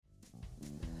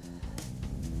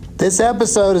This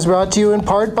episode is brought to you in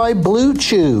part by Blue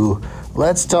Chew.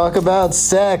 Let's talk about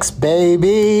sex,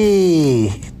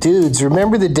 baby. Dudes,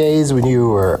 remember the days when you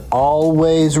were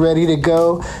always ready to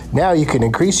go? Now you can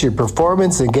increase your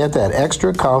performance and get that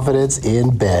extra confidence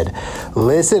in bed.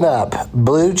 Listen up,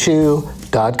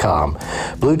 BlueChew.com.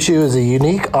 Blue Chew is a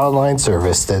unique online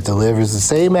service that delivers the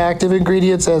same active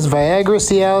ingredients as Viagra,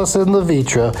 Cialis, and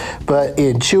Levitra, but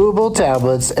in chewable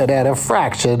tablets and at a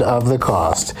fraction of the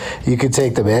cost. You can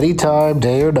take them anytime,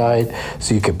 day or night,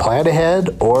 so you can plan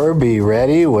ahead or be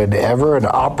ready whenever an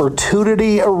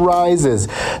opportunity arises.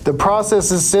 The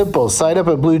process is simple. Sign up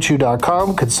at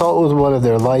BlueChew.com, consult with one of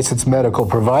their licensed medical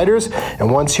providers, and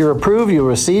once you're approved, you'll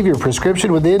receive your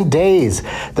prescription within days.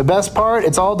 The best part,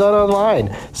 it's all done online,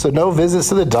 so no visits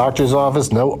to the doctor's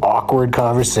office, no awkward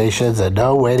conversations, and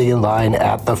no waiting in line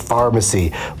at the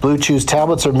pharmacy. Blue Chew's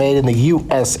tablets are made in the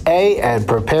USA and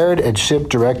prepared and shipped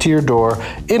direct to your door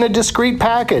in a discreet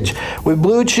package. With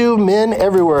Blue Chew, men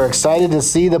everywhere are excited to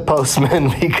see the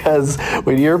postman because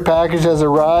when your package has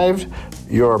arrived,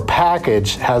 your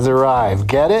package has arrived.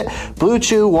 Get it? Blue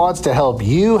Chew wants to help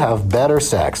you have better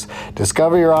sex.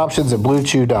 Discover your options at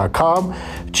BlueChew.com.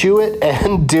 Chew it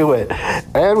and do it.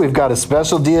 And we've got a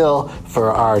special deal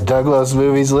for our Doug Loves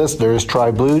Movies listeners.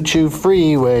 Try Blue Chew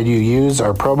free when you use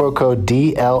our promo code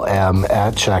DLM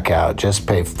at checkout. Just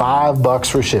pay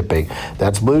 $5 for shipping.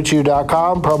 That's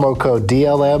BlueChew.com, promo code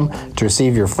DLM to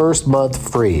receive your first month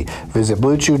free. Visit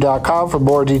BlueChew.com for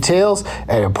more details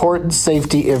and important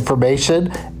safety information.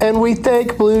 And we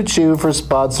thank Blue Chew for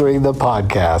sponsoring the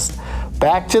podcast.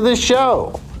 Back to the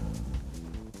show.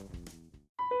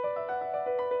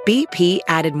 BP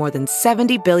added more than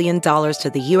 $70 billion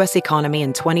to the U.S. economy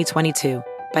in 2022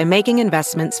 by making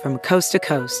investments from coast to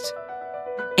coast.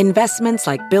 Investments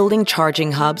like building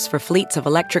charging hubs for fleets of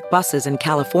electric buses in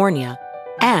California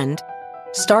and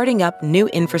starting up new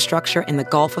infrastructure in the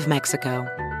Gulf of Mexico.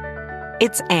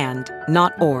 It's and,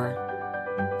 not or.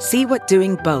 See what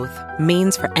doing both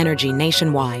means for energy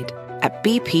nationwide at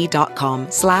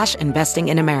bp.com/investing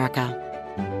in America.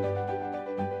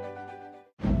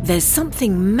 There's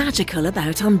something magical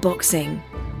about unboxing.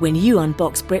 When you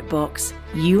unbox BritBox,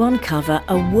 you uncover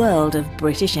a world of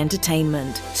British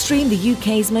entertainment. Stream the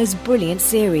UK's most brilliant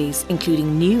series,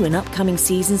 including new and upcoming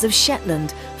seasons of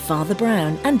Shetland, Father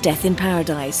Brown and Death in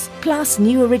Paradise. Plus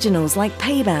new originals like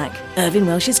Payback, Irving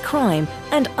Welsh's Crime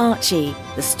and Archie,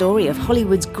 the story of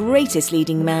Hollywood's greatest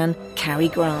leading man, Cary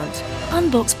Grant.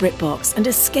 Unbox BritBox and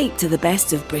escape to the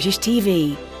best of British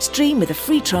TV. Stream with a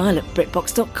free trial at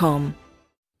BritBox.com.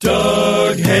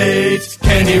 Doug hates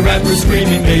candy wrappers,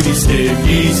 screaming baby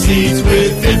sticky seeds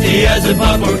with 50 as in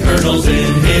popcorn kernels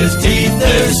in his teeth.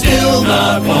 There's still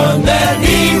not one that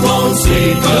he won't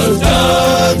see, 'cause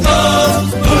Doug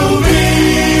loves movies.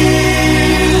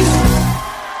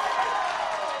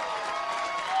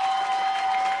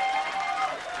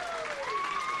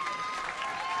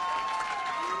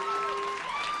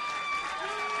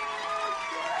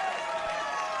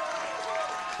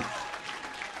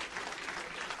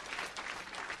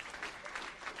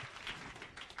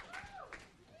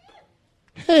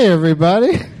 Hey,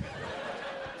 everybody.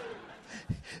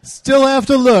 Still have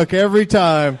to look every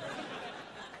time.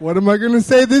 What am I going to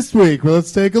say this week? Well,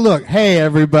 let's take a look. Hey,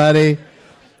 everybody.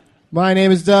 My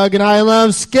name is Doug, and I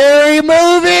love scary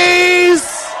movies.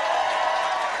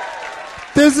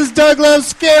 This is Doug Loves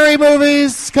Scary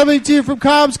Movies, coming to you from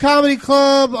Cobb's Comedy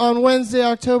Club on Wednesday,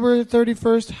 October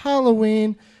 31st,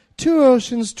 Halloween, 2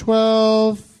 Oceans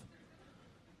 12.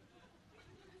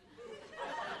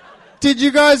 Did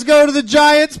you guys go to the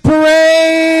Giants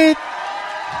parade?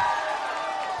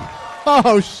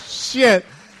 Oh, shit.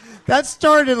 That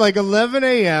started at like 11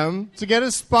 a.m. To get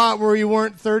a spot where you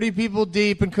weren't 30 people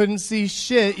deep and couldn't see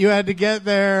shit, you had to get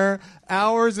there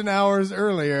hours and hours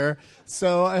earlier.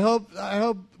 So I hope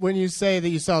when you say that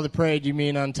you saw the parade, you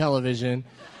mean on television,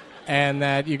 and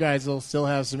that you guys will still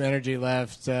have some energy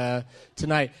left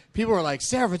tonight. People were like,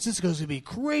 San Francisco's going to be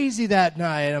crazy that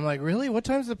night. I'm like, really? What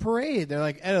time's the parade? They're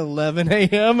like, at 11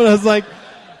 a.m. And I was like,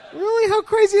 really? How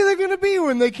crazy are they going to be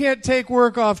when they can't take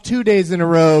work off 2 days in a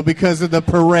row because of the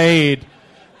parade?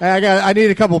 I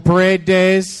need a couple parade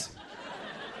days.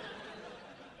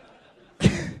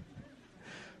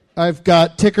 I've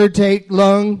got ticker tape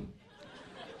lung,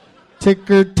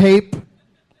 ticker tape,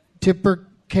 tipper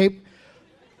cape.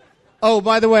 Oh,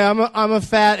 by the way, I'm a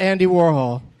fat Andy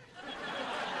Warhol.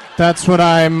 That's what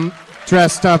I'm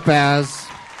dressed up as.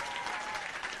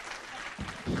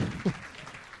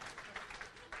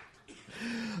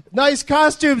 Nice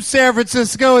costume, San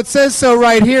Francisco. It says so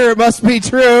right here. It must be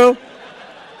true.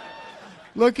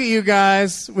 Look at you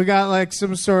guys. We got like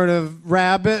some sort of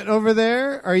rabbit over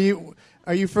there. Are you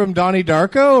from Donnie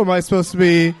Darko? Or am I supposed to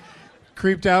be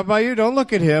creeped out by you? Don't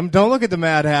look at him. Don't look at the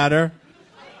Mad Hatter.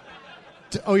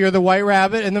 Oh, you're the White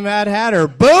Rabbit and the Mad Hatter.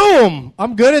 Boom!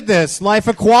 I'm good at this. Life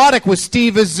Aquatic with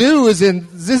Steve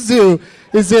Zissou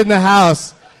is in the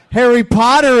house. Harry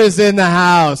Potter is in the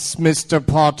house, Mr.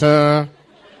 Potter.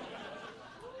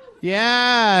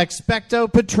 Yeah, Expecto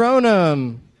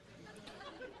Patronum.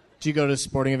 Do you go to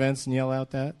sporting events and yell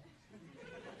out that?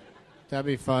 That'd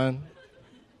be fun.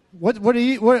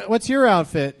 What's your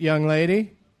outfit, young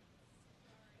lady?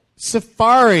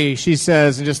 Safari, she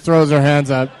says, and just throws her hands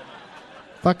up.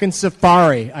 Fucking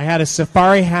safari. I had a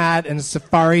safari hat and a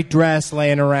safari dress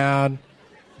laying around.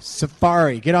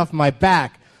 Safari, get off my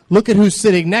back. Look at who's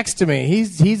sitting next to me.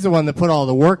 He's the one that put all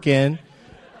the work in.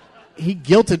 He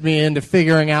guilted me into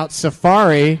figuring out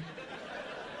safari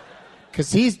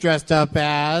because he's dressed up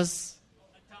as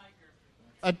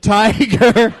a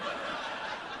tiger.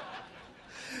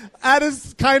 That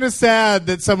is kind of sad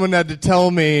that someone had to tell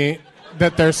me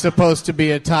that they're supposed to be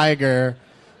a tiger.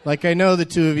 Like, I know the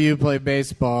two of you play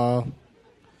baseball,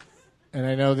 and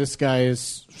I know this guy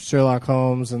is Sherlock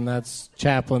Holmes, and that's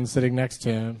Chaplin sitting next to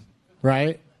him,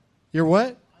 right? You're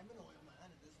what?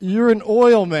 You're an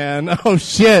oil man. Oh,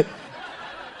 shit.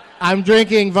 I'm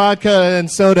drinking vodka and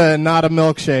soda and not a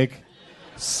milkshake,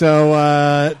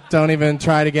 so don't even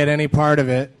try to get any part of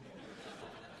it.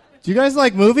 Do you guys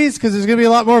like movies? Because there's going to be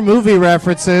a lot more movie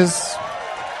references.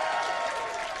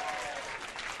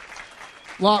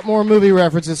 Lot more movie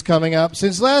references coming up.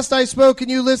 Since last I spoke and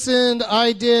you listened,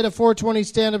 I did a 420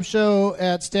 stand-up show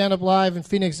at Stand Up Live in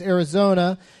Phoenix,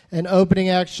 Arizona, and opening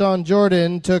act Sean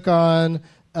Jordan took on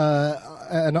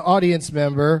an audience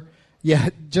member,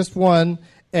 just one,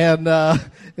 and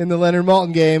in the Leonard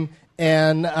Maltin game,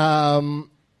 and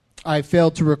I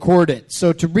failed to record it.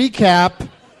 So to recap,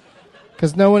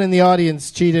 because no one in the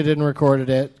audience cheated and recorded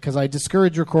it, because I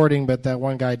discouraged recording, but that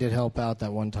one guy did help out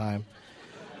that one time.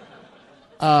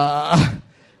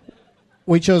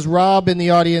 We chose Rob in the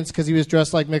audience because he was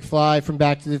dressed like McFly from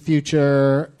Back to the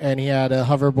Future, and he had a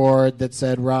hoverboard that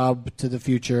said Rob to the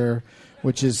Future,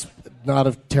 which is not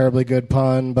a terribly good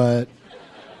pun, but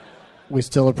we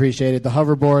still appreciated the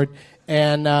hoverboard.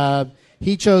 And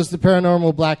he chose the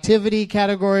Paranormal Blacktivity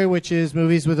category, which is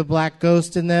movies with a black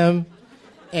ghost in them.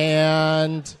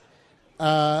 And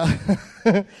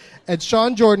and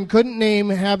Sean Jordan couldn't name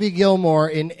Happy Gilmore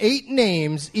in 8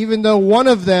 names, even though one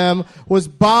of them was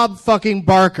Bob fucking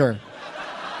Barker.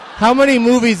 How many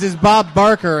movies is Bob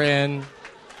Barker in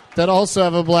that also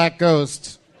have a black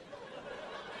ghost?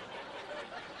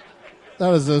 That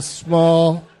was a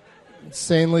small,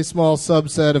 insanely small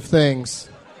subset of things.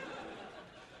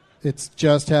 It's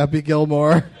just Happy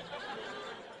Gilmore.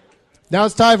 Now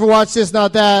it's time for Watch This,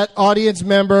 Not That, audience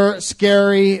member,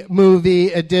 scary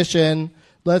movie edition.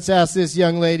 Let's ask this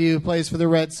young lady who plays for the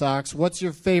Red Sox, what's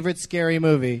your favorite scary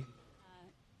movie?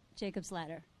 Jacob's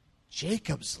Ladder.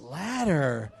 Jacob's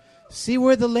Ladder. See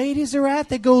where the ladies are at?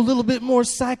 They go a little bit more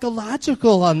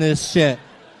psychological on this shit.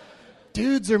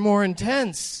 Dudes are more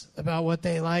intense about what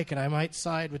they like, and I might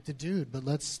side with the dude, but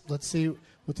let's see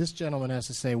what this gentleman has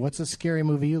to say. What's a scary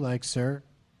movie you like, sir?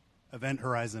 Event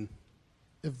Horizon.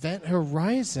 Event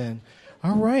Horizon.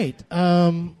 All right.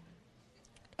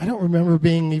 I don't remember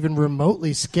being even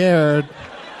remotely scared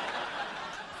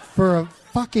for a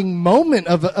fucking moment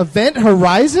of Event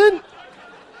Horizon?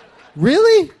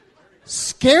 Really?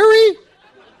 Scary?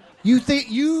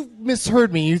 You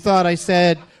misheard me. You thought I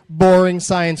said boring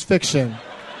science fiction.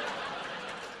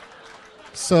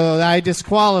 So I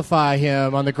disqualify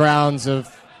him on the grounds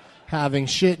of having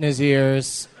shit in his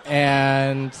ears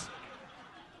and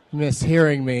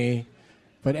mishearing me,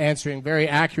 but answering very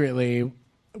accurately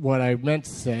what I meant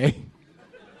to say.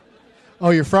 Oh,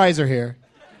 your fries are here.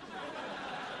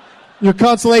 Your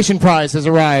consolation prize has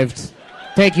arrived.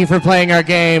 Thank you for playing our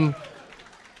game.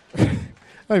 I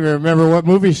don't even remember what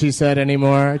movie she said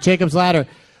anymore. Jacob's Ladder.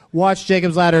 Watch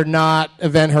Jacob's Ladder, not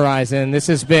Event Horizon. This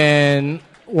has been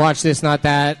Watch This, Not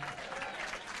That.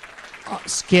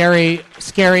 Scary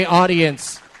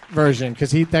audience version,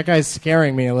 because that guy's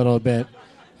scaring me a little bit.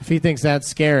 If he thinks that's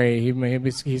scary,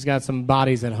 he's got some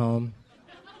bodies at home.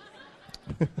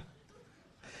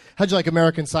 How'd you like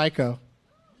American Psycho?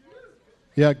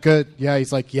 Yeah, good. Yeah,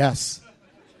 he's like, yes.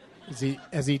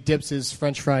 As he dips his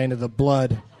French fry into the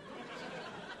blood.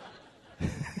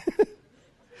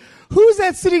 Who's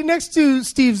that sitting next to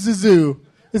Steve Zissou?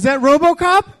 Is that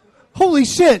RoboCop? Holy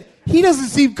shit, he doesn't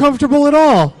seem comfortable at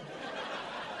all.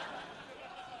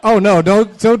 Oh no,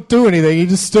 don't do anything. He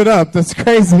just stood up. That's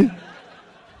crazy.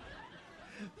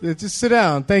 Just sit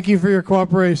down. Thank you for your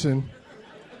cooperation.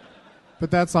 But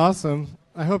that's awesome.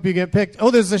 I hope you get picked.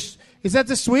 Oh, is that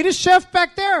the Swedish chef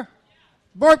back there?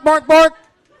 Bark, bark, bark.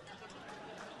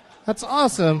 That's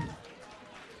awesome.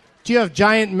 Do you have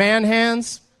giant man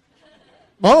hands?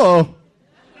 Oh.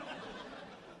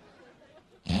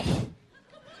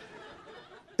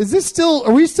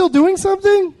 Are we still doing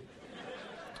something?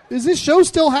 Is this show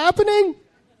still happening?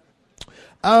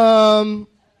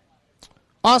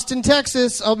 Austin,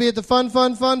 Texas, I'll be at the Fun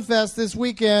Fest this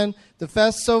weekend. The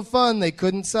fest's so fun, they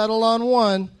couldn't settle on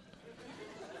one.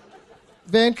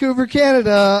 Vancouver,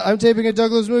 Canada, I'm taping at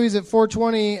Douglas Movies at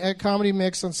 4:20 at Comedy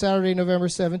Mix on Saturday, November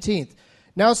 17th.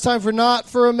 Now it's time for Not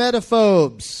for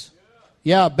Emetophobes.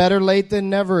 Yeah, better late than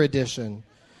never edition.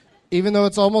 Even though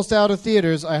it's almost out of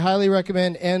theaters, I highly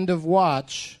recommend End of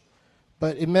Watch.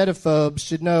 But emetophobes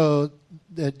should know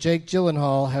that Jake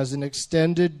Gyllenhaal has an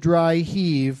extended dry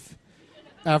heave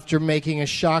after making a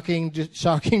shocking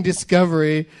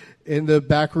discovery in the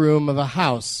back room of a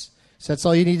house. So that's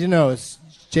all you need to know is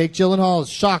Jake Gyllenhaal is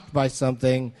shocked by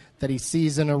something that he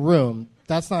sees in a room.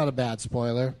 That's not a bad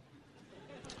spoiler.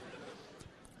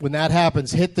 When that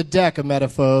happens, hit the deck,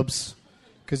 emetophobes,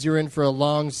 because you're in for a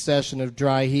long session of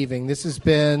dry heaving. This has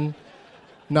been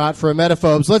Not for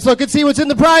Emetophobes. Let's look and see what's in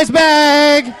the prize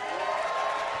bag.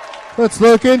 Let's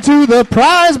look into the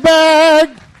prize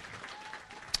bag.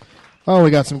 Oh,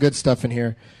 we got some good stuff in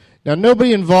here. Now,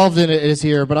 nobody involved in it is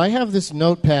here, but I have this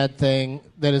notepad thing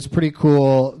that is pretty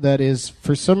cool that is,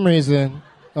 for some reason,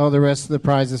 the rest of the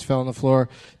prizes fell on the floor.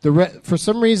 For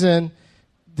some reason,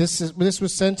 this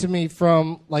was sent to me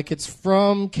from, it's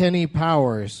from Kenny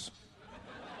Powers.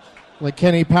 Like,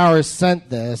 Kenny Powers sent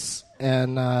this,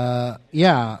 and, like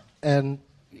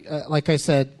I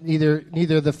said,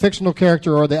 neither the fictional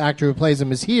character or the actor who plays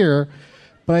him is here,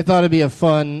 but I thought it'd be a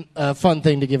fun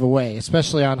thing to give away,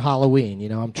 especially on Halloween. You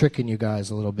know, I'm tricking you guys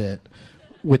a little bit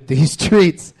with these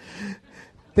treats.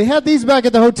 They had these back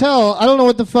at the hotel. I don't know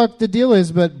what the fuck the deal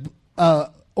is, but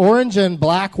orange and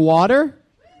black water.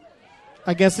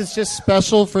 I guess it's just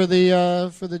special for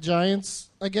the Giants,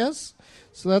 I guess.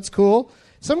 So that's cool.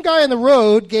 Some guy on the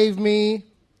road gave me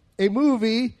a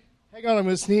movie. Hang on, I'm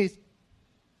going to sneeze.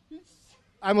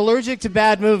 I'm allergic to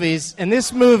bad movies, and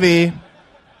this movie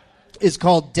is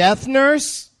called Death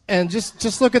Nurse, and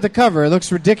just look at the cover. It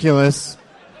looks ridiculous.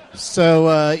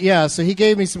 So, so he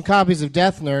gave me some copies of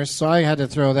Death Nurse, so I had to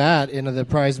throw that into the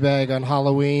prize bag on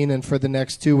Halloween and for the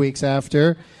next 2 weeks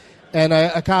after. And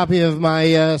a copy of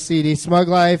my CD, Smug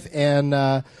Life, and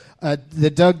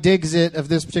the Doug Diggs-it of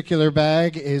this particular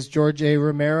bag is George A.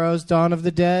 Romero's Dawn of the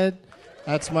Dead.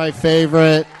 That's my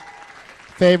favorite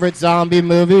zombie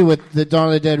movie, with the Dawn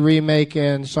of the Dead remake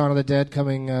and Shaun of the Dead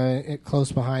coming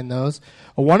close behind those.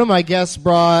 One of my guests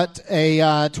brought a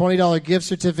 $20 gift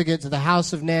certificate to the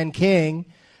House of Nanking,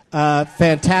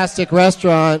 fantastic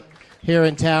restaurant here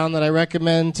in town that I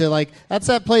recommend to, that's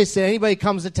that place that anybody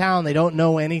comes to town, they don't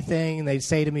know anything, and they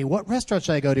say to me, what restaurant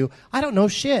should I go to? I don't know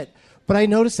shit. But I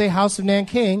know to say House of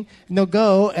Nanking, and they'll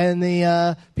go, and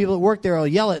the people that work there will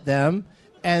yell at them,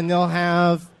 and they'll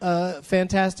have a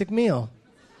fantastic meal.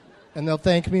 And they'll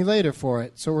thank me later for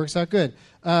it, so it works out good.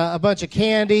 A bunch of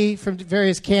candy from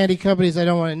various candy companies I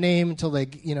don't want to name until they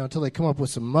come up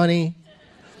with some money.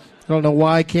 I don't know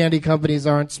why candy companies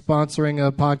aren't sponsoring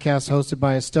a podcast hosted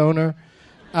by a stoner.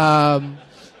 From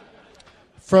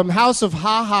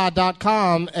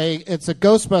houseofhaha.com, it's a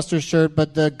Ghostbusters shirt,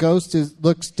 but the ghost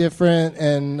looks different,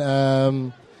 and I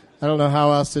don't know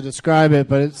how else to describe it,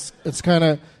 but it's kind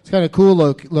of cool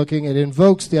looking. It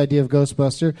invokes the idea of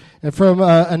Ghostbuster. And from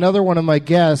another one of my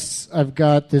guests, I've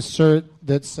got this shirt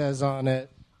that says on it,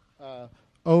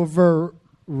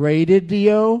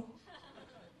 Overrated-io,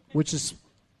 which is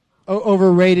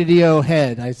Overrated-io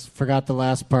head. I forgot the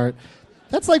last part.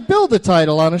 That's like build a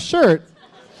title on a shirt.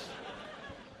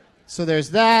 So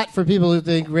there's that for people who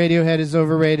think Radiohead is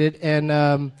overrated.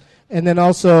 And then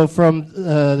also from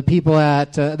the people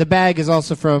at... the bag is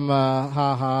also from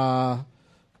Haha...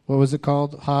 What was it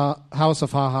called?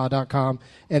 Houseofhaha.com.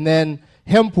 And then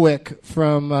Hempwick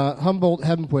from Humboldt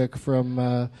Hempwick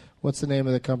from what's the name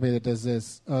of the company that does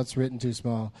this? Oh, it's written too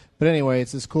small. But anyway,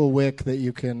 it's this cool wick that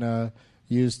you can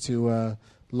use to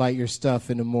light your stuff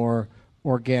in a more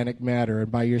organic matter.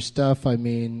 And by your stuff, I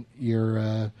mean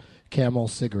your Camel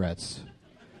cigarettes.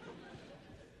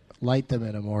 Light them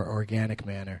in a more organic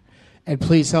manner. And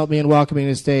please help me in welcoming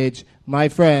to the stage my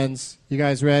friends. You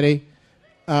guys ready?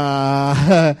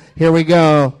 Here we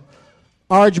go.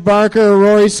 Arj Barker,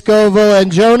 Rory Scovel,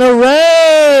 and Jonah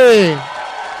Ray.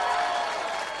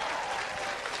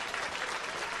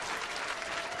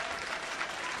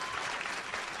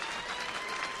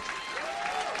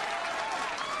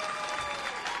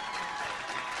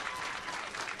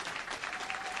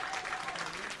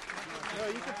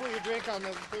 put your drink on the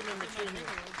thing in between here.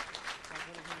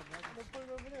 We'll put it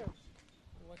over there.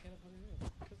 Why can't I put it in?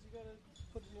 Because you got to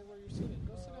put it near where you're sitting.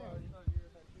 Go sit down.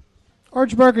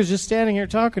 Arch Barker's just standing here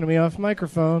talking to me off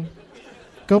microphone.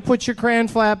 Go put your crayon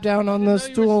flap down on the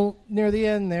stool near the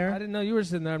end I there. didn't know you were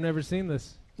sitting there. I've never seen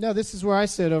this. No, this is where I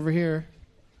sit over here.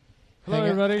 Hello,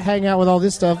 everybody. Hang out with all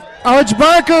this stuff. Arch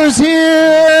Barker's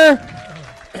here!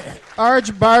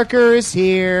 Arch Barker is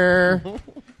here.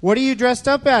 What are you dressed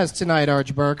up as tonight,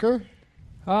 Arch Barker?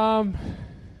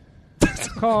 It's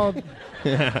called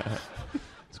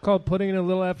it's called putting in a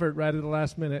little effort right at the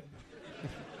last minute.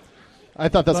 I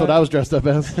thought that's what I was dressed up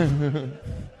as.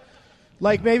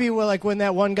 Like maybe like when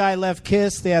that one guy left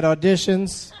Kiss, they had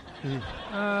auditions.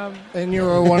 And you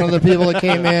were one of the people that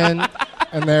came in,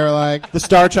 and they were like, the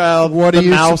Star Child, what the are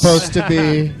you mouse. supposed to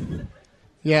be?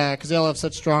 Yeah, because they all have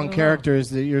such strong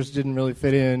characters that yours didn't really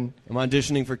fit in. I'm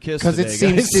auditioning for Kiss Because today,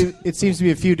 it seems to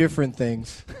be a few different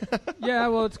things. Yeah,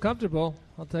 well, it's comfortable.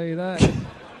 I'll tell you that.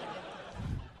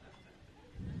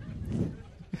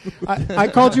 I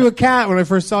called you a cat when I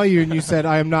first saw you, and you said,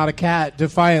 I am not a cat,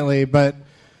 defiantly, but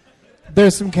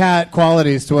there's some cat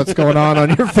qualities to what's going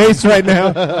on your face right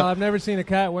now. I've never seen a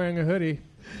cat wearing a hoodie.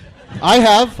 I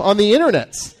have on the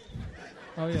internets.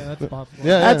 Oh, yeah, that's possible.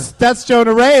 Yeah, That's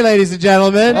Jonah Ray, ladies and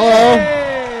gentlemen. Hello.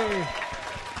 Hey!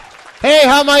 Hey,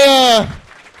 how my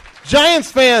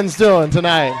Giants fans doing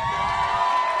tonight?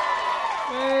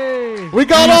 Hey! We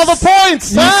got all the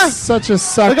points, huh? Such a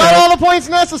sucker. We got all the points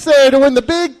necessary to win the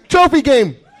big trophy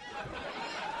game.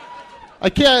 I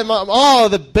can't. Oh,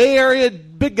 the Bay Area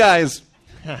big guys.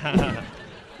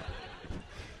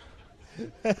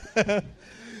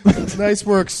 Nice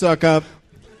work, suck up.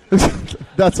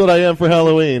 That's what I am for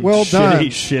Halloween. Well done.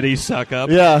 Shitty suck up.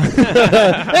 Yeah.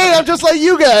 Hey, I'm just like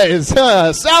you guys.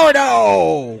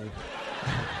 Sourdough.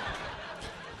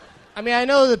 I mean, I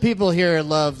know that people here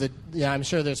love the. Yeah, I'm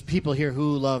sure there's people here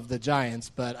who love the Giants,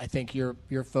 but I think your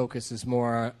focus is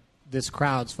more. This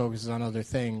crowd's focus is on other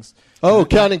things. Oh,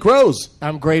 Counting Crows.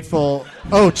 I'm grateful.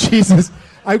 Oh, Jesus!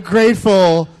 I'm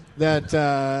grateful that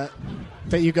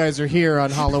that you guys are here on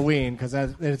Halloween because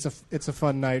it's a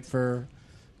fun night for,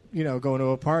 going to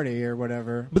a party or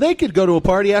whatever. But they could go to a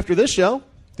party after this show.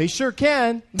 They sure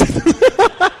can. They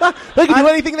can do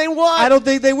anything they want. I don't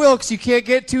think they will because you can't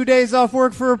get 2 days off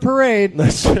work for a parade.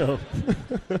 That's true.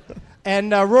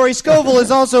 And Rory Scovel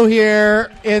is also here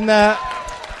in the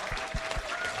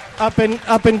up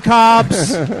in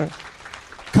Cobb's,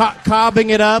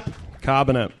 cobbing it up.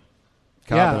 Cobbing it.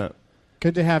 Yeah.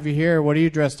 Good to have you here. What are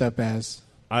you dressed up as?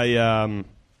 I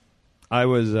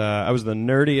was the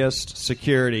nerdiest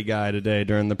security guy today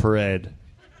during the parade.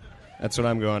 That's what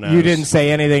I'm going as. You didn't say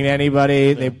anything to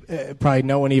anybody. They probably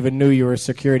no one even knew you were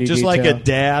security. Just detail. like a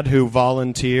dad who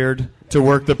volunteered to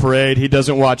work the parade. He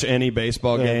doesn't watch any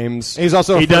baseball games. He's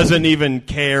also he doesn't even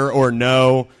care or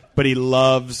know, but he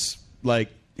loves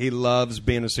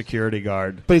being a security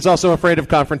guard. But he's also afraid of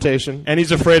confrontation. And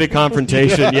he's afraid of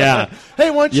confrontation, yeah.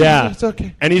 Hey, why don't you? Yeah. It's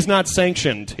okay. And he's not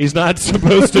sanctioned. He's not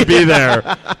supposed to be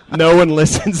there. No one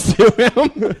listens to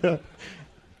him.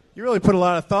 You really put a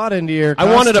lot of thought into your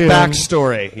I wanted a costume.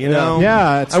 backstory, you know?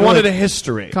 Yeah, it's I really wanted a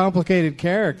history. complicated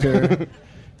character.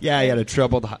 Yeah, he had a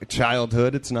troubled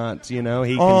childhood. It's not, he can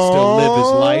still live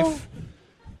his life.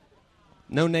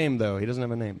 No name, though. He doesn't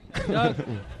have a name.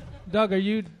 Doug, are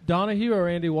you Donahue or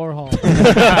Andy Warhol?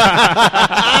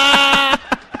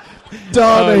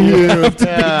 Donahue.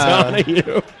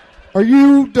 Donahue. Are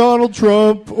you Donald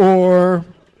Trump or?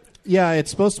 Yeah, it's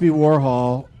supposed to be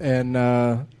Warhol, and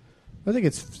I think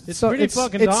it's pretty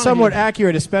fucking it's somewhat Donahue.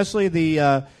 accurate, especially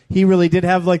the he really did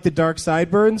have like the dark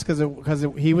sideburns because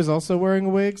he was also wearing a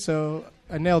wig, so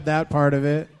I nailed that part of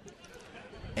it.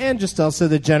 And just also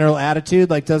the general attitude,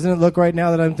 like, doesn't it look right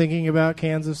now that I'm thinking about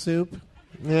cans of soup?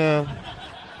 Yeah.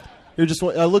 You're just.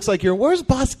 It looks like you're. Where's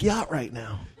Basquiat right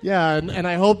now? Yeah, and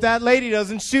I hope that lady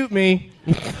doesn't shoot me.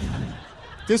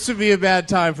 This would be a bad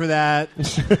time for that.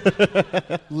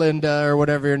 Linda, or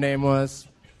whatever your name was.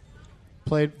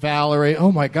 Played Valerie.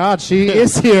 Oh, my God, she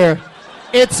is here.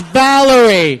 It's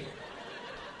Valerie.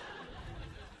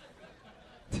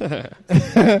 So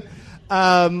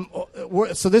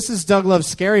this is Doug Loves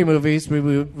Scary Movies.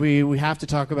 We have to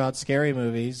talk about scary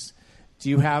movies. Do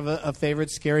you have a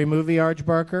favorite scary movie, Arch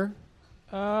Barker?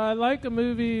 I liked a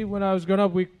movie when I was growing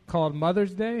up we called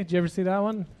Mother's Day. Did you ever see that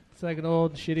one? It's like an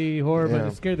old, shitty horror, but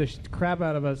it scared the crap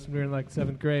out of us when we were in, like,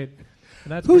 7th grade.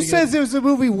 And that's Who pretty says good. it was a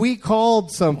movie we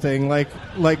called something? Like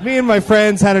me and my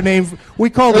friends had a name.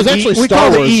 We called It was actually Star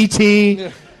Wars.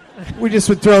 E.T. We just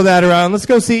would throw that around. Let's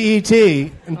go see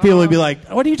E.T. And people would be like,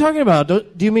 what are you talking about? Do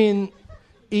you mean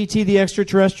E.T. the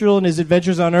Extraterrestrial and His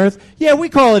Adventures on Earth? Yeah, we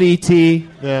call it E.T.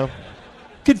 Yeah.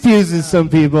 Confuses some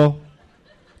people.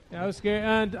 Yeah, I was scared.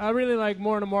 And I really like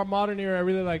more in a more modern era. I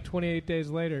really like 28 Days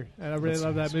Later. And I really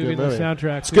love that movie and the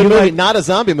soundtrack. It's a good movie, not a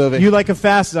zombie movie. You like a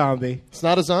fast zombie. It's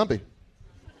not a zombie.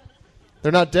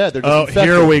 They're not dead. They're just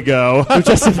infected. Here we go.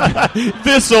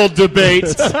 This old debate.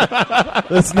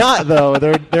 It's not, though.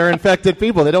 They're infected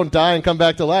people. They don't die and come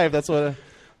back to life. That's what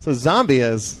a zombie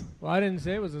is. Well, I didn't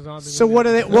say it was a zombie. So movie. what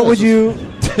are they? What would you?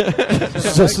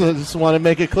 just want to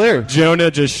make it clear.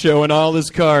 Jonah just showing all his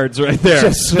cards right there.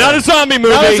 Not a zombie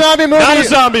movie. Not a zombie movie. Not a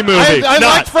zombie movie. I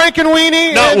like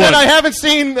Frankenweenie, and I haven't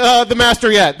seen The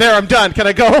Master yet. There, I'm done. Can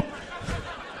I go?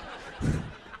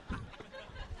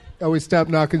 Oh, we stopped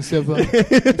knocking Siva.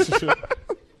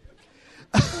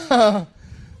 All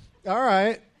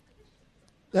right.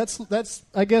 That's.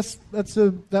 I guess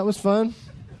that was fun.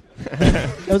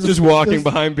 Just walking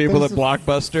behind people at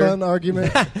Blockbuster. Fun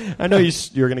argument. I know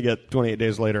you're going to get 28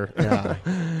 Days Later.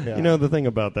 Yeah. You know the thing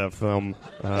about that film.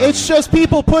 It's just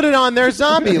people put it on their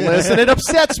zombie list, and it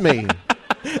upsets me.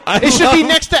 It should be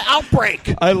next to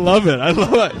Outbreak. I love it.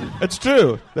 It's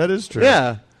true. That is true.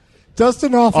 Yeah.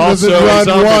 Dustin Hoffman Also doesn't a run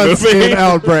zombie once movie. in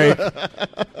Outbreak.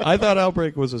 I thought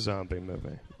Outbreak was a zombie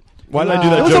movie. Why did I do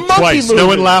It that was a joke monkey twice? movie. No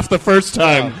one laughed the first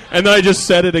time, and then I just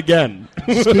said it again.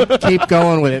 Just keep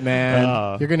going with it,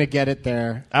 man. You're gonna get it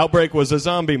there. Outbreak was a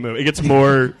zombie movie. It gets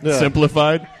more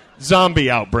simplified. Zombie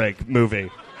outbreak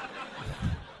movie.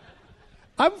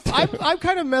 I'm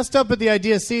kind of messed up at the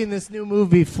idea of seeing this new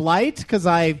movie Flight because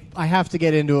I have to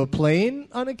get into a plane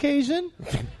on occasion.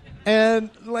 And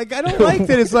I don't like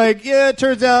that it's it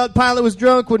turns out pilot was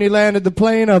drunk when he landed the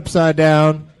plane upside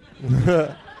down.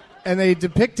 And they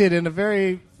depict it in a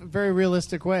very, very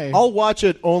realistic way. I'll watch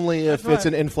it only if it's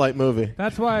an in-flight movie.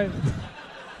 That's why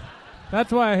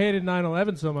I hated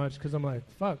 9/11 so much, because I'm like,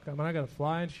 fuck, I gotta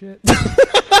fly and shit.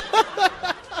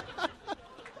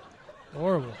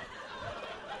 Horrible.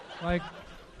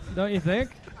 Don't you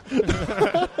think?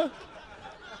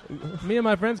 Me and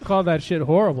my friends called that shit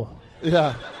horrible.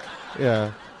 Yeah.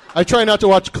 Yeah. I try not to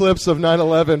watch clips of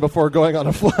 9/11 before going on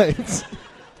a flight.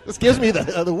 This gives me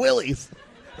the willies.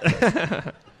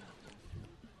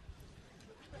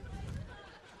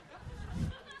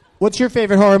 What's your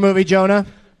favorite horror movie, Jonah?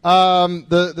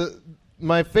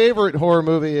 My favorite horror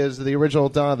movie is the original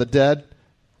Dawn of the Dead,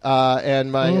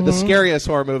 and the scariest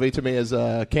horror movie to me is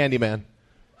Candyman.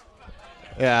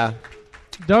 Yeah.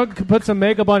 Doug could put some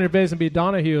makeup on your face and be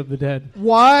Donahue of the Dead.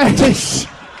 Why?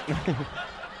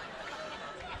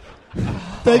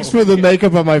 Thanks for the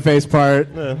makeup on my face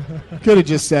part. Could have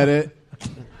just said it.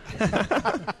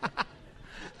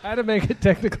 I had to make it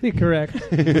technically correct.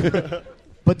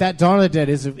 But that Dawn of the Dead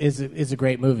is a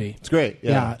great movie. It's great.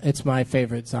 Yeah. It's my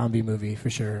favorite zombie movie for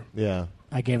sure. Yeah.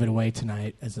 I gave it away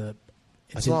tonight as a.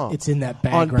 saw. It's in that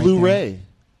bag On right Blu-ray. there.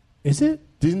 Is it?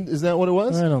 Is that what it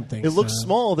was? I don't think it so. looks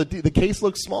small. The case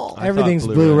looks small. Everything's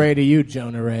Blu-ray to you,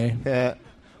 Jonah Ray. Yeah.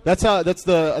 That's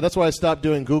why I stopped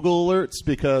doing Google alerts,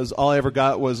 because all I ever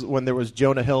got was when there was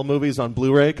Jonah Hill movies on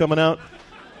Blu-ray coming out.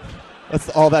 That's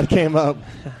all that came up.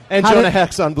 And Jonah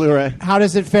Hex on Blu-ray. How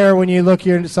does it fare when you look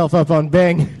yourself up on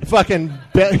Bing? Fucking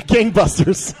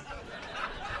gangbusters.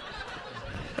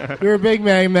 You're a big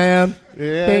man.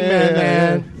 Yeah. Big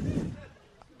man.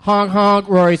 Honk honk,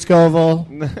 Rory Scovel.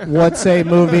 What's a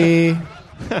movie?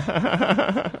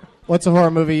 What's a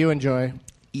horror movie you enjoy?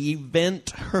 Event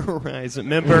Horizon.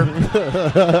 Remember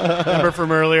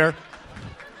from earlier?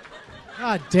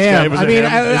 God damn. I mean,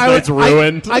 it's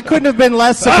ruined. I couldn't have been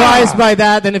less surprised by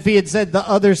that than if he had said The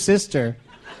Other Sister.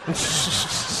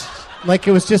 It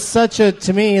was just such a,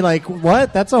 to me,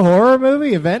 what? That's a horror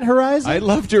movie? Event Horizon? I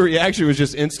loved your reaction. It was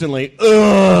just instantly,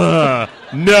 ugh,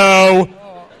 no.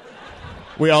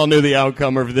 We all knew the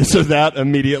outcome of this or that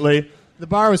immediately. The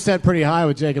bar was set pretty high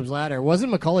with Jacob's Ladder. Wasn't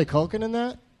Macaulay Culkin in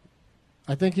that?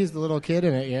 I think he's the little kid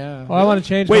in it, yeah. Oh, I want to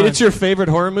change Wait, mine. it's your favorite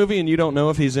horror movie and you don't know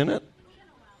if he's in it?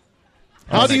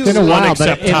 How do you It's been a while,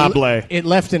 but unacceptable. it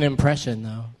left an impression,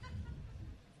 though.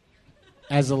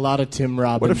 As a lot of Tim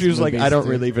Robbins What if he was like, movies I don't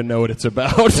do. really even know what it's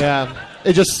about? Yeah.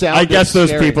 It just sounded I guess those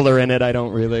scary. people are in it. I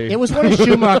don't really. It was one of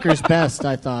Schumacher's best,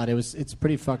 I thought. It's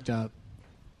pretty fucked up.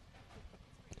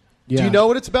 Yeah. Do you know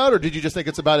what it's about, or did you just think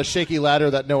it's about a shaky ladder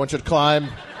that no one should climb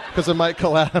because it might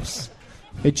collapse?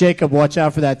 Hey, Jacob, watch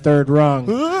out for that third rung.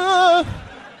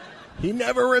 He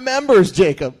never remembers,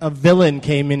 Jacob. A villain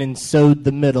came in and sewed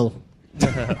the middle.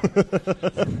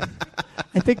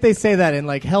 I think they say that in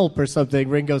Help or something.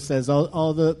 Ringo says,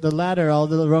 all the ladder, all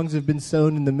the rungs have been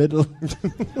sewn in the middle.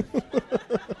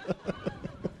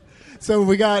 So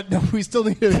we still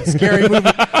need a scary movie.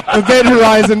 Event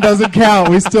Horizon doesn't count.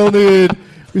 We still need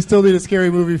We still need a scary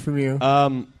movie from you.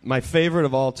 My favorite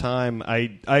of all time,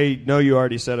 I know you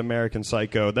already said American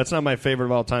Psycho. That's not my favorite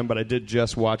of all time, but I did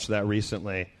just watch that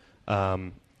recently.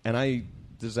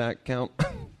 Does that count?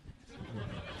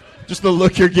 Just the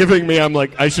look you're giving me, I'm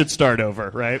like, I should start over,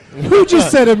 right? Who just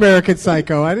said American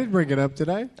Psycho? I didn't bring it up, did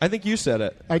I? I think you said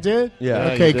it. I did?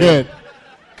 Yeah. Okay, you did. good.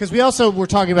 Because we also were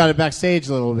talking about it backstage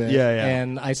a little bit. Yeah.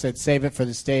 And I said, save it for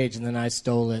the stage, and then I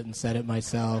stole it and said it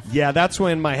myself. Yeah, that's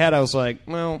when in my head I was like,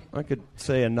 well, I could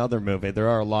say another movie. There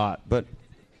are a lot, but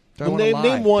don't Well, want to lie.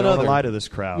 name one Don't wanna other. lie to this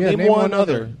crowd. Yeah, Name one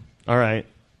other. All right,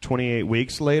 28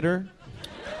 Weeks Later.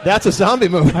 That's a zombie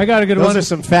movie. I got a good Those one. are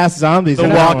some fast zombies. The in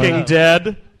that Walking one.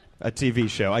 Dead, a TV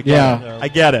show. I get Yeah. it. I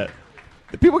get it.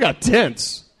 The people got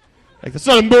tense. Like, that's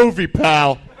not a movie,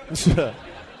 pal.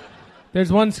 There's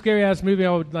one scary ass movie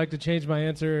I would like to change my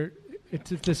answer. It's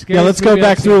the scariest. Yeah, let's go movie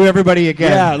back I've through everybody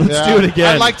again. Yeah, let's do it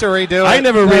again. I'd like to redo it. I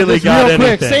never really just got real quick.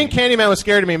 anything. Saying Candyman was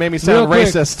scary to me made me sound Real quick.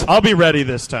 racist. I'll be ready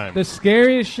this time. The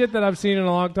scariest shit that I've seen in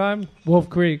a long time, Wolf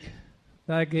Creek.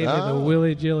 That gave me the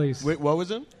willy jillies. Wait, what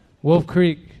was it? Wolf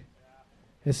Creek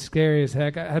is scary as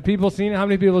heck. Have people seen it? How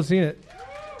many people have seen it?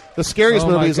 The scariest Oh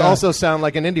my movies God. also sound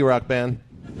like an indie rock band.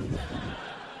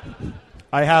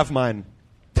 I have mine.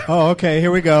 Oh, okay,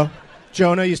 here we go.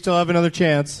 Jonah, you still have another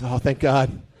chance. Oh, thank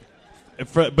God.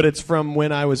 But it's from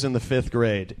when I was in the 5th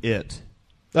grade. It.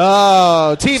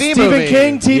 Oh, TV Stephen movie.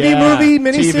 King, TV Yeah, movie, TV.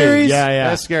 miniseries? Yeah.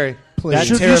 That's scary. Please.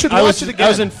 You should I watch was, it again. I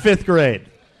was in 5th grade.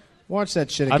 Watch that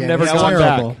shit again. I've never It's gone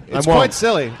terrible. back. It's I won't. quite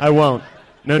silly. I won't.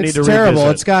 No need It's to terrible.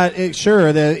 revisit. It's got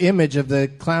sure the image of the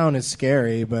clown is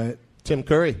scary, but Tim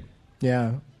Curry.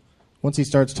 yeah, once he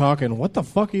starts talking, what the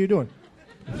fuck are you doing?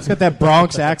 He's got that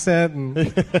Bronx accent, and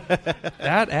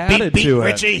that added to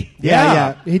it.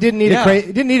 yeah. He didn't need Yeah.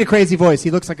 he didn't need a crazy voice.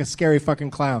 He looks like a scary fucking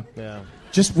clown. Yeah.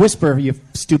 Just whisper, you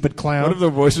stupid clown. One of the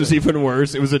voices even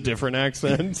worse. It was a different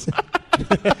accent.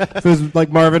 If it was like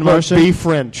Marvin Martian. Be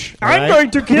French. I'm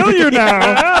going to kill you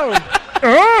now.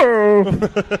 Oh,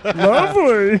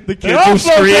 lovely. The kids are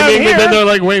screaming, and then they're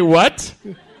like, "Wait, what?"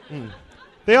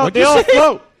 They all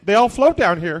float. They all float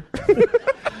down here.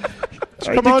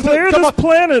 I declare this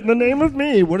planet in the name of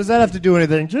me. What does that have to do with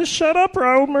anything? Just shut up or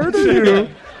I'll murder you.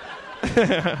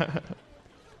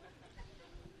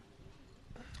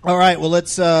 All right, well,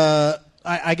 let's.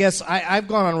 I guess I've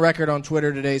gone on record on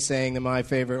Twitter today saying that my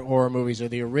favorite horror movies are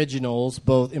the originals.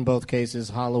 In both cases,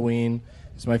 Halloween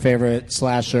is my favorite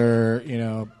slasher.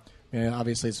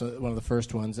 Obviously it's one of the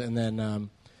first ones, and then Dawn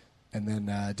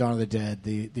of the Dead,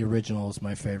 the original, is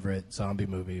my favorite zombie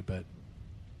movie. But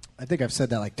I think I've said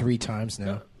that like 3 times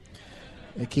now.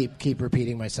 I keep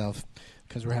repeating myself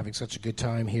because we're having such a good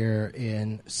time here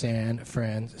in San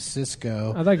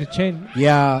Francisco. I'd like to change.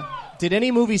 Yeah. Did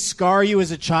any movie scar you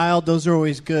as a child? Those are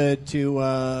always good to,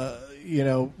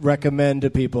 recommend to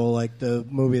people, like the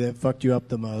movie that fucked you up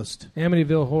the most.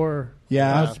 Amityville Horror.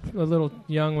 Yeah. I was a little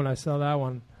young when I saw that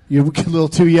one. You were a little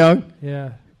too young?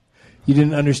 Yeah. You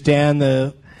didn't understand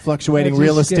the fluctuating That's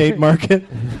real just estate scary. market?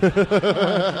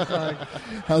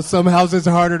 How some houses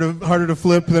are harder to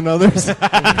flip than others?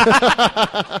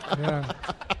 Yeah.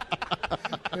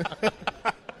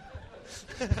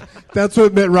 That's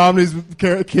what Mitt Romney's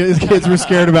kids were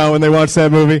scared about when they watched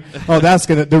that movie. Oh,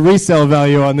 the resale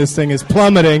value on this thing is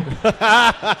plummeting.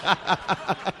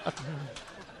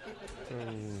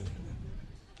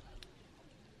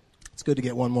 It's good to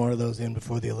get one more of those in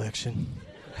before the election.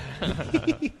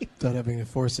 Without having to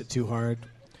force it too hard.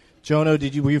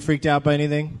 Jono, were you freaked out by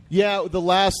anything? Yeah, the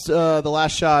last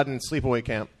shot in Sleepaway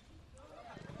Camp.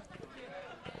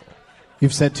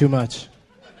 You've said too much.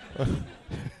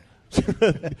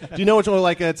 Do you know which one?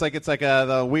 It's like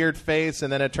the weird face,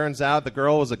 and then it turns out the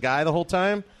girl was a guy the whole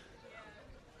time.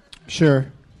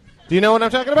 Sure. Do you know what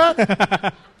I'm talking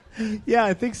about? Yeah,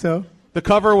 I think so. The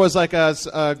cover was like a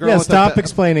girl. Yeah, with stop a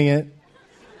explaining it.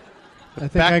 I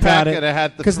think I backpack, got it. and it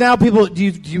had the. Because now people, do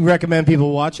you recommend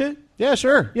people watch it? Yeah,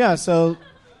 sure. Yeah, so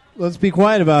let's be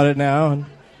quiet about it now and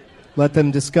let them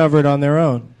discover it on their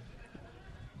own.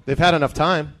 They've had enough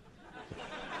time.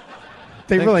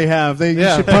 They really have. You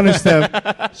Yeah. should punish them.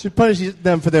 Should punish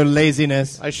them for their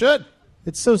laziness. I should.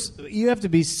 You have to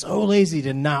be so lazy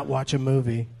to not watch a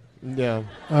movie. Yeah.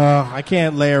 I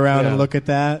can't lay around and Yeah. look at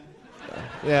that.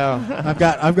 Yeah. I've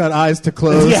got eyes to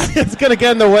close. Yeah, it's gonna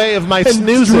get in the way of my and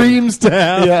snoozing. dreams to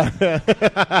have.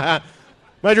 Yeah.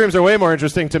 My dreams are way more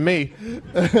interesting to me.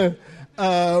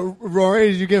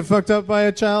 Rory, did you get fucked up by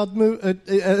a child movie?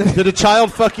 Did a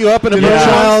child fuck you up in a Did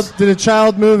movie? did a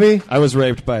child movie? I was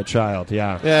raped by a child.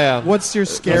 Yeah. Yeah. What's your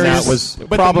That scariest? was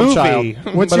Problem the movie.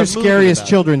 child. What's But your a movie scariest about it.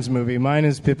 children's movie? Mine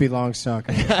is Pippi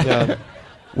Longstocking. Yeah.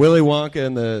 Willy Wonka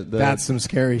and the That's some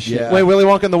scary shit. Yeah. Wait, Willy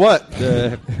Wonka and the what?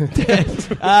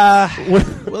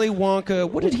 Willy Wonka.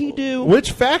 What did he do?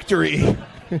 Which factory?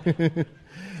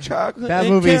 Chocolate. That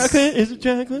and movie's- chocolate. Is it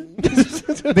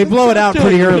chocolate? They blow it out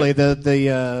pretty early.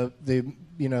 The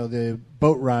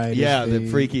boat ride. Yeah, is the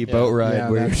freaky boat ride yeah,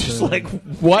 where you're that's just the- like,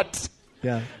 what?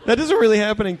 Yeah. That doesn't really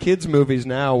happen in kids' movies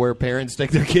now, where parents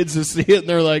take their kids to see it and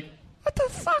they're like, what the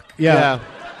fuck? Yeah.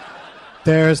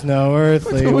 There's no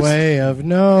earthly way of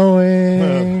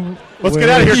knowing. Let's get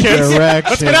out of here, kids.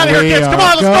 Let's get out of here, kids. Come on,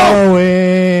 let's go.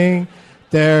 Going.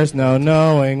 There's no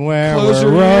knowing where Close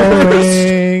we're your ears.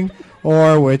 rowing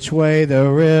or which way the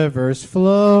river's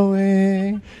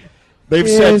flowing. They've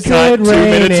Is said cut it 2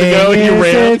 minutes ago. raining? You Is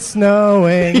ran. it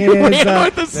snowing? You Is ran a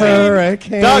with the scene.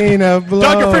 hurricane Doug, a blowing?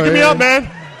 Doug, you're freaking me out, man.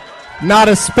 Not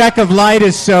a speck of light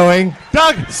is showing.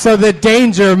 Doug. So the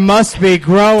danger must be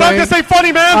growing. Doug, this ain't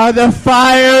funny, man. Are the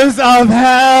fires of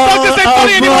hell Doug, this ain't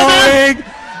funny anymore, man.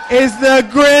 blowing? Is the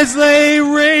grizzly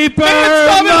reaper Man,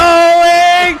 stop it.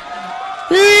 blowing?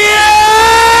 Yes!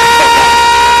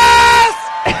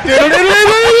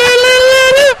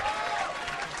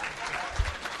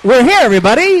 We're here,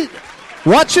 everybody.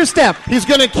 Watch your step. He's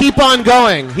going to keep on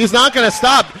going. He's not going to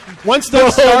stop. Once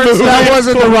Doug starts, That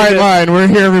wasn't the right line. We're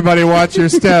here, everybody. Watch your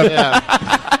step.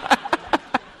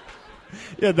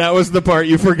 Yeah, that was the part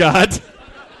you forgot.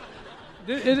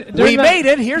 We made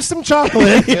it. Here's some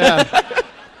chocolate.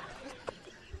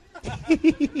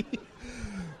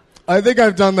 I think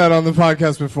I've done that on the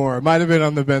podcast before. It might have been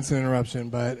on the Benson Interruption,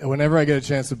 but whenever I get a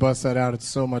chance to bust that out, it's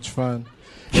so much fun.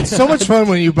 It's so much fun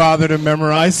when you bother to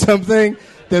memorize something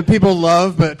that people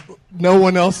love, but no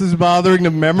one else is bothering to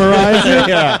memorize it.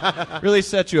 Yeah, really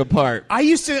set you apart.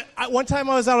 One time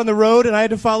I was out on the road and I had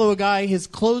to follow a guy. His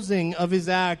closing of his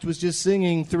act was just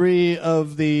singing 3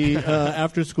 of the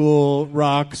after-school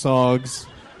rock songs.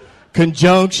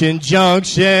 Conjunction,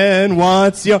 junction,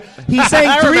 what's your... He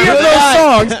sang 3 of remember those that.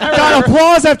 songs, got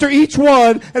applause after each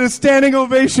one, and a standing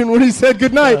ovation when he said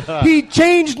goodnight. He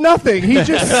changed nothing. He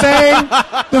just sang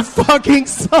the fucking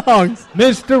songs.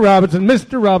 Mr.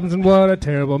 Robinson, what a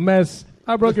terrible mess.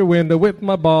 I broke your window with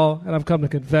my ball, and I've come to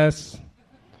confess.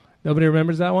 Nobody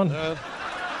remembers that one?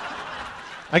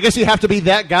 I guess you have to be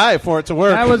that guy for it to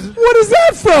work. That was. What is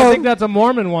that from? I think that's a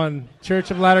Mormon one. Church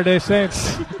of Latter-day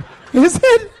Saints. Is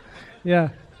it? Yeah.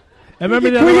 I remember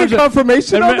Can we get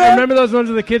confirmation on that? remember those ones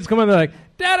where the kids come in, they're like,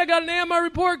 Dad, I got an A on my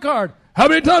report card. How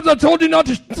many times I told you not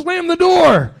to slam the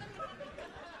door?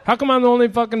 How come I'm the only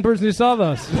fucking person who saw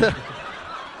those?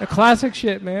 A classic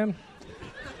shit, man.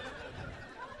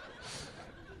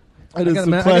 I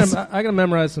gotta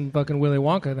memorize some fucking Willy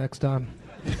Wonka next time.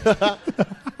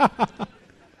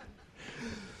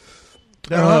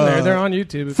 They're on there. They're on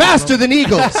YouTube. Faster than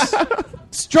eagles.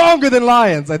 Stronger than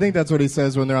lions. I think that's what he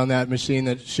says when they're on that machine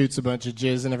that shoots a bunch of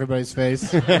jizz in everybody's face.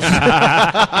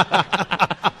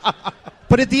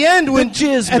 But at the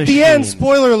end,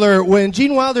 spoiler alert, when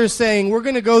Gene Wilder is saying we're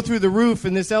going to go through the roof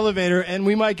in this elevator and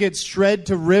we might get shred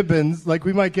to ribbons, like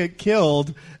we might get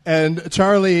killed, and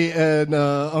Charlie and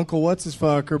Uncle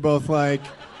What's-His-Fuck are both like,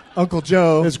 Uncle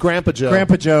Joe, His Grandpa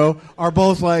Joe are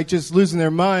both like just losing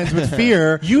their minds with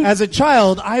fear. As a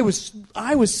child, I was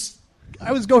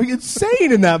going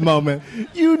insane in that moment.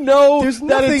 You know There's that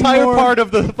nothing entire more- part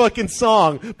of the fucking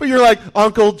song, but you're like,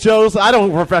 Uncle Joe's, I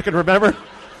don't fucking remember.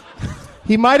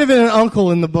 He might have been an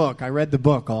uncle in the book. I read the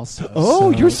book also.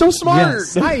 Oh, you're so smart.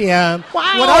 Yes, I am.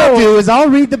 Wow. What I'll do is I'll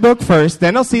read the book first,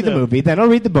 then I'll see the movie, then I'll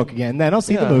read the book again, then I'll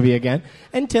see the movie again,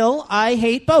 until I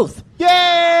hate both.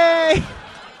 Yay!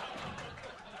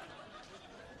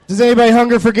 Does anybody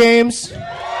hunger for games?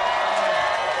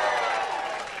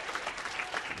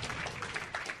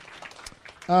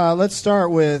 Let's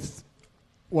start with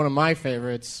one of my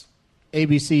favorites,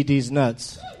 ABCD's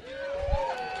Nuts.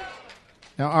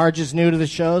 Now, Arj is new to the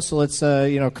show, so let's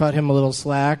cut him a little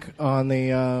slack on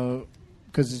the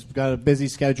because he's got a busy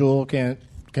schedule, can't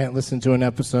listen to an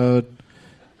episode,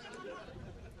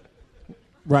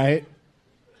 right?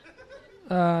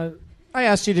 I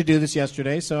asked you to do this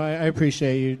yesterday, so I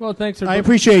appreciate you. Well, thanks. I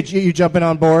appreciate you jumping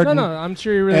on board. No, I'm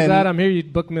sure you're really glad I'm here. You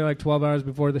booked me like 12 hours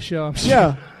before the show. I'm sure.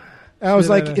 Yeah. I was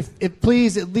like, if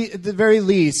please, at the very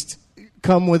least,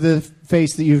 come with a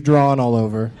face that you've drawn all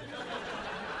over.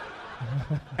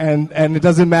 and it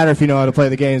doesn't matter if you know how to play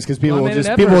the games, because people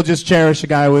will just cherish a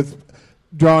guy with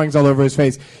drawings all over his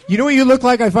face. You know what you look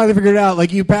like? I finally figured it out.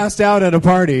 Like you passed out at a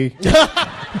party.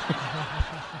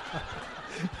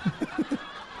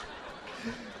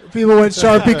 People went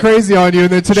Sharpie crazy on you, and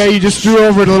then today you just drew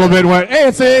over it a little bit and went, hey,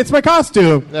 it's my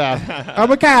costume. Yeah.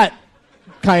 I'm a cat.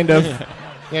 Kind of.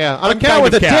 Yeah, I'm a cat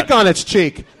with a dick on its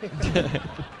cheek.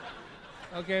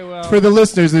 Okay, well. For the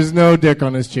listeners, there's no dick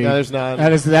on his cheek. No, there's not.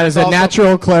 That is a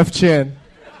natural cleft chin.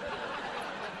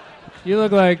 You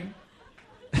look like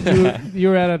you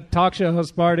were at a talk show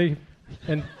host party,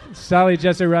 and Sally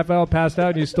Jesse Raphael passed out,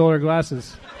 and you stole her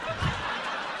glasses.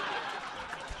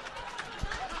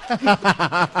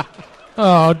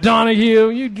 Oh, Donahue,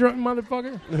 you drunk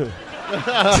motherfucker.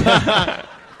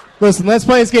 Listen, let's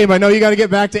play this game. I know you got to get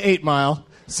back to 8 Mile,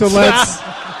 so let's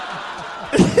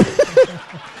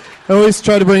always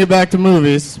try to bring it back to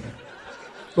movies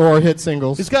or hit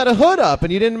singles. He's got a hood up,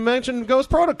 and you didn't mention Ghost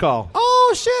Protocol.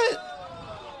 Oh shit!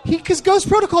 Because Ghost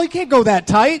Protocol, he can't go that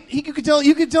tight. You could tell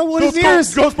what his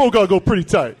ears. Ghost Protocol go pretty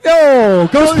tight. Yo,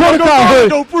 Ghost Protocol hood.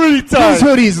 Go pretty tight. His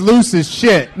hoodie's loose as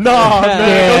shit. Nah, man.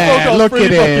 Yeah, Ghost look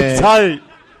pretty at fucking it. tight.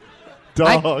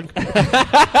 Dog.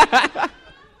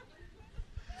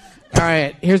 All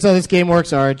right, here's how this game works,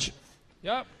 Arj.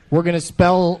 Yep. We're gonna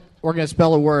spell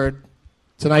a word.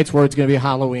 Tonight's word's gonna be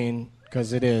Halloween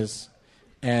because it is,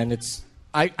 and it's.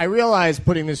 I realize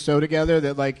putting this show together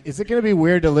that, like, is it going to be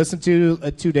weird to listen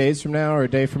to 2 days from now or a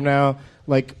day from now?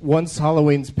 Like, once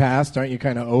Halloween's passed, aren't you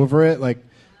kind of over it? Like,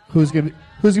 who's gonna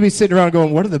be sitting around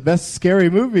going, what are the best scary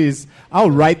movies? I'll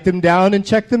write them down and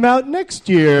check them out next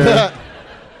year.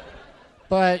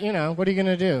 But, you know, what are you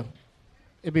going to do?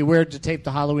 It'd be weird to tape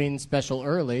the Halloween special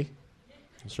early.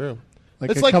 It's true.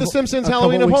 Like it's like The Simpsons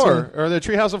Halloween of Horror, or the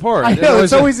Treehouse of Horror. I know,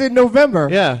 it's always in November.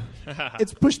 Yeah.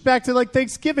 It's pushed back to, like,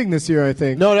 Thanksgiving this year, I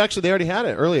think. No, actually, they already had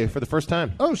it earlier for the first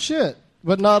time. Oh, shit.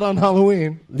 But not on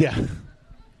Halloween. Yeah.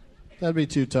 That'd be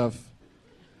too tough.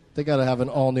 They got to have an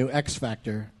all-new X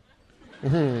Factor.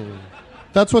 Mm-hmm.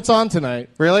 That's what's on tonight.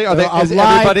 Really? Are is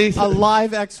everybody a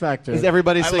live X Factor? Is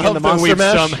everybody singing love the that Monster we've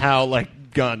Mash? somehow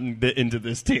into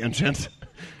this tangent.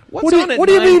 What do you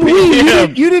mean we?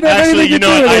 You didn't have Actually, anything to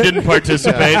do with I it. didn't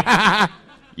participate.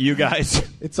 You guys.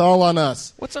 It's all on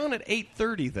us. What's on at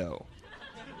 8:30 though?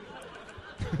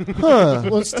 Huh.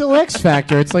 Well, it's still X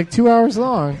Factor. It's like 2 hours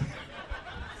long.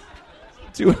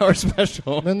 2 hour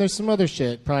special. Then there's some other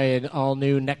shit. Probably an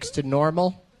all-new Next to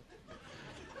Normal.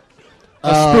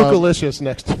 Spookalicious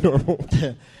next to normal.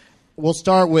 We'll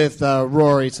start with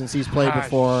Rory, since he's played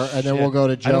before, and then we'll go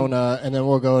to Jonah, and then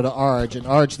we'll go to Arj. And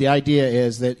Arj, the idea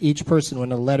is that each person,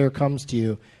 when a letter comes to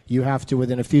you, you have to,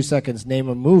 within a few seconds, name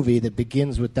a movie that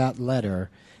begins with that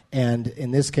letter. And in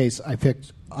this case, I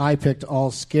picked all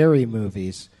scary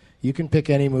movies. You can pick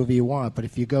any movie you want, but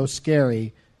if you go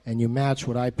scary and you match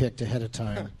what I picked ahead of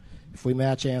time, if we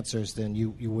match answers, then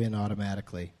you win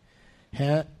automatically.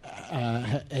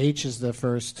 H is the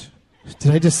first.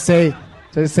 Did I just say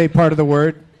part of the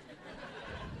word?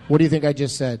 What do you think I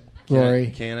just said,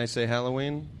 Rory? Can I say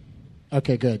Halloween?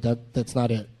 Okay, good. That's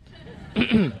not it.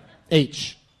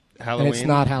 H. Halloween? And it's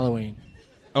not Halloween.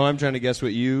 Oh, I'm trying to guess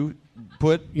what you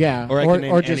put? Yeah. Or I can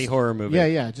name just, any horror movie.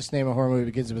 Yeah. Just name a horror movie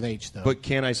that begins with H, though. But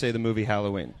can I say the movie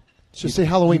Halloween? Just say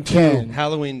Halloween 2. can.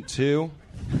 Halloween 2?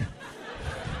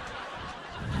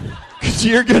 Because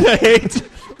you're going to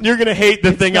hate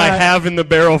the thing I have in the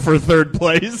barrel for third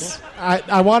place.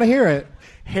 I want to hear it.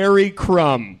 Harry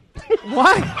Crumb.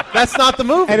 What? That's not the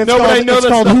movie. And No, but I know it's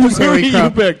that's called not Who's the Harry movie you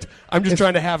Crumb. picked. I'm just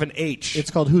trying to have an H.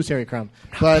 It's called Who's Harry Crumb.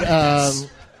 But,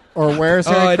 or Where's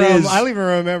Harry it Crumb? is. I don't even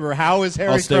remember. How is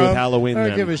Harry I'll Crumb? stay with Halloween I don't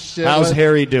then. give a shit. How's what-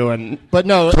 Harry doing? But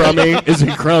no. Crummy? Is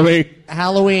he crummy?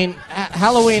 Halloween,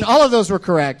 all of those were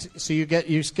correct. So you get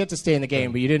to stay in the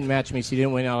game, but you didn't match me, so you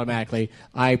didn't win automatically.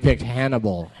 I picked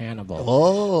Hannibal.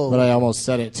 Oh. But I almost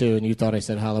said it too, and you thought I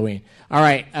said Halloween. All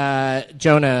right,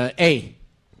 Jonah, A.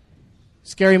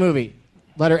 Scary movie.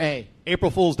 Letter A.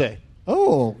 April Fool's Day.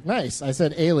 Oh, nice. I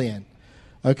said Alien.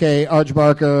 Okay, Arj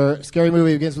Barker. Scary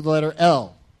movie begins with the letter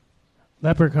L.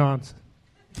 Leprechauns.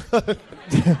 That's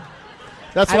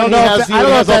I when don't he know has, if, he I don't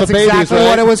know has if all that's the babies, exactly right?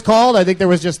 what it was called. I think there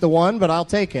was just the one, but I'll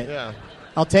take it. Yeah.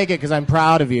 I'll take it because I'm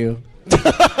proud of you.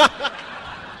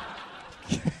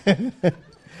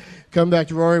 Come back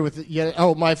to Rory with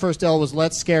my first L was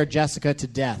Let's Scare Jessica to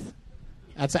Death.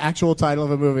 That's the actual title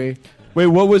of a movie. Wait,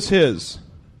 what was his?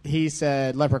 He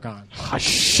said Leprechaun. Ah,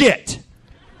 shit!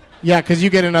 Yeah, because you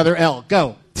get another L.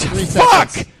 Go. 3 Fuck!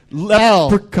 seconds.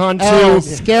 Leprechaun 2. L.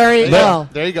 Scary L.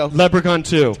 There you go. Leprechaun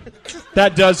 2.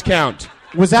 That does count.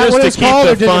 Was that Just what to it's keep called,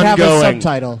 the or did it fun have a going.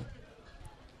 subtitle?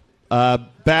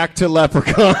 Back to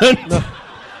Leprechaun.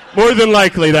 More than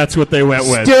likely, that's what they went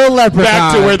with. Still Leprechaun.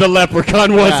 Back to where the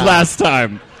Leprechaun was Yeah. last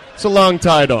time. It's a long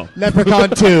title.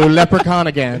 Leprechaun 2. Leprechaun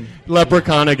again.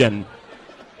 Leprechaun again.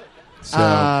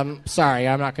 So. Sorry,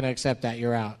 I'm not going to accept that.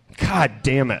 You're out. God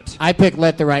damn it. I picked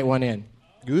Let the Right One In.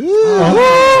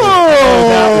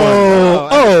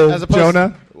 As opposed-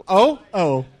 Jonah. Oh?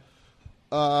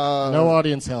 No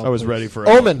audience help. I was ready for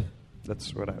Omen.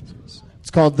 That's what I was going to say.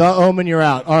 It's called The Omen. You're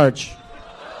out. Arch.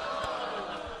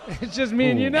 It's just me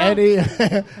and you now.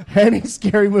 Any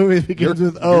scary movie that begins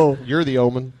with O. You're the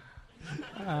Omen.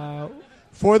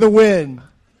 For the win.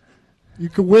 You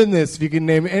can win this if you can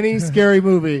name any scary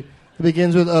movie that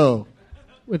begins with O.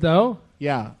 With O?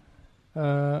 Yeah.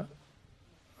 Oh,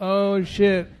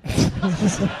 shit.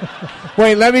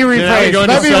 Wait, let me rephrase.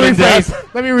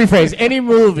 Let me rephrase. Any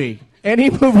movie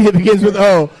that begins with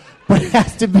O, but it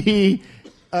has to be,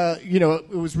 it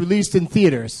was released in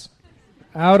theaters.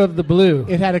 Out of the Blue.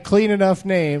 It had a clean enough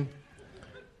name.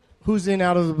 Who's in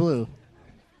Out of the Blue?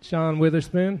 Sean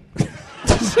Witherspoon.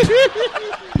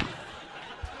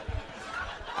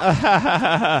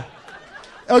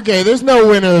 Okay, there's no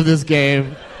winner of this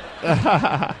game.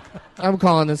 I'm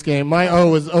calling this game. My O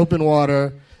was Open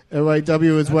Water. And my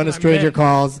W was When a Stranger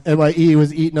Calls. And my E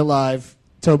was Eaten Alive,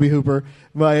 Toby Hooper.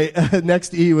 My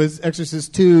next E was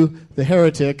Exorcist 2, The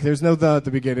Heretic. There's no the at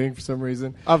the beginning for some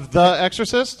reason. Of The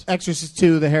Exorcist? Exorcist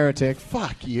 2, The Heretic.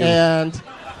 Fuck you. And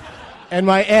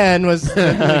my N was one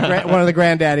of the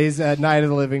granddaddies, Night of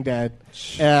the Living Dead.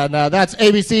 And that's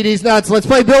ABCD's Nuts. Let's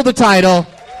play Build a Title.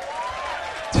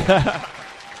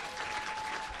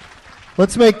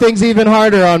 Let's make things even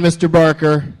harder on Mr.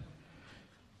 Barker.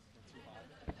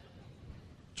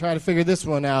 Try to figure this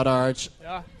one out, Arch.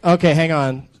 Yeah. Okay, hang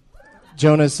on.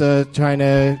 Jonah's trying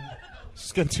to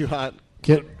It's getting too hot.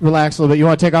 relax a little bit. You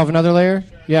want to take off another layer?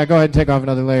 Yeah, go ahead and take off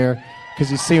another layer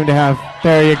because you seem to have.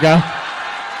 There you go.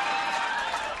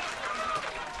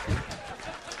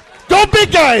 Go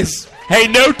big guys! Hey,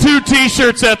 no 2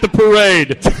 T-shirts at the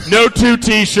parade. No 2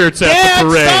 T-shirts at the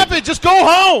parade. Stop it! Just go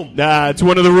home! Nah, it's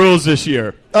one of the rules this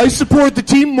year. I support the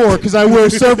team more because I wear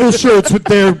several shirts with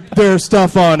their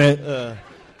stuff on it.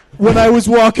 When I was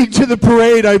walking to the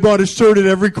parade, I bought a shirt at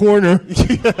every corner.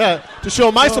 To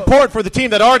show my support for the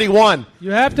team that already won.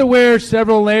 You have to wear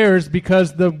several layers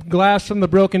because the glass from the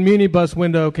broken minibus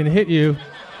window can hit you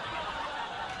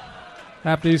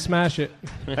after you smash it.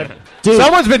 Dude.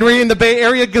 Someone's been reading the Bay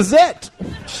Area Gazette.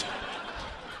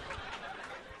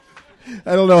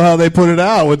 I don't know how they put it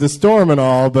out with the storm and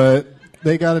all, but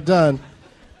they got it done.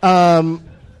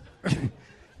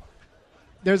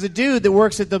 There's a dude that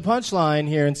works at the Punchline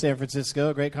here in San Francisco,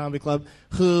 a great comedy club,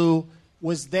 who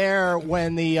was there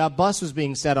when the bus was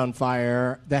being set on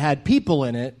fire that had people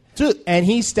in it. And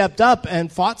he stepped up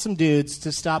and fought some dudes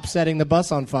to stop setting the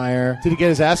bus on fire. Did he get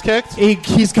his ass kicked?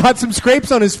 He's got some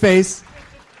scrapes on his face,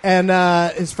 and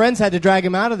his friends had to drag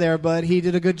him out of there, but he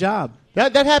did a good job.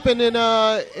 That happened in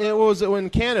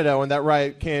Canada when that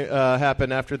riot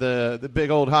happened after the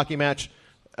big old hockey match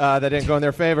that didn't go in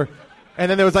their favor. And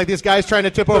then there was like these guys trying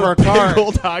to tip over a car. Big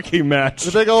old hockey match.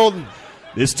 The big old.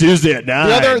 This Tuesday at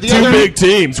 9. The Two other big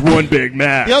teams, one big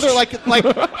match. The other, like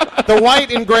the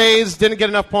white and grays didn't get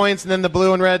enough points, and then the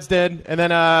blue and reds did, and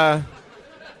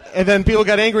then people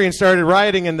got angry and started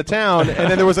rioting in the town, and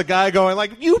then there was a guy going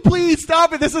like, "You please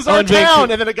stop it! This is our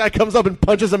town!" And then a guy comes up and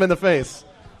punches him in the face.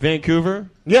 Vancouver?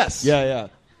 Yes. Yeah.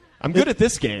 I'm good at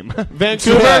this game.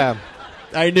 Vancouver? Yeah.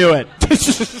 I knew it.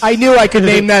 I knew I could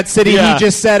name that city he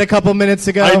just said a couple minutes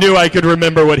ago. I knew I could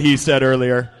remember what he said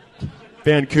earlier.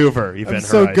 Vancouver, Event I'm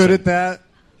so Horizon. good at that.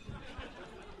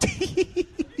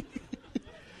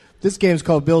 This game's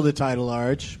called Build a Title,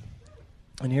 Arch.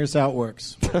 And here's how it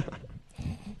works.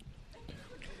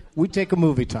 We take a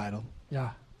movie title. Yeah.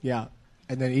 Yeah.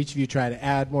 And then each of you try to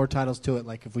add more titles to it.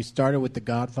 Like if we started with The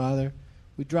Godfather,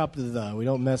 we drop the. We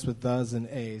don't mess with thes and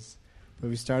a's. But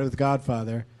if we started with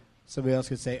Godfather, somebody else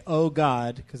could say, "Oh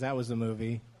God," because that was the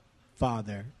movie,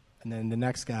 Father. And then the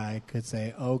next guy could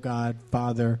say, "Oh God,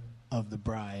 Father of the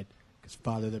Bride," because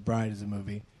Father of the Bride is a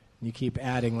movie. And you keep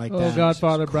adding like that. Oh,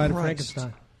 Godfather, Bride of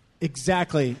Frankenstein.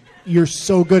 Exactly. You're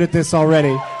so good at this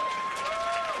already.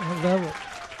 I love it.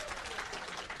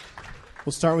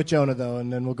 We'll start with Jonah, though,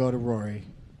 and then we'll go to Rory.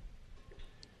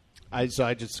 So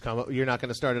I just come up. You're not going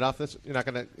to start it off this? You're not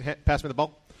going to pass me the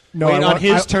ball? No, Wait, on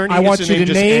his turn, he I gets want to you name to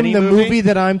just name any the movie? movie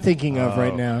that I'm thinking of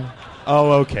right now.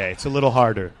 Oh, okay. It's a little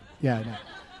harder. Yeah,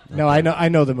 no, I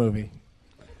know the movie.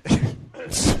 That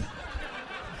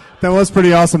was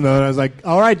pretty awesome, though. And I was like,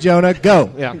 "All right, Jonah,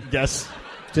 go." Yeah. Yes.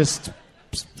 Just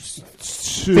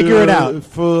figure it out.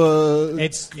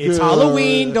 It's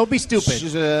Halloween. Don't be stupid.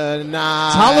 It's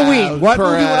Halloween. What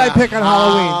movie would I pick on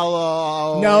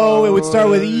Halloween? No, it would start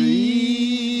with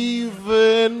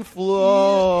Even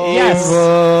Flow.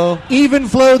 Yes. Even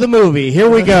Flow the movie. Here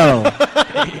we go.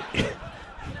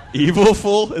 Evil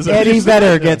Full? Is that Eddie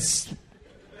Vedder gets...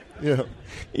 Yeah.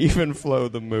 Even Flow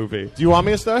the movie. Do you want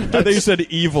me to start? I thought you said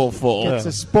Evil Full. Gets a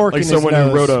spork like in someone his who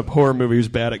nose. wrote a horror movie who's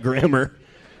bad at grammar.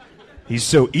 He's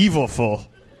so evil full.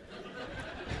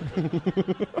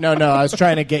 No, I was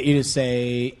trying to get you to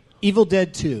say Evil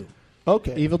Dead 2.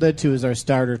 Okay. Evil Dead 2 is our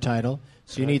starter title.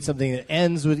 So you need something that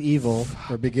ends with evil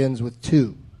or begins with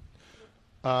 2.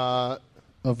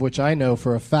 Of which I know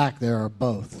for a fact there are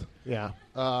both. Yeah.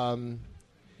 Oh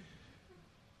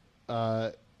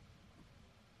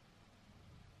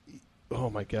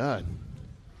my God.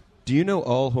 Do you know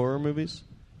all horror movies?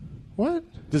 What?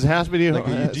 Does it have to be? Do you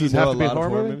know a lot of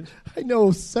horror movies? I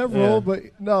know several, Yeah. but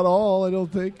not all, I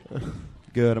don't think.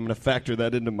 Good. I'm going to factor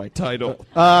that into my title.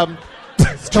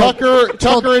 Tucker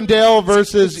and Dale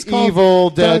versus it's called Evil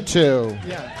Dead Doug- 2.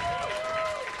 Yeah.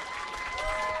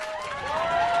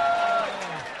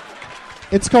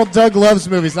 It's called Doug Loves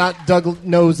Movies, not Doug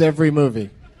Knows Every Movie.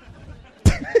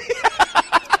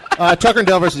 Tucker and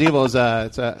Dale versus Evil is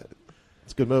it's a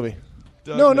good movie.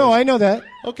 No, I know that.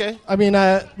 Okay. I mean,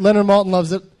 Leonard Maltin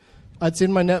loves it. It's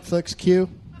in my Netflix queue.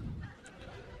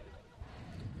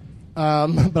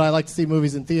 But I like to see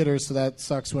movies in theaters, so that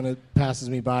sucks when it passes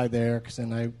me by there, because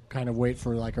then I kind of wait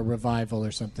for like a revival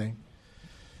or something.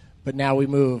 But now we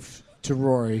move to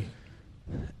Rory.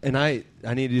 And I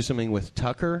need to do something with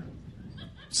Tucker.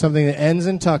 Something that ends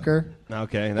in Tucker.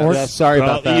 Okay. Sorry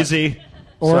about that. Easy.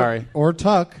 Sorry. Or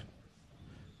Tuck.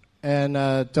 And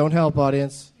don't help,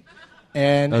 audience.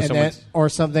 And then, or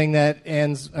something that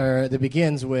ends or that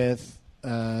begins with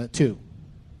 2.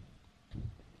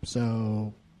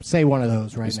 So say one of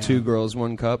those right now. 2 Girls,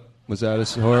 1 Cup. Was that a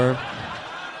horror?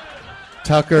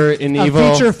 Tucker in A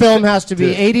Evil. feature film has to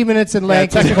be 80 minutes in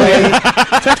length. technically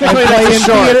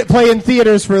and play in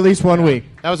theaters for at least 1 week.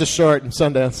 That was a short in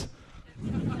Sundance.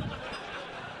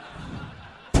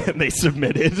 They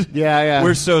submitted. Yeah.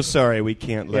 We're so sorry we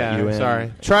can't let you in.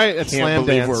 Sorry. Try it at Can't Slam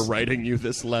believe Dance. we're writing you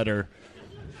this letter.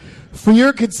 For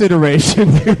your consideration,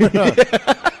 2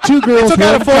 Girls, took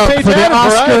out 1 a Cup full-page for the ad in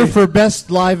Oscar Variety. for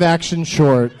Best Live Action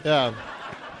Short. Yeah.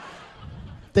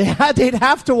 They'd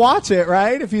have to watch it,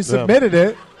 right? If you submitted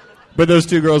it. But those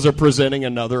 2 girls are presenting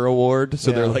another award,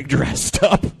 so Yeah. they're like dressed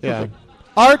up. Yeah.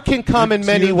 Art can come in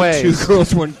many ways. 2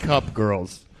 Girls, 1 Cup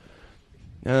girls.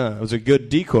 Yeah, it was a good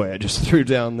decoy I just threw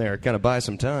down there. Kind of buy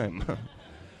some time.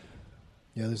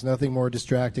 Yeah, there's nothing more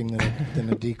distracting than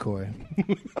a decoy.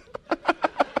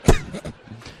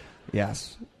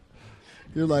 Yes.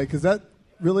 You're like, is that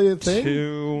really a thing?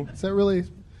 2. Is that really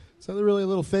a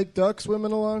little fake duck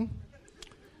swimming along?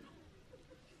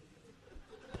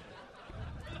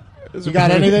 You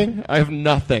got anything? I have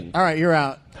nothing. All right, you're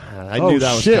out. I knew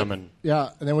that was coming.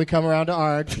 Yeah, and then we come around to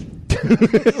Art.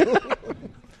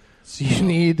 So you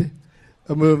need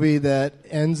a movie that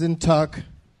ends in Tuck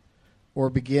or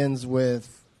begins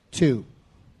with 2.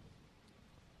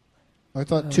 I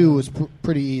thought 2 was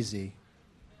pretty easy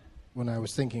when I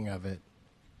was thinking of it.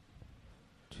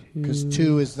 Because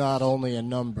 2 is not only a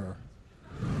number.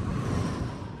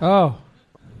 Oh,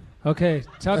 okay.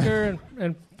 Tucker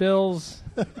and Bill's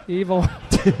Evil.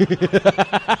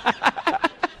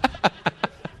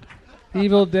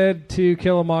 Evil Dead 2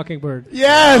 Kill a Mockingbird.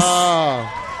 Yes!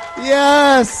 Oh.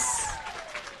 Yes!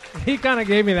 He kind of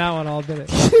gave me that one all,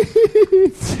 didn't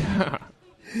Who's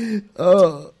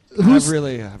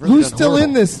I've still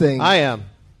in this thing? I am.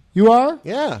 You are?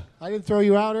 Yeah. I didn't throw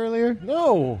you out earlier?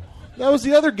 No. That was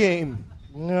the other game.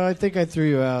 No, I think I threw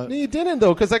you out. No, you didn't,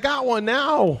 though, because I got one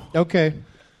now. Okay.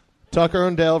 Tucker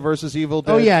and Dale versus Evil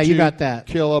Dead. Oh, yeah, you 2, got that.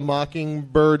 Kill a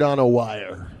Mockingbird on a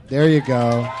Wire. There you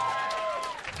go.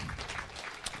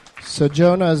 So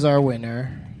Jonah is our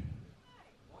winner.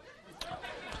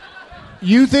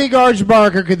 You think Arch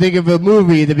Barker could think of a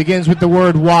movie that begins with the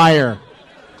word wire?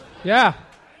 Yeah.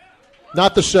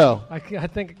 Not the show. I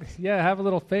think, yeah, have a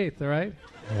little faith, all right?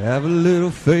 Have a little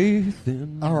faith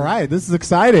in... All right, this is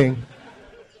exciting.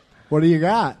 What do you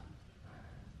got?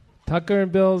 Tucker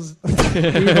and Bill's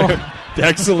Evil...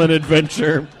 Excellent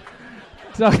adventure.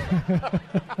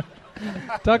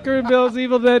 Tucker and Bill's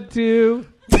Evil Dead 2.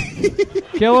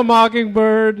 Kill a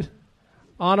Mockingbird.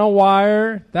 On a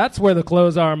Wire. That's where the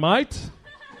clothes are, mate.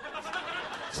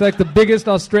 It's like the biggest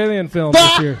Australian film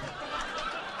this year.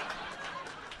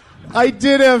 I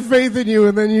did have faith in you,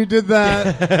 and then you did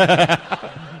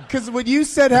that. Because when you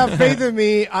said have faith in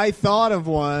me, I thought of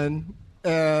one,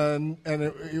 and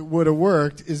it would have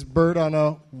worked, is Bird on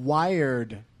a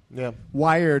Wired. Yeah.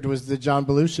 Wired was the John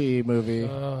Belushi movie.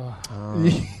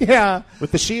 Yeah.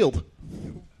 With the shield.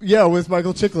 Yeah, with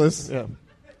Michael Chiklis. Yeah.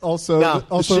 Also,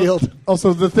 The Shield.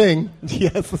 Also, The Thing.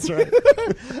 Yes, that's right.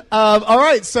 All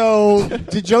right, so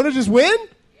did Jonah just win?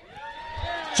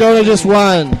 Jonah just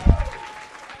won.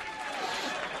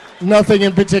 Nothing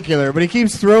in particular, but he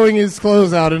keeps throwing his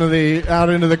clothes out into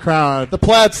the crowd. The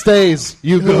plaid stays.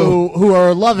 You go. Who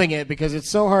are loving it because it's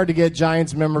so hard to get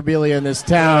Giants memorabilia in this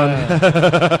town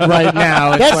right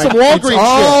now. It's That's some Walgreens It's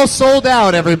all sold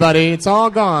out, everybody. It's all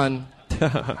gone,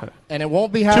 and it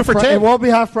won't be half. It won't be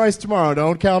half price tomorrow.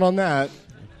 Don't count on that.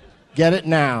 Get it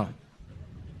now.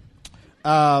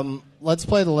 Let's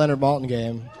play the Leonard Maltin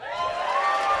game,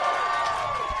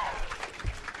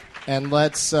 and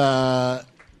let's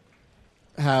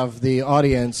have the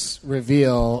audience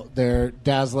reveal their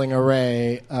dazzling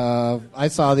array of... I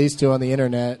saw these two on the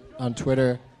internet, on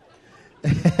Twitter.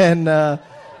 And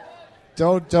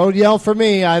don't yell for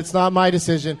me. It's not my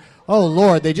decision. Oh,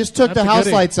 Lord, they just took the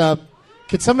house lights up.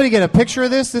 Could somebody get a picture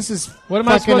of this? This is what am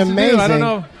I fucking supposed amazing. To do? I don't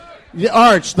know. Yeah,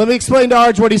 Arch, let me explain to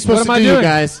Arch what he's supposed to do, you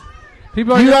guys.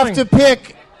 People are you yelling. have to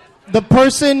pick the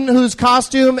person whose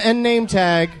costume and name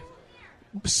tag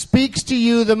speaks to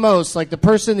you the most, like the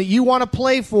person that you want to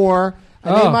play for,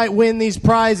 and they might win these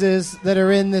prizes that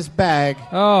are in this bag.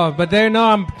 Oh, but they know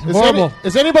I'm horrible.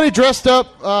 Is anybody dressed up?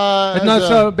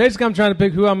 So basically I'm trying to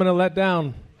pick who I'm going to let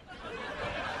down.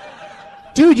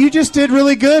 Dude, you just did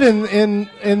really good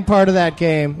in part of that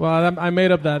game. Well, I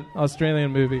made up that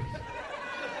Australian movie,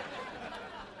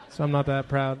 so I'm not that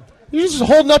proud. You're just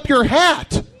holding up your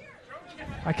hat.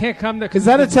 I can't come to... Is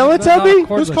that a Teletubby?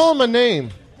 Who's calling my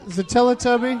name? Is it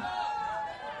Teletubby?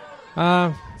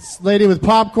 Lady with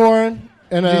popcorn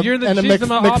and a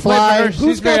McFly.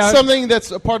 Who's got something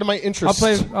that's a part of my interest?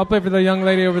 I'll play for the young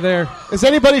lady over there. Is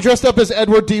anybody dressed up as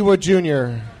Edward D. Wood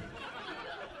Jr.?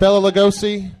 Bela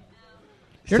Lugosi?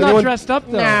 You're not dressed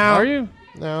up, though, are you?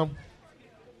 No.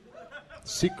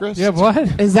 Secret? Yeah,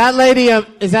 what? Is that lady a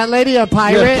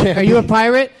pirate? Yeah, are you a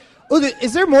pirate? Oh,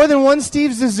 is there more than one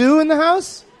Steve Zissou in the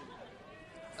house?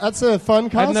 That's a fun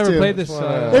costume. I've never played this.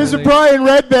 There's a Brian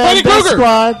Redband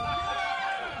squad.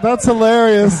 That's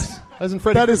hilarious.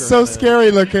 That is so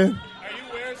scary looking.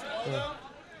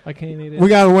 I can't eat it. We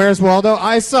got Where's Waldo?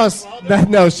 I saw that.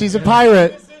 No, she's a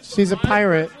pirate. She's a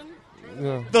pirate.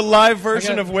 Yeah. The live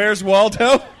version of Where's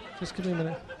Waldo? Just give me a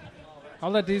minute. I'll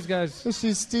let these guys.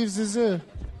 She's Steve Zissou.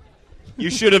 You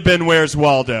should have been Where's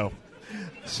Waldo.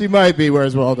 She might be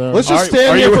Where's Waldo. Let's just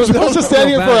stand here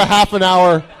for a half an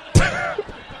hour.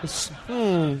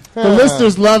 The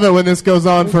listeners love it when this goes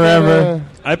on forever.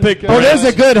 I picked. Oh, there's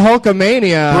a good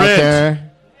Hulkamania out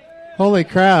there. Holy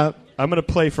crap! I'm gonna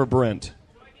play for Brent.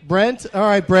 Brent, all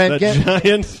right, Brent. The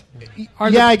Giants.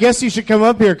 Yeah, I guess you should come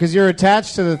up here because you're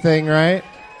attached to the thing, right?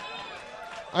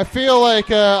 I feel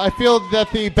that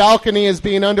the balcony is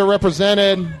being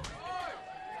underrepresented.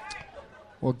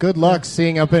 Well, good luck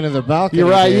seeing up into the balcony. You're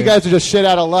right. Dude. You guys are just shit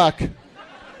out of luck.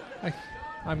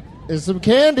 There's some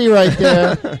candy right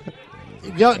there.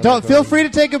 Don't feel free to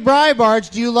take a bribe, Arch.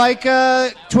 Do you like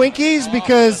Twinkies?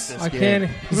 Because I can't.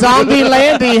 Zombie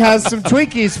Landy has some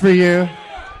Twinkies for you.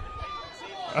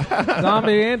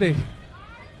 Zombie Andy.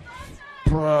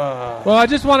 Well, I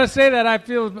just want to say that I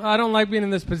don't like being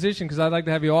in this position because I'd like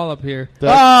to have you all up here.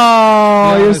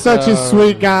 You're such a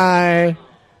sweet guy.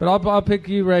 But I'll pick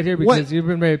you right here because you've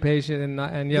been very patient and you have a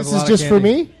lot of candy. This is just for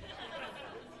me?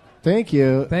 Thank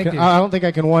you. Thank you. I don't think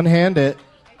I can one-hand it.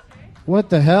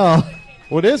 What the hell?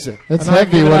 What is it? It's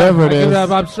heavy, whatever it is.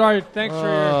 I'm sorry. Thanks for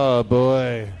your... Oh,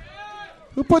 boy.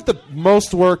 Who put the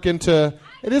most work into...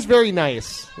 It is very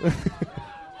nice.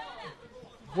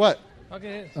 What?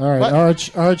 Okay. All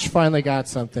right, Arch finally got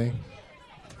something.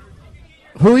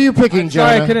 Who are you picking, John?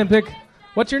 Sorry, I couldn't pick.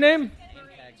 What's your name?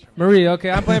 Marie.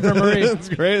 Okay, I'm playing for Marie. That's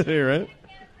crazy, right?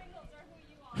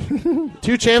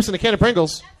 2 champs and a can of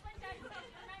Pringles.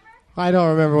 I don't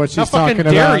remember what she's How talking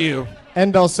fucking about. dare you?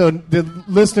 And also, the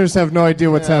listeners have no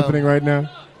idea what's happening right now.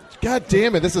 God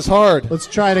damn it, this is hard. Let's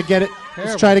try to get it.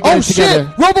 Let's try to get it together.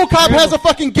 Shit! RoboCop has a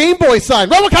fucking Game Boy sign.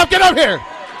 RoboCop, get up here!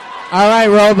 All right,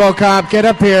 RoboCop, get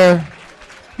up here.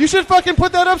 You should fucking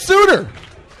put that up sooner.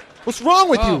 What's wrong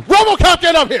with you? RoboCop,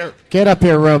 get up here! Get up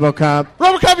here, RoboCop.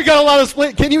 RoboCop, you got a lot of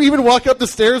split. Can you even walk up the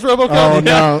stairs, RoboCop? Oh,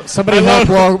 no. Somebody help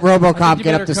RoboCop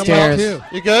get up the stairs.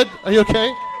 You good? Are you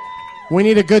okay? We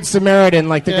need a good Samaritan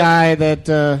like the guy that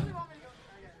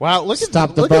wow,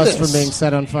 stopped the look bus at this. from being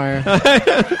set on fire.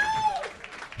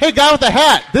 Hey, guy with the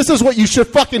hat, this is what you should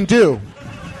fucking do.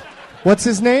 What's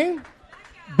his name?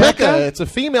 Becca. It's a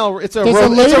female. It's a There's a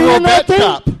lady in that thing?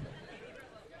 cop.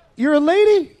 You're a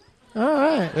lady? All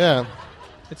right. Yeah.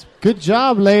 Good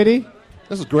job, lady.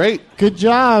 This is great. Good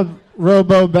job,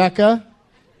 Robo Becca.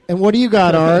 And what do you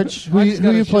got, Arj? Who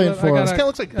you playing for? This guy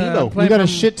looks like Bebo. You got a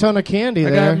shit ton of candy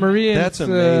there. I got Maria's. That's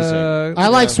amazing. I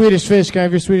like Swedish Fish. Can I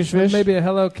have your Swedish Fish? Maybe a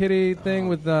Hello Kitty thing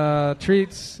with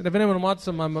treats. And if anyone wants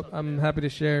them, I'm happy to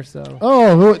share. So.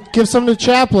 Oh, give some to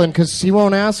Chaplin because he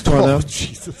won't ask for them.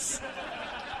 Jesus.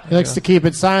 He likes to keep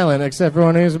it silent, except for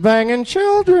when he's banging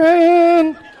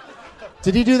children.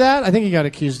 Did he do that? I think he got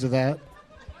accused of that.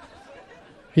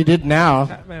 He did now.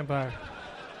 Cat vampire.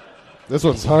 This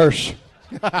one's harsh.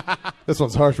 This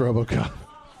one's harsh, RoboCop.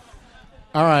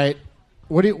 All right.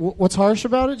 What's harsh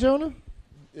about it, Jonah?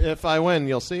 If I win,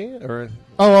 you'll see. Or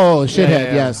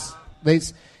shithead. Yeah.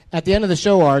 Yes. At the end of the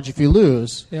show, Arj, if you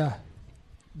lose, Yeah.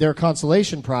 their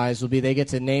consolation prize will be they get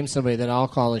to name somebody that I'll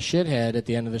call a shithead at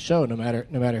the end of the show, no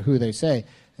matter who they say.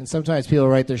 And sometimes people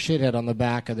write their shithead on the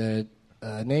back of the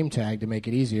name tag to make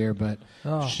it easier, but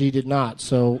she did not.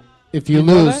 So if you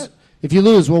lose,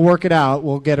 we'll work it out.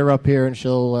 We'll get her up here and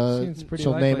she'll name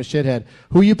a shithead.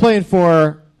 Who are you playing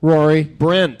for, Rory?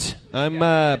 Brent. I'm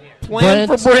playing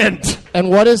for Brent. And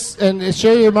what is? And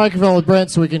share your microphone with Brent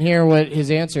so we can hear what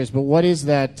his answer is. But what is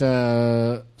that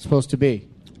supposed to be?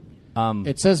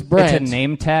 It says Brent. It's a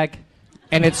name tag,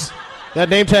 and it's that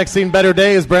name tag's seen better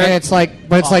days, Brent. And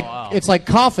it's like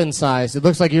coffin size. It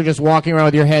looks like you're just walking around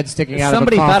with your head sticking out.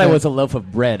 Somebody of a coffin. thought it was a loaf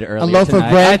of bread earlier. A loaf tonight.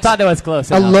 of bread. I thought that was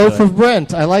close. A loaf of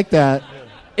Brent. I like that.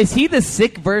 Is he the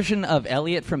sick version of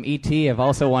Elliot from E.T.? I've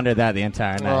also wondered that the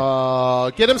entire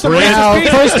night. Get him some Now, Reese's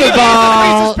first of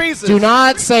all, Pieces. do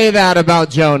not say that about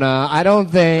Jonah. I don't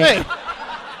think. Hey.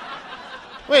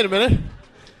 Wait a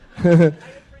minute.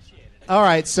 All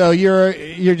right, so your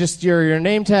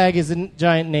name tag is a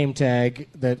giant name tag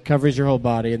that covers your whole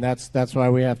body, and that's why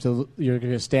you're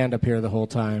going to stand up here the whole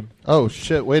time. Oh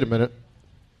shit! Wait a minute.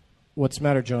 What's the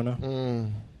matter,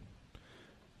 Jonah?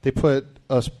 They put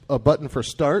a button for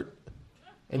start,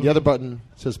 and the other button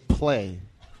says play.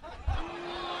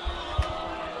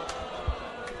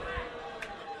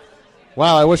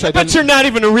 Wow, I wish I didn't. Bet you're not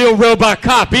even a real robot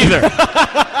cop either.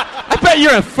 I bet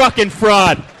you're a fucking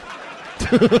fraud.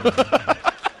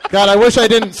 God, I wish I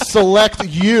didn't select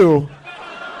you.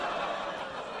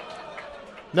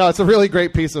 No, it's a really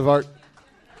great piece of art.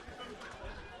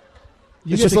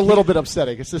 It's just a little bit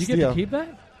upsetting. It's just You get to keep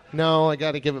that? No, I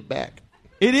got to give it back.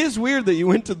 It is weird that you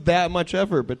went to that much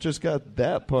effort, but just got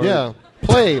that part. Yeah,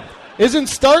 play. Isn't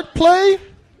start play?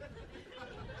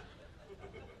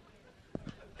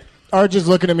 Arj is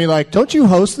looking at me like, don't you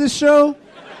host this show?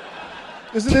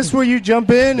 Isn't this where you jump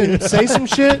in and say some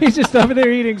shit? He's just over there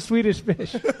eating Swedish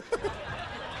Fish.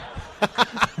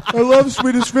 I love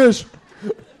Swedish Fish.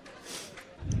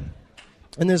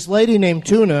 And this lady named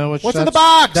Tuna, which What's in the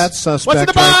box? That's suspect What's in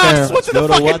the right box? there. What's in the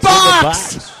fucking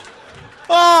box?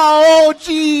 Oh,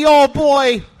 gee, oh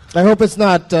boy. I hope it's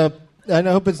not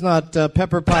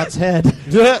Pepper Potts' head.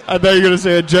 I thought you were going to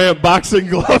say a giant boxing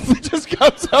glove that just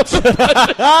comes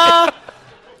out.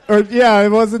 Or yeah, it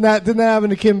wasn't that. Didn't that happen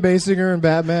to Kim Basinger in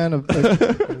Batman?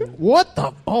 What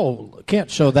the? Oh,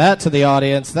 can't show that to the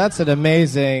audience. That's an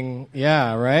amazing.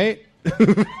 Yeah, right.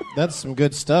 That's some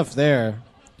good stuff there.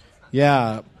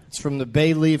 Yeah, it's from the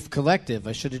Bay Leaf Collective.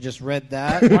 I should have just read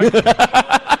that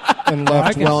and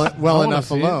left well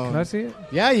enough alone. Can I see it?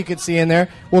 Yeah, you could see in there.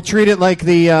 We'll treat it like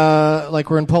like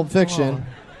we're in Pulp Fiction.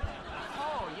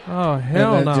 Oh,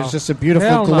 hell no. There's just a beautiful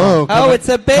Hell glow. no. Oh, it's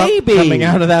a baby coming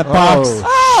out of that box.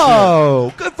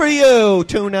 Oh, good for you,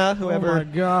 Tuna, whoever. Oh, my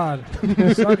God.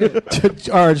 Suck it.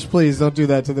 Arj, please don't do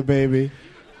that to the baby.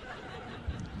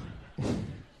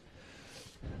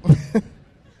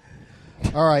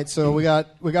 All right, so we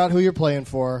got who you're playing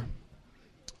for.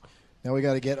 Now we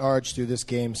got to get Arj through this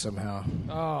game somehow.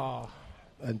 Oh.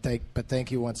 And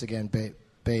thank you once again,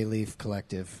 Bay Leaf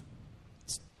Collective.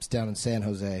 It's down in San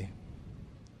Jose.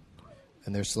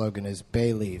 And their slogan is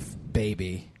Bay Leaf,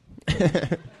 Baby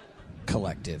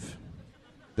Collective.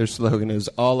 Their slogan is,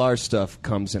 all our stuff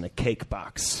comes in a cake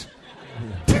box.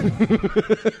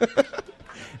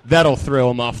 That'll throw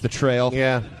them off the trail.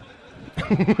 Yeah.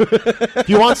 If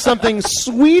you want something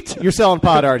sweet, you're selling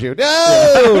pot, aren't you?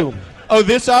 No! Oh,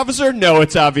 this officer? No,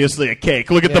 it's obviously a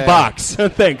cake. Look at the Yeah. box.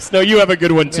 Thanks. No, you have a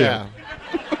good one, too. Yeah.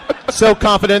 So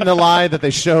confident in the lie that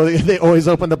they always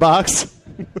open the box.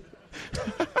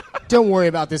 Don't worry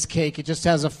about this cake. It just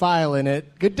has a file in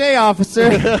it. Good day, officer.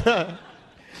 I'm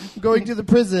going to the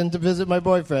prison to visit my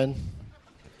boyfriend.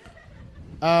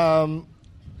 Brent,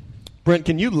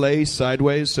 can you lay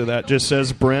sideways so that just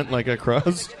says Brent like a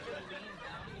cross?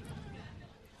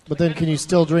 But then can you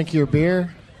still drink your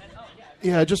beer?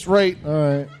 Yeah, just right. All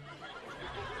right.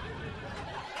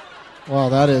 Wow,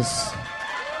 that is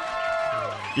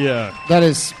Yeah.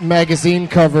 magazine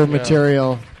cover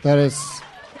material. That is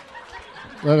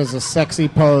That is a sexy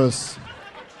pose.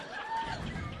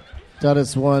 That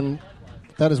is one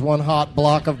hot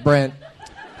block of Brent.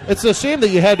 It's a shame that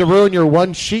you had to ruin your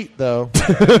one sheet, though.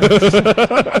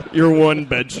 Your one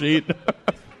bed sheet.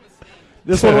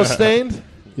 This one was stained?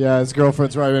 Yeah, his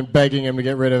girlfriend's probably been begging him to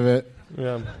get rid of it.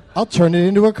 Yeah. I'll turn it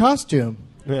into a costume.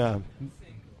 Yeah.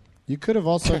 You could have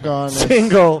also gone...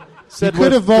 Single. You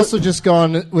could have also just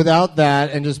gone without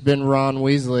that and just been Ron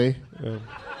Weasley. Yeah.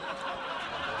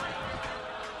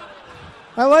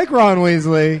 I like Ron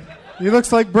Weasley. He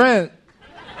looks like Brent.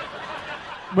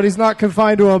 But he's not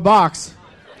confined to a box.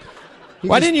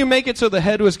 Why didn't you make it so the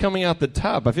head was coming out the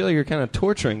top? I feel like you're kind of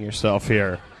torturing yourself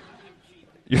here.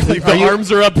 You're like, the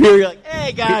arms are up here. You're like,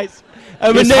 hey, guys,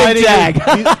 I'm a name tag.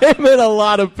 I'm in a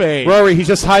lot of pain. Rory, he's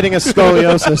just hiding his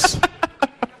scoliosis.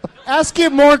 Ask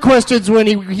him more questions when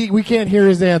we can't hear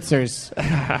his answers.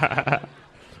 Oh,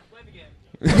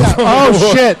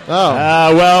 shit.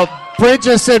 Oh. Well, Brent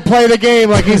just said play the game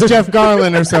like he's Jeff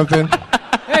Garland or something.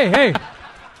 Hey.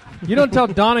 You don't tell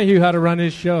Donahue how to run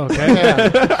his show, okay?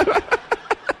 Yeah.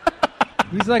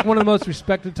 He's like one of the most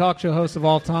respected talk show hosts of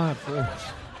all time.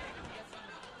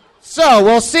 So,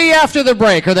 we'll see after the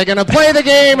break. Are they going to play the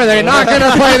game? Are they not going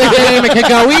to play the game? It can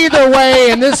go either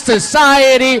way in this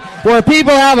society where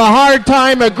people have a hard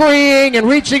time agreeing and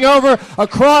reaching over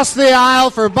across the aisle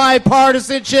for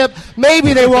bipartisanship.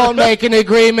 Maybe they won't make an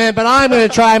agreement, but I'm going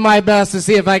to try my best to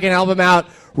see if I can help them out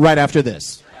right after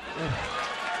this.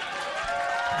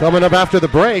 Coming up after the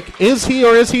break, is he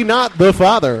or is he not the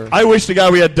father? I wish to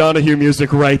God we had Donahue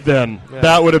music right then. Yeah.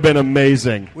 That would have been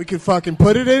amazing. We could fucking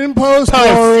put it in post,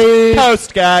 Rory.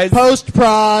 Post, guys.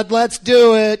 Post-prod. Let's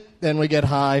do it. Then we get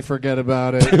high. Forget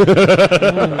about it.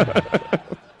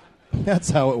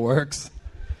 That's how it works.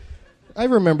 I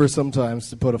remember sometimes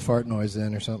to put a fart noise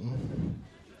in or something.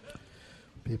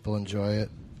 People enjoy it.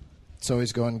 It's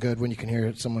always going good when you can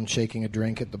hear someone shaking a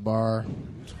drink at the bar.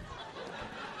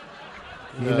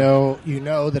 You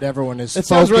know that everyone is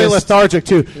focused. It sounds really lethargic,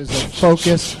 too. There's a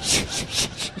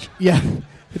focus. Yeah,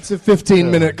 it's a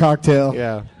 15-minute cocktail.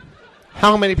 Yeah.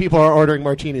 How many people are ordering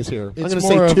martinis here? I'm going to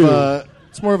say 2.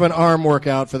 It's more of an arm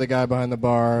workout for the guy behind the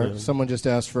bar. Yeah. Someone just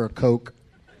asked for a Coke.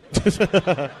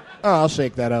 I'll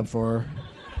shake that up for her.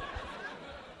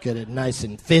 Get it nice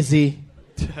and fizzy.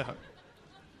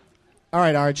 All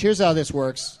right, Arch, here's how this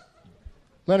works.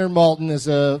 Leonard Maltin is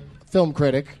a film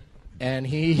critic, and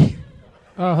he...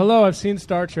 Hello, I've seen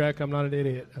Star Trek. I'm not an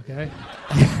idiot, okay?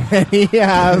 he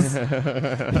has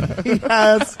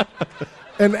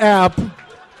an app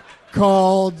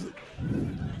called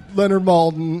Leonard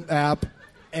Maltin app,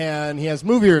 and he has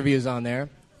movie reviews on there.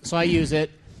 So I use it,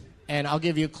 and I'll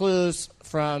give you clues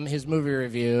from his movie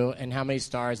review and how many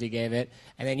stars he gave it,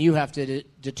 and then you have to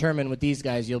determine with these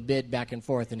guys, you'll bid back and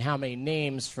forth, and how many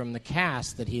names from the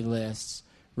cast that he lists,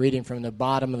 reading from the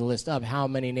bottom of the list up, how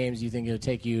many names you think it'll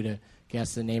take you to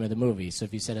guess the name of the movie. So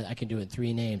if you said, I can do it in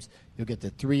 3 names, you'll get the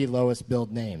 3 lowest billed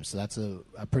names. So that's a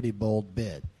pretty bold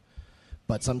bid.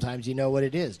 But sometimes you know what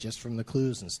it is just from the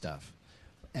clues and stuff.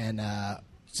 And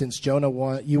since Jonah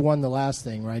won, you won the last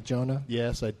thing, right, Jonah?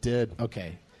 Yes, I did.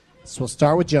 Okay. So we'll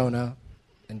start with Jonah.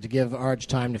 And to give Arj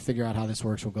time to figure out how this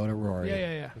works, we'll go to Rory.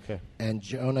 Yeah. Okay. And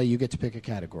Jonah, you get to pick a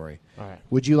category. All right.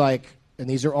 Would you like, and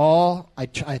these are all, I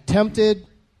attempted,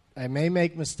 I may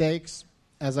make mistakes,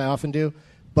 as I often do,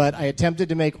 but I attempted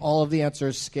to make all of the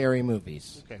answers scary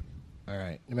movies. Okay. All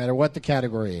right. No matter what the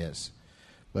category is.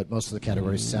 But most of the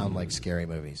categories sound like scary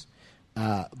movies.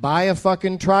 Buy a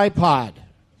fucking tripod.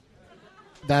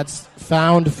 That's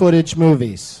found footage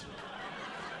movies.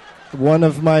 One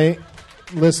of the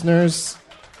listeners,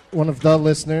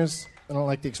 I don't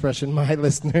like the expression my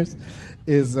listeners,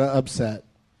 is upset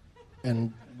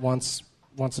and wants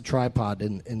a tripod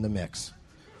in the mix.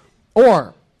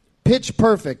 Or Pitch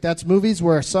Perfect. That's movies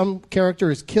where some character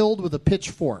is killed with a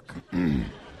pitchfork.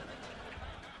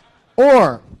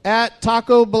 Or at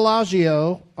Taco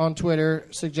Bellagio on Twitter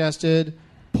suggested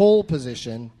Pole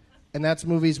Position, and that's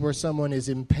movies where someone is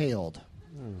impaled.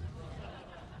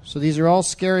 So these are all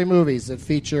scary movies that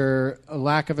feature a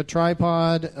lack of a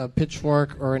tripod, a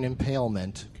pitchfork, or an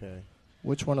impalement. Okay.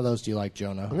 Which one of those do you like,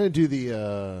 Jonah? I'm going to do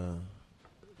the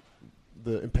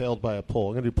impaled by a pole.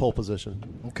 I'm going to do Pole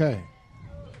Position. Okay.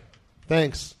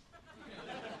 Thanks.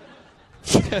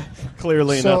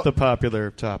 Clearly not the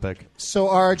popular topic. So,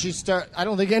 Arj, you start. I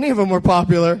don't think any of them were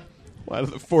popular. Why do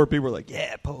the 4 people were like,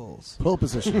 yeah, poles. Pole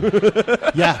Position.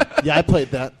 yeah, I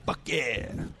played that. Fuck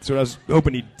yeah. That's what I was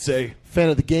hoping he'd say. Fan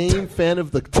of the game, fan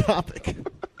of the topic.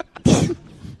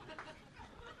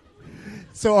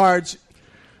 So, Arj,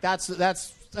 that's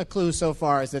just a clue so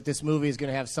far is that this movie is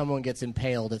going to have someone gets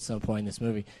impaled at some point in this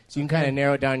movie. So you can kind of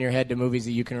narrow it down in your head to movies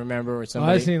that you can remember where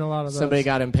somebody, I've seen a lot of those. Somebody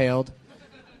got impaled.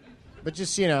 But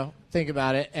just, think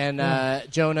about it.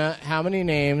 And Jonah, how many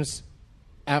names,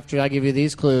 after I give you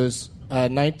these clues,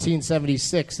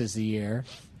 1976 is the year.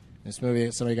 This movie,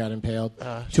 somebody got impaled.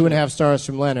 2.5 stars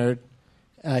from Leonard.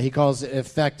 He calls it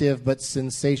effective but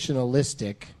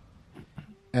sensationalistic.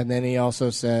 And then he also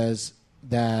says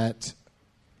that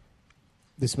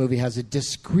this movie has a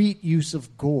discreet use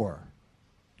of gore.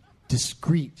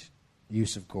 Discreet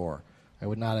use of gore. I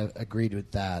would not have agreed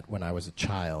with that when I was a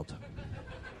child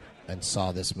and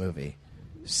saw this movie.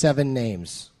 7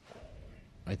 names,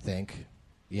 I think.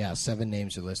 Yeah, 7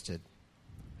 names are listed.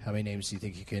 How many names do you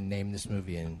think you can name this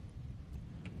movie in,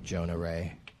 Jonah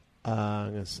Ray?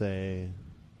 I'm going to say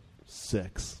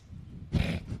 6.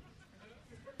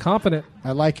 Confident.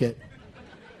 I like it.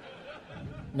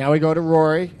 Now we go to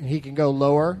Rory, and he can go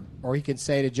lower, or he can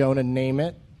say to Jonah, name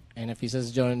it. And if he says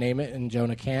to Jonah, name it, and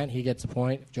Jonah can't, he gets a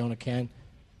point. If Jonah can,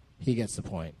 he gets the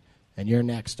point. And you're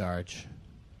next, Arj.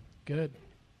 Good.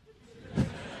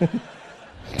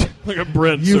 Look at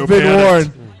Brent. You've so been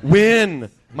panicked. warned. Win.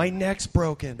 My neck's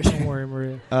broken. Don't worry,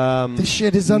 Maria. This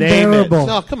shit is name unbearable. it.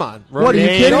 No, come on. What, are you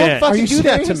Name kidding? it. Don't fucking Are you do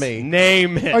that to serious? me.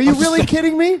 Name it. Are you really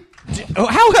kidding me?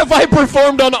 How have I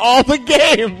performed on all the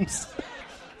games?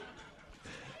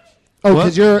 Oh, What?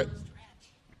 because you're...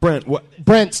 Brent, what?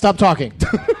 Brent, stop talking.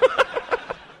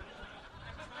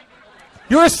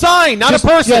 You're a sign, not a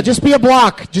person. Yeah, just be a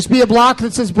block. Just be a block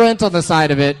that says Brent on the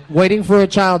side of it, waiting for a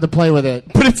child to play with it.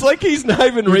 But it's like he's not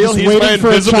even You're real. just He's waiting my for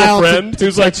a invisible child friend to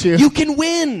who's like, touch you. you can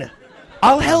win.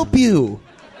 I'll help you.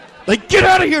 Like, get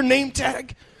out of here, name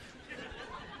tag.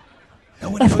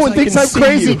 No one knows Everyone I thinks can I'm see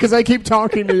crazy you. because I keep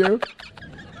talking to you.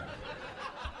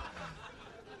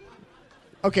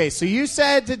 Okay, so you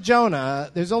said to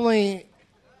Jonah, there's only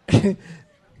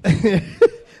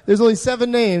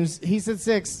 7 names. He said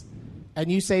 6,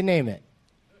 and you say name it.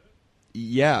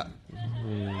 Yeah.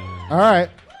 All right.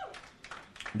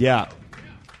 Yeah.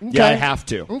 Okay. Yeah, I have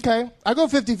to. Okay. I'll go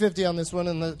 50-50 on this one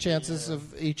and the chances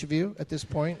of each of you at this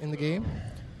point in the game.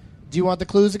 Do you want the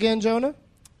clues again, Jonah?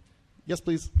 Yes,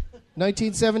 please.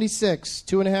 1976,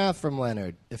 2.5 from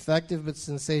Leonard. Effective but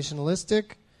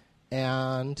sensationalistic,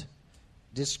 and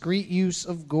discreet use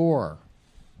of gore.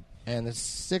 And the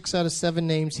 6 out of 7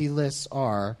 names he lists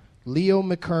are Leo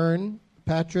McKern,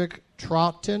 Patrick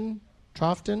Troughton,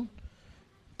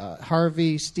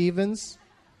 Harvey Stevens,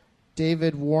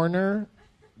 David Warner,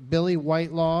 Billy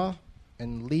Whitelaw,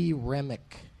 and Lee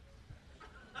Remick.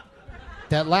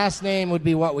 That last name would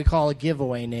be what we call a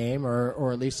giveaway name,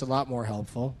 or at least a lot more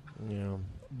helpful. Yeah.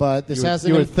 But this has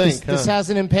this has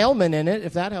an impalement in it,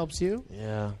 if that helps you.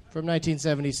 Yeah. From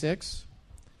 1976.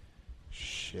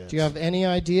 Shit. Do you have any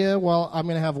idea? Well, I'm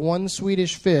going to have 1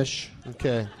 Swedish fish.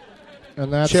 Okay.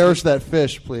 And that's Cherish that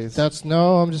fish, please.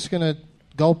 I'm just going to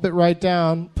gulp it right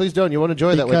down. Please don't. You won't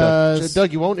enjoy that way, Because Doug.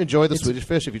 Doug, you won't enjoy the Swedish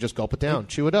fish if you just gulp it down.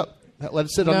 Chew it up. Let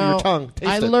it sit under your tongue.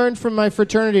 Taste I it. learned from my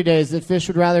fraternity days that fish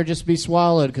would rather just be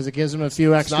swallowed because it gives them a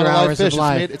few It's extra not a live hours fish. of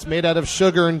life. It's made out of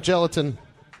sugar and gelatin.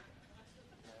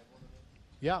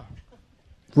 Yeah.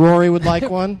 Rory would like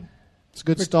one. It's a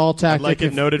good stall tactic. I'd like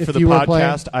it noted if for the you were playing.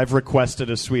 podcast. I've requested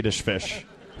a Swedish fish.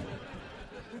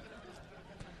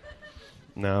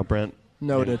 No, Brent.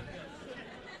 Noted.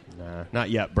 Nah, not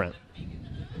yet, Brent.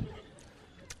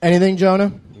 Anything,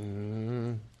 Jonah?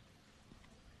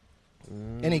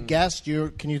 Any guess?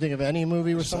 Can you think of any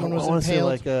movie where someone was I want to say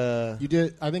impaled? like You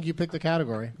did. I think you picked the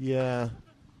category. yeah.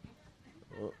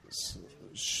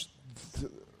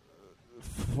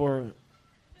 For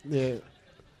the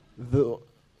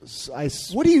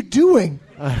What are you doing?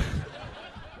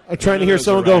 I'm trying to hear Those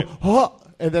someone are go, oh,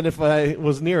 and then if I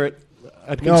was near it,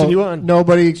 I'd continue on.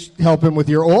 Nobody help him with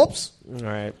your oops. All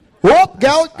right. Whoop,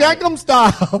 Gangnam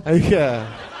Style. Yeah.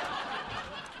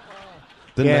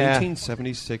 The Yeah.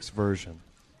 1976 version.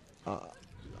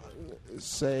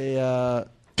 Say, I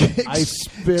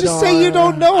spit Just on... say you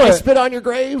don't know I it. spit on your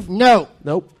grave? No.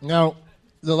 Nope. No.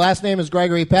 The last name is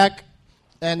Gregory Peck,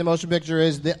 and the motion picture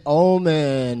is The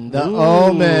Omen. The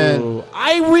Omen.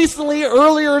 I recently,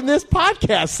 earlier in this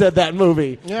podcast, said that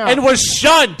movie. Yeah. And was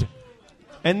shunned.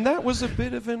 And that was a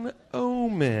bit of an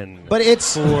omen But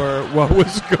it's... for what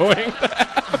was going.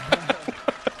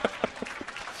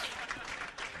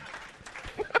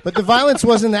 But the violence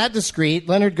wasn't that discreet.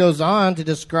 Leonard goes on to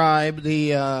describe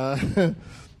the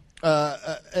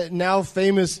now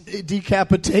famous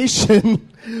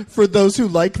decapitation for those who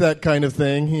like that kind of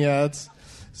thing. He adds,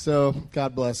 so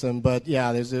God bless him. But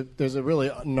yeah, there's a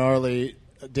really gnarly.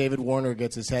 David Warner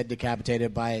gets his head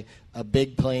decapitated by a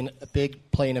big plane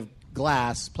of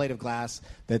plate of glass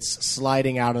that's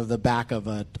sliding out of the back of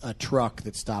a truck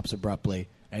that stops abruptly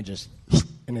and just,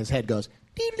 and his head goes.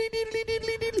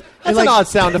 That's an odd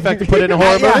sound effect to put in a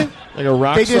horror movie. Like a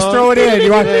rock They just song? throw it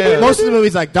in. Most of the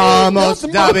movies like Damos,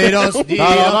 Davidos,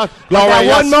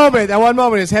 That one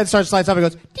moment, his head starts sliding up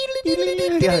and goes.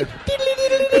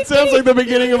 It sounds like the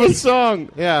beginning of a song.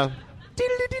 Yeah.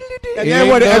 And then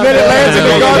it lands in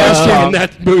the garbage can.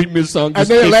 That movie song And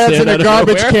then it lands in a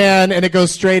garbage can, and it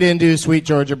goes straight into Sweet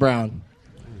Georgia Brown.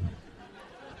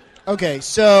 Okay,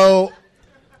 so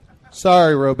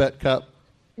Sorry, Robet Cup.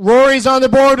 Rory's on the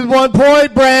board with 1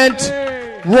 point, Brent.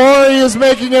 Hey. Rory is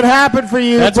making it happen for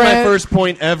you, That's Brent. my first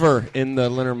point ever in the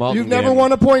Leonard Maltin You've never game.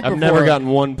 won a point I've before. never gotten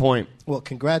 1 point. Well,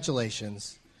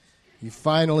 congratulations. You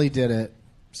finally did it.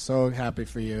 So happy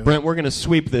for you. Brent, we're going to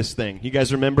sweep this thing. You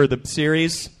guys remember the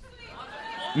series?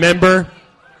 Remember?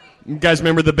 You guys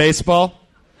remember the baseball?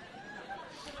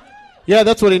 Yeah,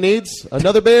 that's what he needs.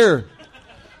 Another beer.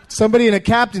 Somebody in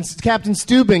Captain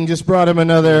Stubing just brought him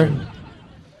another.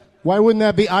 Why wouldn't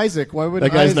that be Isaac? Why would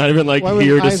That guy's not even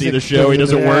here to see the show. He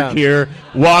doesn't work here.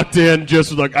 Walked in,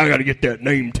 just was like, I got to get that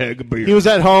name tag of beer. He was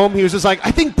at home. He was just like,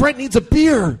 I think Brent needs a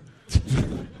beer.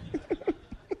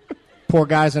 Poor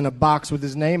guy's in a box with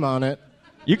his name on it.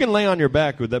 You can lay on your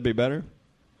back. Would that be better?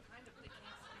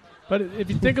 But if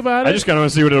you think about it, I just kind of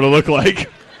want to see what it'll look like.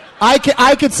 I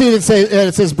could see it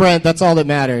says Brent. That's all that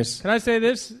matters. Can I say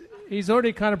this? He's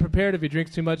already kind of prepared if he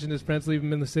drinks too much and his friends leave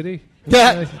him in the city.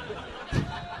 Yeah.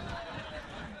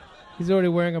 He's already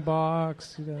wearing a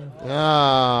box. You know.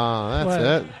 Ah,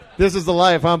 that's it. This is the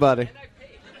life, huh, buddy?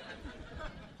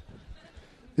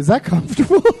 Is that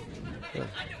comfortable?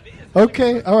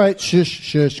 Okay, all right.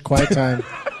 Shush, quiet time.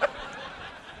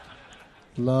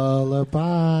 Lullaby.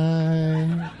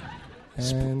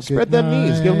 And Spread them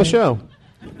knees. Give him a show.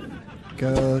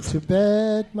 Go to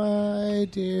bed, my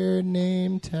dear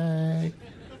name tag.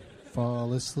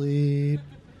 Fall asleep.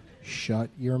 Shut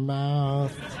your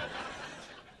mouth.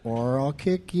 Or I'll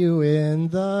kick you in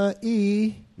the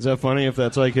E. Is that funny if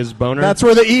that's like his boner? That's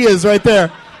where the E is right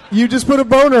there. You just put a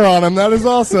boner on him. That is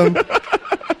awesome.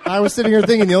 I was sitting here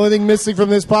thinking the only thing missing from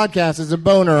this podcast is a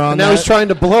boner on And now that. he's trying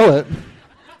to blow it.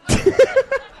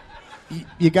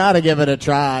 You got to give it a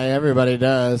try. Everybody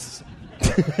does.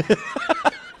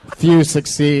 Few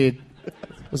succeed.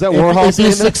 Was that Warhol If you saying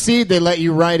that? succeed, they let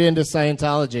you right into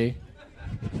Scientology.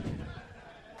 You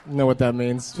know what that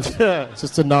means? It's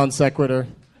just a non sequitur.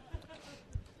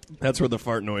 That's where the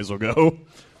fart noise will go.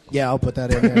 Yeah, I'll put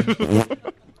that in there.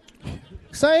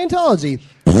 Scientology.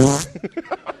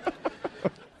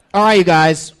 All right, you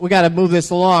guys, we got to move this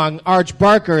along. Arch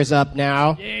Barker is up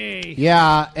now. Yay.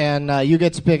 Yeah, and you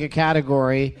get to pick a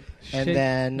category, and Shit.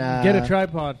 then Get a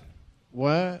tripod.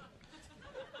 What?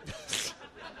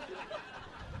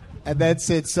 And then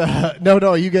since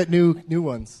no, you get new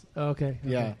ones. Okay.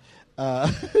 Yeah,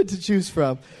 to choose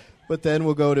from. But then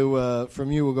we'll go to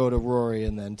from you. We'll go to Rory,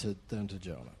 and then to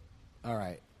Jonah. All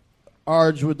right.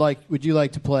 Arj would you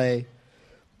like to play?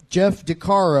 Jeff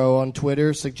DeCaro on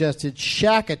Twitter suggested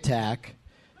Shack Attack,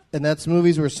 and that's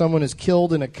movies where someone is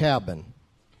killed in a cabin.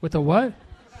 With a what?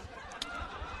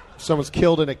 Someone's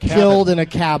killed in a cabin. Killed in a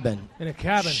cabin. In a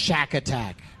cabin. Shack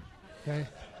Attack. Okay.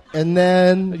 And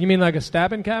then You mean like a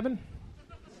stabbing cabin?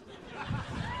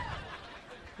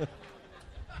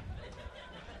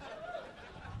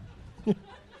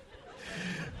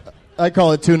 I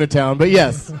call it Tuna Town, but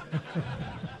yes.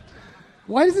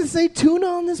 Why does it say tuna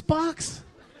on this box?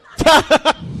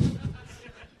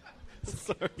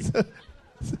 Sorry.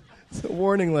 It's a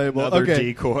warning label. Another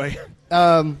Okay. decoy.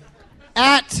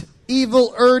 At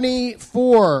Evil Ernie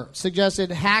 4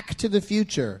 suggested Hack to the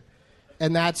Future,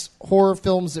 and that's horror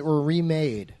films that were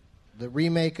remade, the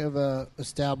remake of a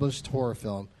established horror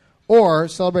film. Or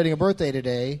celebrating a birthday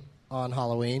today on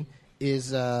Halloween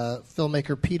is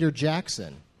filmmaker Peter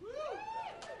Jackson.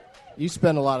 You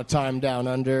spend a lot of time down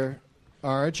under,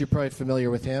 Arj. You're probably familiar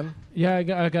with him. Yeah, I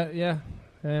got, yeah.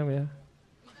 I am,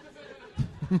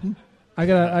 yeah. I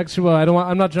got actually. Well,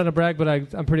 I'm not trying to brag, but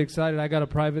I'm pretty excited. I got a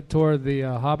private tour of the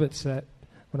Hobbit set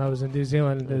when I was in New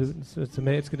Zealand. It's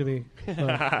amazing. It's going to be.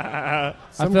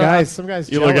 Some guys.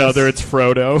 You look out there, it's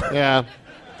Frodo. Yeah.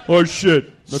 Oh shit!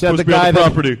 That's Said supposed the to be on guy the that-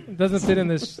 property. It doesn't fit in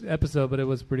this episode, but it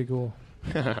was pretty cool.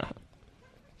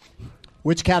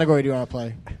 Which category do you want to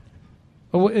play?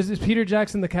 Oh, is Peter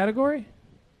Jackson the category?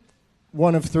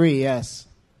 One of three, yes.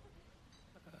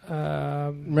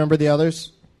 Remember the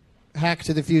others? Hack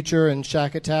to the Future and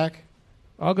Shack Attack?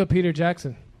 I'll go Peter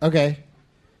Jackson. Okay.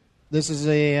 This is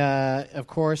of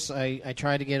course, I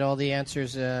try to get all the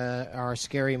answers are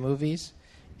scary movies.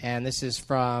 And this is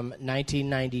from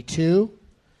 1992.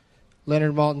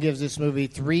 Leonard Maltin gives this movie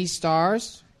 3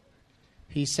 stars.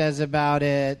 He says about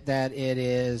it that it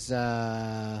is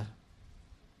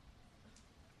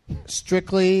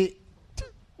strictly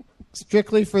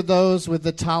for those with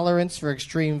the tolerance for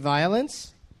extreme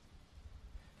violence.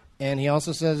 And he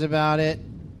also says about it,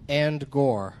 and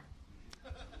gore.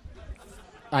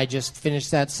 I just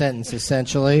finished that sentence,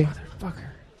 essentially.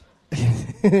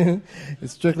 Motherfucker.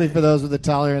 It's strictly for those with a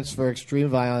tolerance for extreme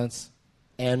violence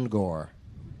and gore.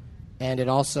 And it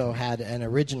also had an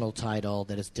original title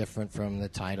that is different from the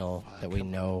title that we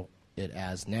know it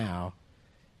as now.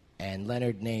 And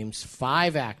Leonard names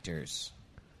 5 actors.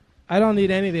 I don't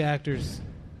need any of the actors.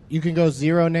 You can go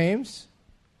 0 names?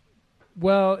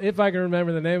 Well, if I can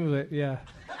remember the name of it, yeah.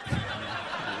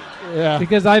 Yeah.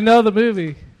 Because I know the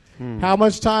movie. How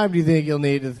much time do you think you'll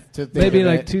need to think Maybe of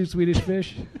like it? 2 Swedish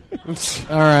fish.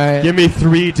 All right. Give me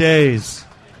 3 days.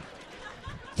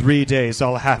 3 days,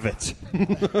 I'll have it.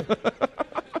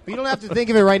 You don't have to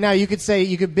think of it right now. You could say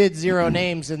you could bid 0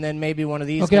 names, and then maybe one of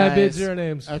these Okay, guys. I bid 0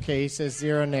 names. Okay, he says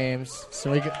 0 names.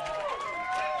 So we go.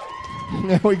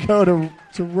 Now we go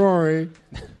to Rory.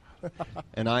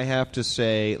 And I have to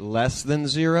say less than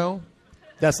 0?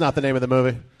 That's not the name of the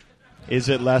movie. Is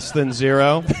it less than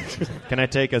 0? Can I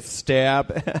take a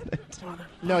stab at it?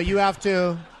 No, you have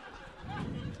to.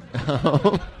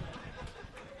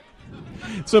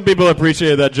 Some people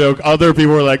appreciated that joke. Other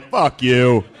people were like, fuck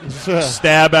you.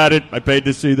 Stab at it. I paid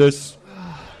to see this.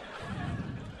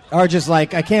 Or just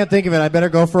like, I can't think of it. I better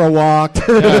go for a walk.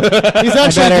 He's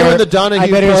actually doing the Donahue I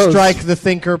better pose. strike the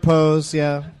thinker pose,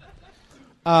 yeah.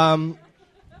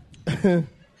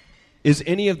 Is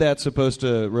any of that supposed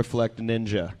to reflect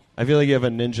ninja? I feel like you have a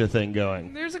ninja thing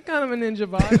going. There's a kind of a ninja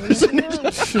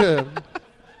vibe.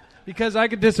 Because I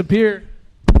could disappear.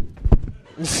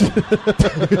 Check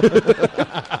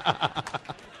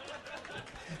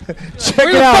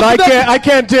it out. I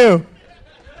can't do.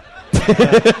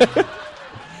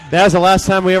 That was the last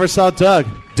time we ever saw Doug.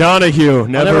 Donahue. I'll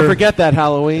never forget that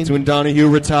Halloween. It's when Donahue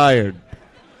retired.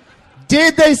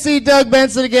 Did they see Doug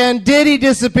Benson again? Did he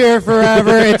disappear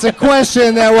forever? It's a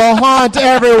question that will haunt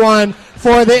everyone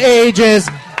for the ages,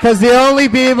 because the only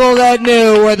people that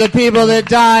knew were the people that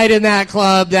died in that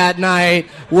club that night.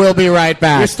 We'll be right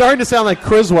back. You're starting to sound like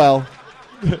Criswell.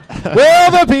 Will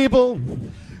the people...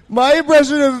 My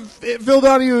impression of Phil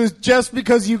Donahue is just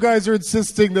because you guys are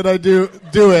insisting that I do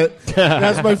it.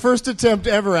 That's my first attempt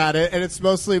ever at it, and it's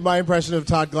mostly my impression of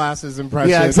Todd Glass's impression.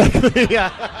 Yeah, exactly.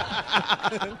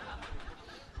 Yeah.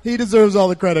 He deserves all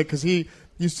the credit because he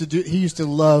used to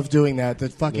love doing that. The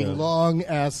fucking long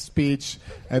ass speech,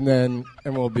 and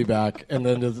we'll be back, and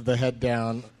then the head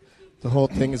down. The whole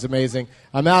thing is amazing.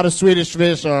 I'm out of Swedish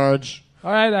fish, Arj.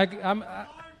 All right, I'm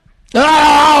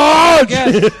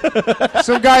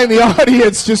Some guy in the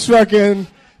audience just fucking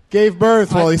gave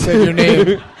birth while he said your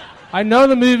name. I know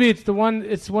the movie. It's the one.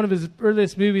 It's one of his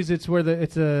earliest movies. It's where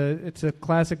it's a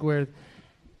classic where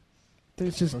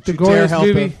it's just Don't the you dare glorious help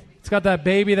movie. him. It's got that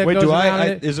baby that Wait, goes do around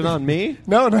it. Is it on me?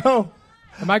 No.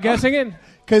 Am I guessing it?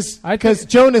 Because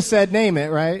Jonas said name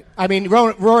it, right? I mean,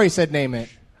 Rory said name it.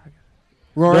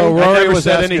 Rory, No, Rory I never was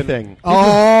said asking. anything. Oh,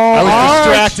 I was Arch.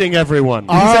 distracting everyone. He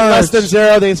said less than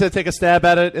 0, then he said take a stab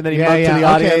at it, and then he moved to the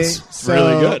audience. It's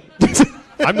really good.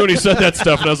 I'm when he said that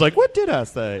stuff, and I was like, what did I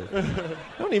say? I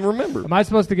don't even remember. Am I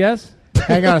supposed to guess?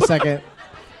 Hang on a second.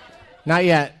 Not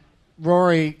yet.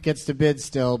 Rory gets to bid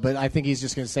still, but I think he's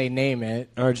just going to say name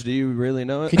it. Arj, do you really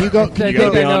know it? Can you go? You Can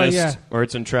gotta be I know it, honest, yeah. or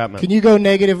it's entrapment. Can you go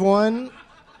 -1?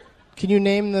 Can you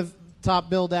name the top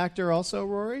billed actor also,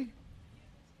 Rory?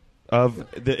 And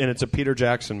it's a Peter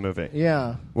Jackson movie.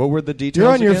 Yeah. What were the details?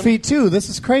 You're on your again? feet too. This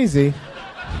is crazy.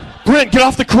 Brent, get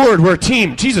off the cord. We're a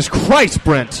team. Jesus Christ,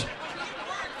 Brent.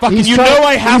 Fucking, He's you try- know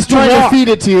I have he's to trying walk. to feed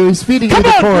it to you. He's feeding Come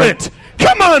you the on, cord. Brent.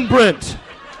 Come on, Brent.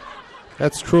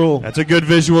 That's cruel. That's a good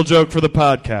visual joke for the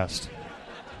podcast.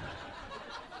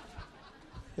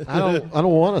 I don't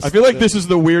want to. I feel like this is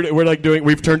the weird.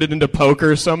 We've turned it into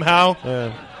poker somehow.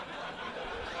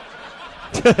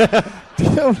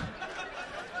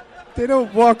 They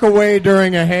don't walk away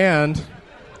during a hand.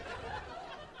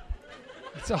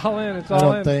 It's all in. It's I all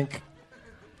don't in. think.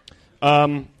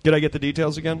 Did I get the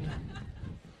details again?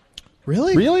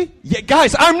 Really? Yeah,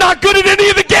 guys, I'm not good at any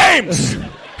of the games.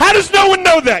 How does no one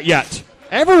know that yet?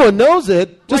 Everyone knows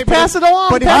it. Just Right, but pass if- it along.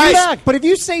 But pass it if, back. but if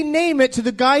you say name it to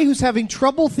the guy who's having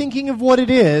trouble thinking of what it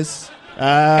is,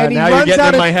 and he now you're runs getting out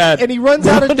in of, my head. and he runs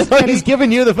out of, No, and he's he,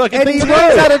 giving you the fucking and thing he to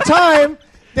runs do. out of time,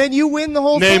 then you win the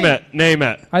whole thing. Name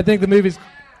it. I think the movie's.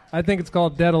 I think it's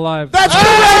called Dead Alive. That's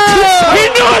correct. He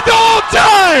knew it the whole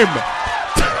time.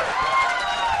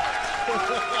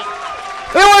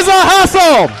 It was a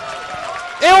hustle.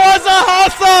 It was a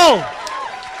hustle!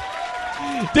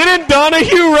 Didn't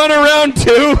Donahue run around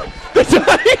too?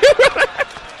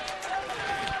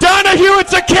 Donahue,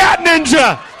 it's a cat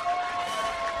ninja!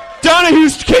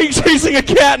 Donahue's chasing a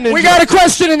cat ninja. We got a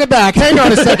question in the back. Hang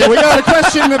on a second. We got a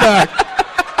question in the back.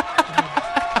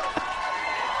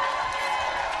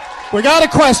 We got a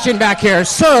question back here.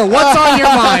 Sir, what's on your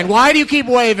mind? Why do you keep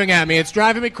waving at me? It's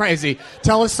driving me crazy.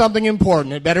 Tell us something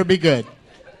important. It better be good.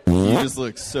 You just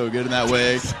look so good in that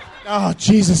wig. Oh,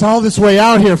 Jesus, all this way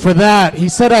out here for that. He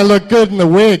said I look good in the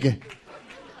wig.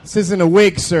 This isn't a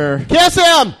wig, sir. Kiss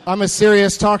him! I'm a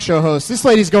serious talk show host. This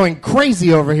lady's going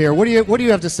crazy over here. What do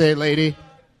you have to say, lady?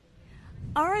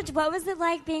 Orange, what was it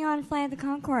like being on Flight of the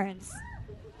Conchords?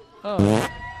 Oh.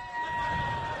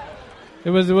 It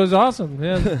was awesome.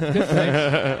 Yeah, good,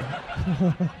 thanks.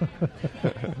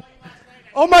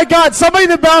 Oh, my God, somebody in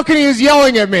the balcony is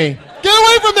yelling at me. Get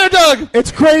away from there, Doug!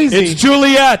 It's crazy. It's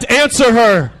Juliet. Answer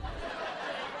her.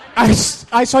 I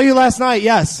saw you last night,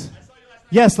 yes.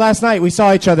 Yes, last night we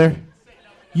saw each other.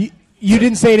 You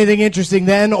didn't say anything interesting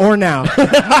then or now.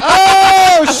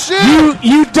 Oh, shit!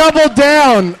 You doubled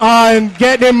down on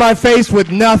getting in my face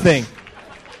with nothing.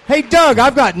 Hey, Doug,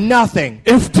 I've got nothing.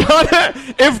 If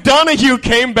Donahue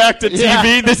came back to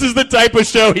TV, this is the type of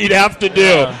show he'd have to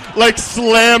do. Like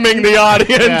slamming the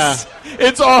audience. Yeah.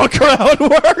 It's all crowd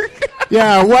work.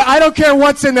 Yeah, well, I don't care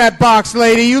what's in that box,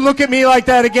 lady. You look at me like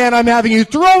that again, I'm having you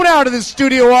thrown out of the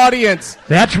studio audience.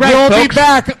 That's right, We'll folks. be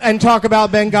back and talk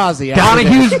about Benghazi.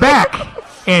 Donahue's back,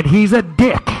 and he's a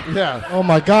dick. Yeah. Oh,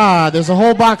 my God. There's a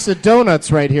whole box of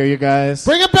donuts right here, you guys.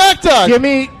 Bring it back, Doug! Give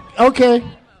me... Okay.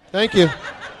 Thank you.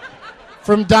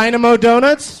 From Dynamo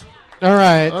Donuts? All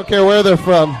right. I don't care where they're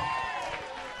from.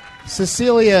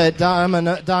 Cecilia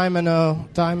Donahue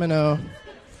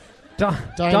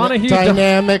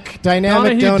Dynamic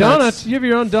Donahue Donuts. You have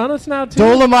your own donuts now, too?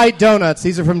 Dolomite Donuts.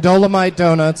 These are from Dolomite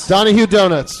Donuts. Donahue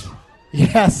Donuts.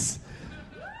 Yes.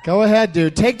 Go ahead,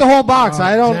 dude. Take the whole box.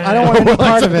 I don't want any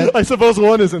part of it. I suppose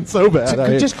one isn't so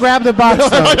bad. Just grab the box,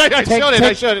 though.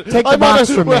 I showed it. Take the box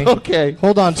from me. Okay.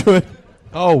 Hold on to it.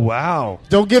 Oh, wow.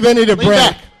 Don't give any to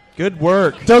Brent. Back. Good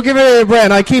work. Don't give any to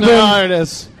Brent. I keep him. There it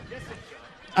is.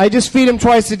 I just feed him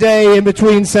twice a day in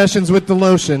between sessions with the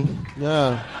lotion.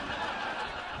 Yeah.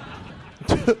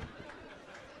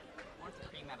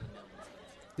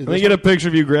 Let me get a picture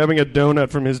of you grabbing a donut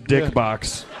from his dick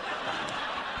box.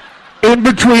 In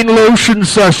between lotion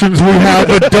sessions, we have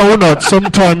a donut.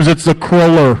 Sometimes it's a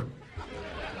cruller.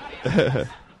 Am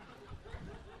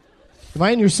I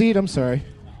in your seat? I'm sorry.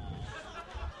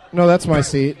 No, that's my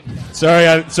seat. Sorry,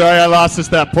 I lost us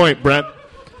that point, Brent.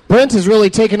 Brent has really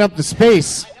taken up the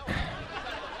space.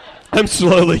 I'm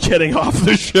slowly getting off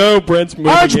the show. Brent's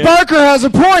moving Arch in. Barker has a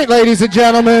point, ladies and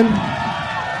gentlemen.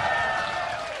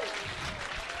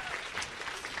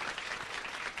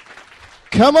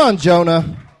 Come on,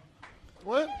 Jonah.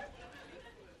 What?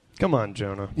 Come on,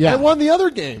 Jonah. Yeah. I won the other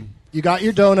game. You got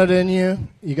your donut in you.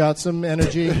 You got some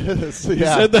energy. You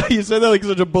said that like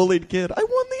such a bullied kid. I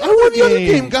won the other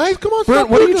game, guys. Come on, Brent, stop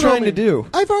what are you picking on trying me. to do?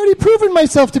 I've already proven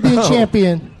myself to be a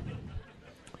champion.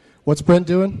 What's Brent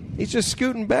doing? He's just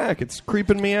scooting back. It's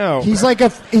creeping me out. He's like a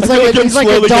I'm slowly dog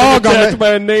getting on attacked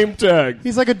by a name tag.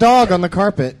 He's like a dog on the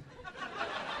carpet.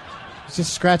 He's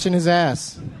just scratching his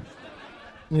ass. And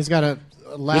he's got a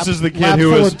lap, This is the kid lap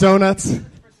who full was of donuts.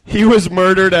 He was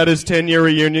murdered at his 10-year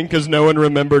reunion because no one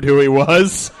remembered who he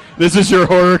was. This is your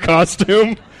horror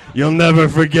costume. You'll never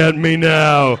forget me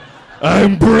now.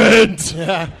 I'm Brent.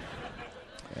 Yeah.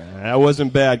 That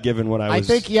wasn't bad, given what I was.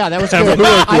 I think, yeah, that was having good. to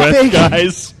work I with, think,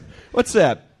 guys. What's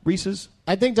that? Reese's?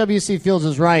 I think W.C. Fields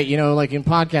is right. You know, like in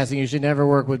podcasting, you should never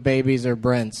work with babies or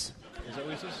Brents. Is that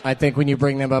Reese's? I think when you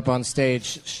bring them up on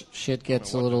stage, shit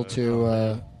gets a little too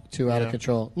out of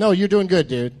control. No, you're doing good,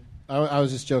 dude. I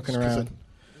was just joking around.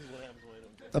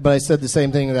 But I said the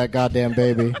same thing to that goddamn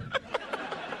baby.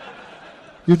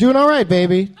 You're doing all right,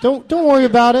 baby. Don't worry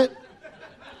about it.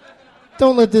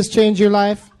 Don't let this change your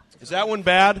life. Is that one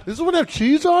bad? Does this one have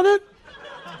cheese on it?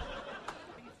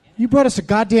 You brought us a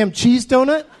goddamn cheese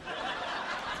donut?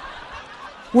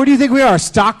 Where do you think we are,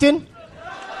 Stockton?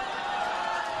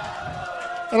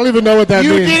 I don't even know what that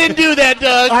means. You didn't do that,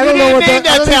 Doug. I don't you know what didn't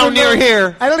name that town near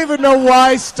here. I don't even know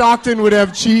why Stockton would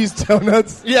have cheese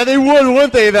donuts. Yeah, they would,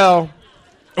 wouldn't they, though?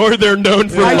 Or they're known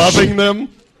for loving them.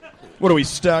 What are we,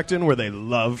 Stockton, where they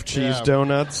love cheese Yeah.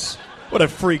 donuts? What a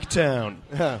freak town.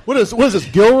 Yeah. What is this,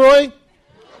 Gilroy?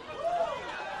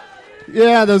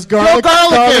 Yeah, those garlic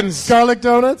donuts.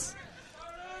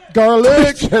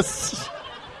 Garlic.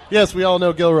 Yes, we all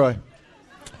know Gilroy.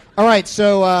 All right,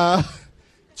 so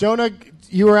Jonah,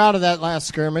 you were out of that last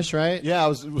skirmish, right? Yeah, I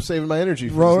was saving my energy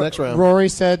for the next round. Rory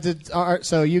said to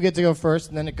so you get to go first,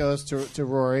 and then it goes to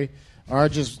Rory.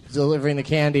 Arj is delivering the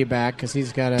candy back because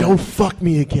he's got a. Don't fuck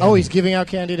me again. Oh, he's giving out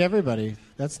candy to everybody.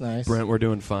 That's nice. Brent, we're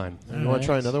doing fine. You want to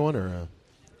try another one or?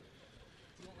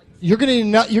 You're gonna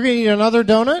eat another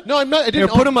donut? No, I'm not. I didn't. Here,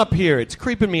 put them up here. It's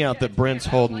creeping me out that Brent's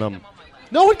holding them.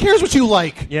 No one cares what you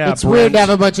like. Yeah, it's weird to have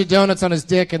a bunch of donuts on his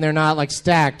dick and they're not like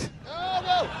stacked. Oh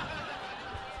no!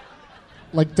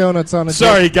 Like donuts on a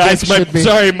Sorry, dick. guys.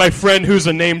 Dick My friend who's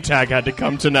a name tag had to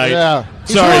come tonight. Yeah.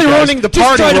 Sorry, He's really guys. ruining the party,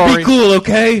 Just try to Rory. be cool,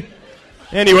 okay?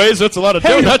 Anyways, that's a lot of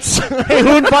donuts. Hey,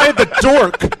 who invited the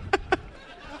dork?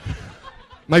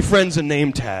 My friend's a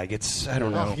name tag. I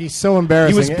don't know. Oh, he's so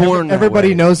embarrassing. He was born that Everybody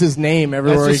way. knows his name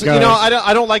everywhere he goes. You know,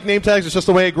 I don't like name tags. It's just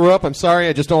the way I grew up. I'm sorry.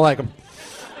 I just don't like them.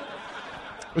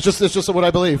 It's just what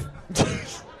I believe.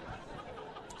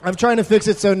 I'm trying to fix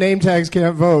it so name tags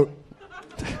can't vote.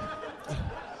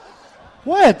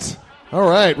 What? All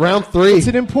right, round 3. It's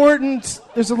an important.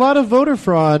 There's a lot of voter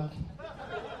fraud.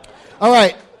 All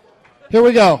right, here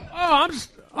we go.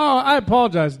 I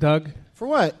apologize, Doug. For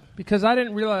what? Because I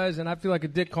didn't realize, and I feel like a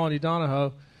dick calling you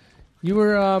Donahoe. You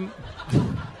were.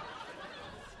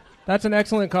 That's an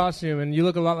excellent costume, and you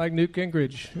look a lot like Newt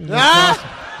Gingrich. I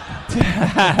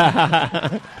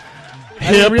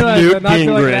didn't realize Newt that, and I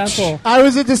feel like an Gingrich. asshole. I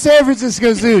was at the San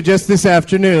Francisco Zoo just this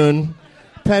afternoon,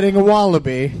 petting a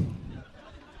wallaby.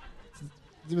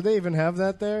 Do they even have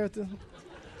that there at the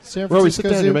San Rory, Francisco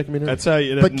sit down. Zoo? You're making me nervous. That's how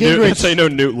you But Gingrich, that's how you know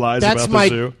Newt lies about the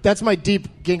zoo. That's my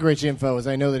deep Gingrich info, is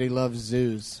I know that he loves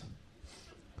zoos.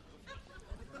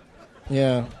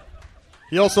 Yeah.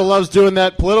 He also loves doing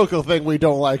that political thing we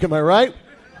don't like. Am I right?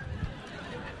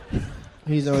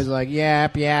 He's always like,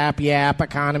 yap, yap, yap,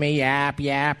 economy, yap,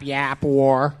 yap, yap,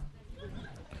 war.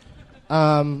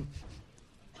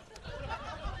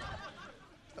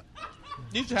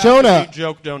 These have Jonah. to be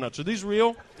joke donuts. Are these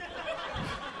real?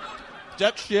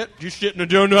 That shit? You shit in a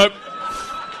donut?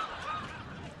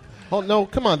 Oh no!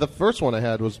 Come on. The first one I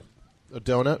had was a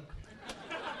donut.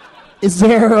 Is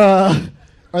there,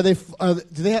 are they, do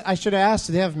they, I should have asked,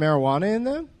 do they have marijuana in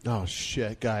them? Oh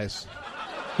shit, guys!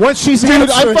 What she's Dude,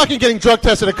 answering- I'm fucking getting drug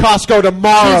tested at Costco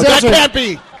tomorrow. She's That answering- can't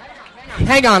be.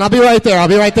 Hang on, I'll be right there. I'll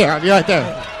be right there.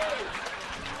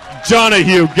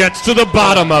 Donahue gets to the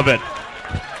bottom of it.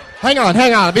 Hang on,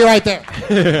 I'll be right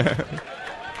there.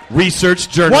 Research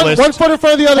journalist. One foot in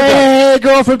front of the other guy. Hey,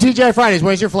 girl from TGI Fridays,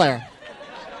 where's your flair?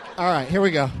 All right, here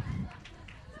we go.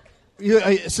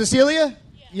 Cecilia?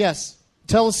 Yes.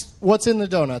 Tell us what's in the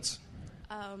donuts.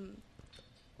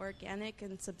 Organic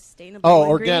and sustainable. Oh,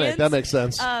 organic. ingredients. That makes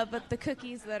sense. But the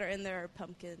cookies that are in there are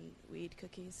pumpkin weed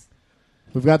cookies.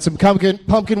 We've got some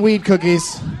pumpkin weed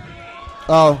cookies.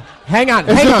 Oh. Hang on,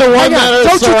 Is hang it on, the one hang that on. is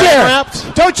Don't you saran dare.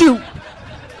 wrapped? Don't you.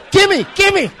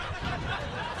 Gimme.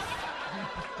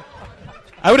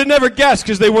 I would have never guessed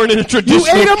because they weren't in a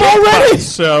traditional. You ate them cake already? box,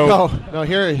 so No,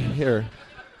 here.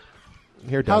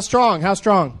 How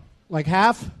strong? Like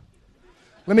half?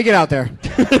 Let me get out there.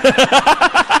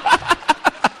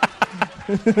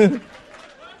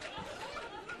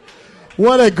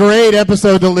 What a great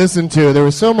episode to listen to. There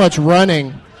was so much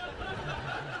running.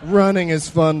 Running is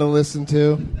fun to listen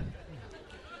to.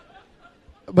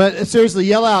 But seriously,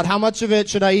 yell out, how much of it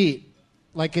should I eat?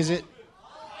 Like, is it...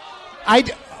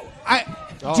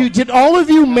 Dude, did all of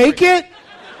you make it?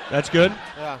 that's good.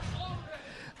 Yeah.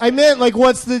 I meant, like,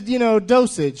 what's the,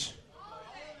 dosage?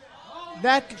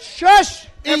 Shush!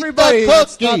 Everybody, Eat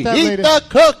it's the not cookie. that Eat late. the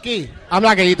cookie. I'm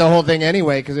not going to eat the whole thing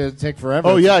anyway because it would take forever.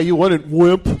 Oh yeah, you wouldn't,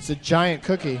 wimp. It's a giant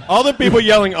cookie. All the people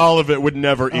yelling all of it would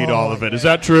never eat all of it. Is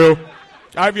that true?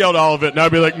 I've yelled all of it, and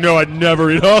I'd be like, no, I'd never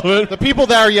eat all of it. The people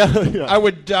that are yelling. I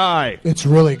would die. It's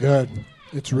really good.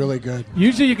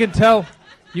 Usually you can tell.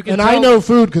 I know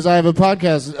food because I have a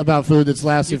podcast about food that's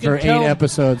lasted You for can tell- 8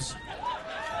 episodes.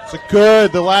 It's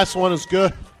good. The last one is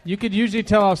good. You could usually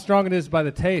tell how strong it is by the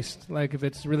taste. Like if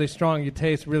it's really strong, you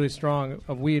taste really strong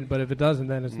of weed. But if it doesn't,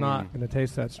 then it's not going to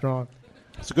taste that strong.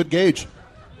 It's a good gauge.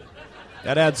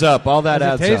 That adds up. All that Does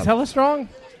it adds taste up. hella strong?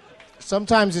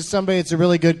 Sometimes it's somebody that's a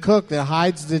really good cook that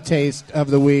hides the taste of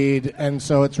the weed, and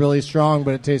so it's really strong,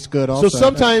 but it tastes good also. So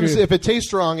sometimes That's true. if it tastes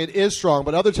strong, it is strong.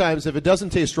 But other times, if it doesn't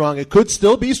taste strong, it could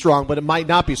still be strong, but it might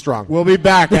not be strong. We'll be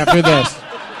back after this.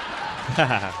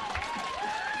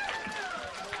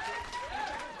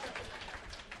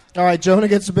 All right, Jonah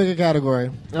gets to pick a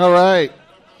category. All right.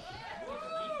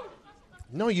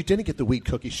 No, you didn't get the wheat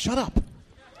cookie. Shut up.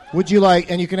 Would you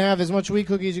like, and you can have as much wheat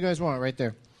cookie as you guys want right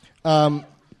there.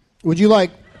 Would you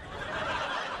like...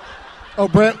 Oh,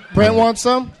 Brent wants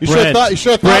some? You should have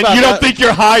thought Brent, about you that. don't think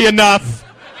you're high enough.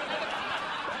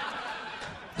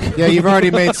 Yeah, you've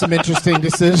already made some interesting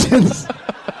decisions.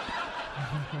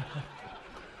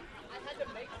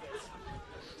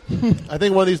 I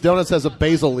think one of these donuts has a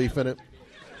basil leaf in it.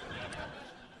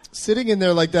 Sitting in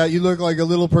there like that, you look like a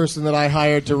little person that I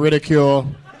hired to ridicule.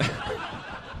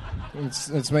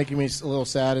 It's making me a little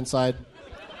sad inside.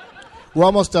 We're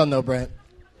almost done, though, Brent.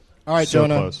 All right, So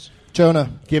Jonah. close.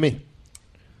 Jonah. Gimme.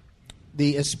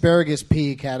 The asparagus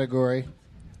pea category,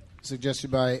 suggested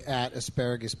by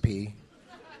 @asparaguspea.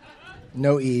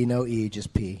 No E,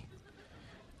 just P.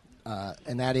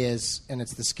 And that is, and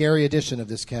it's the scary edition of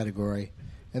this category.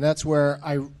 And that's where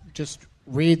I just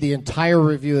read the entire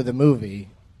review of the movie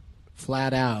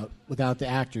flat out without the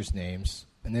actors' names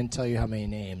and then tell you how many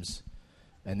names,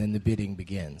 and then the bidding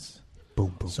begins.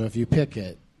 Boom, boom. So if you pick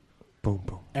it, Boom,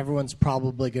 boom. everyone's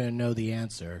probably going to know the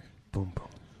answer. Boom, boom.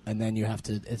 And then you have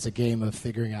to, it's a game of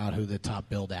figuring out who the top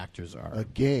billed actors are. A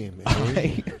game.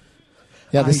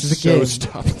 Yeah, this is a game. This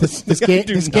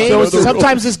game.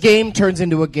 Sometimes this game turns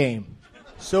into a game.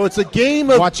 So it's a game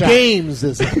of Watch out. games,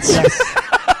 is it? Yes.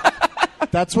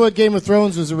 That's what Game of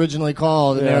Thrones was originally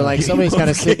called, and they're like, somebody's got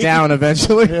to sit down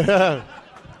eventually. Yeah.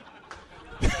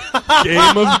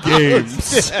 Game of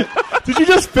games. Did you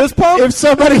just fist pump? If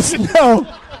somebody's no.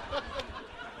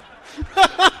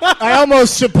 I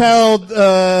almost Chappelled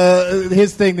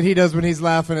his thing that he does when he's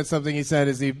laughing at something he said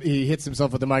is he hits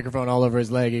himself with the microphone all over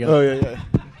his leg. He goes, Oh, yeah.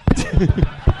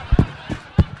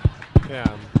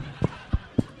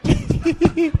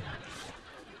 Yeah.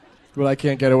 Well, I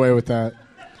can't get away with that.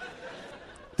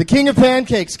 The King of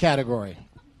Pancakes category.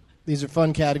 These are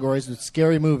fun categories. With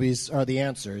scary movies are the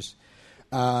answers.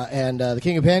 And the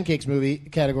King of Pancakes movie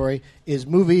category is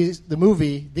the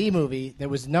movie that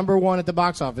was number one at the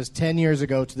box office 10 years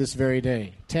ago to this very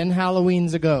day. 10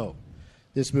 Halloweens ago,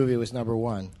 this movie was number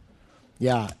one.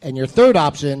 Yeah, and your third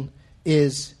option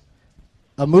is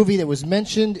a movie that was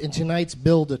mentioned in tonight's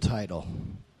Build-A-Title.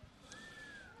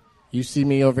 You see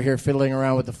me over here fiddling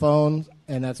around with the phone,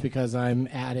 and that's because I'm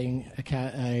adding a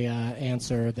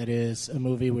answer that is a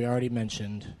movie we already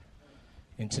mentioned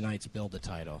in tonight's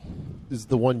Build-A-Title. Is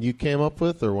the one you came up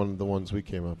with, or one of the ones we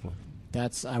came up with?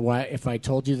 That's if I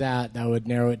told you that would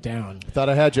narrow it down. Thought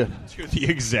I had you. The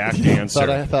exact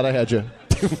answer. Thought I had you.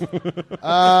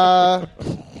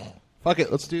 Fuck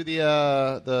it. Let's do the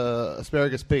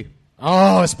asparagus pea.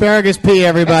 Oh, asparagus pea,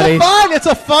 everybody! It's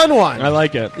a fun one. I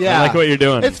like it. Yeah. I like what you're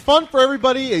doing. It's fun for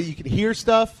everybody. You can hear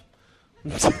stuff.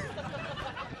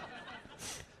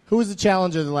 Who was the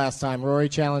challenger the last time? Rory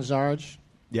challenged Arj?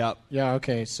 Yep. Yeah,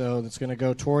 okay, so it's going to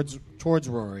go towards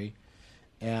Rory.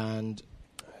 And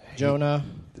Jonah,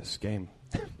 this game.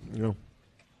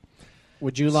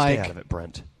 Would you Stay like out of it,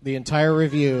 Brent. the entire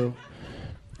review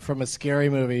from a scary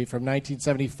movie from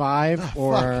 1975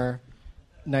 or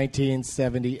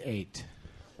 1978?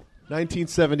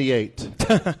 1978.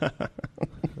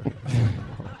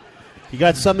 You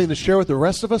got something to share with the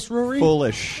rest of us, Rory?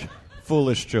 Foolish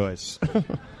choice.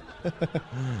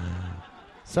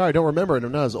 Sorry, I don't remember it.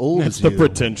 I'm not as old It's as the you.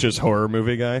 pretentious horror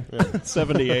movie guy.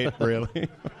 78, really.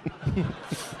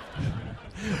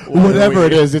 Whatever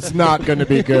it is, it's not going to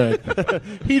be good.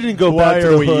 He didn't go Why back to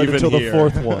are the we hood even until here? the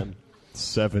fourth one.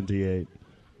 78.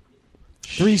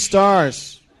 3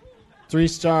 stars. 3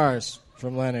 stars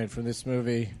from Leonard from this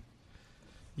movie.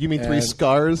 You mean 3 And-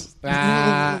 scars? All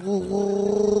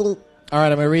right,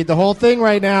 I'm going to read the whole thing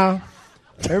right now.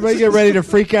 Everybody get ready to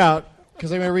freak out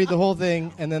because I'm going to read the whole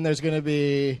thing, and then there's going to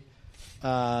be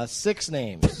 6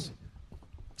 names.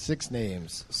 6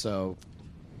 names. So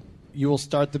you will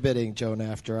start the bidding, Jonah,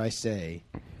 after I say.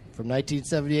 From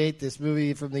 1978, this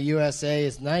movie from the USA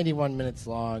is 91 minutes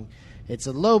long. It's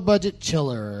a low-budget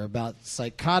chiller about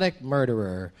psychotic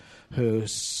murderer who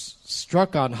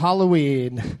struck on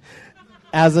Halloween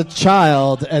as a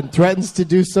child and threatens to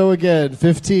do so again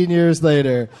 15 years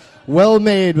later. Well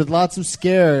made with lots of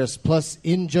scares, plus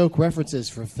in-joke references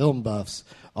for film buffs.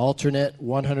 Alternate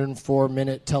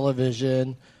 104-minute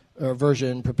television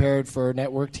version prepared for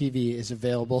network TV is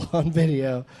available on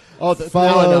video. Oh, now I know.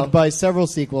 Followed by several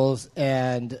sequels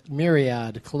and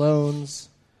myriad clones.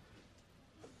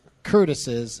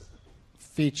 Curtis's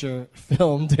feature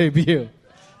film debut.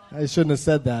 I shouldn't have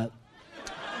said that.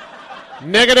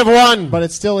 -1. But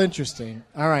it's still interesting.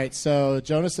 All right, so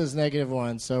Jonah says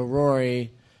 -1. So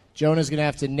Rory, Jonah's going to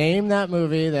have to name that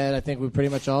movie that I think we pretty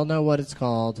much all know what it's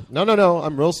called. No.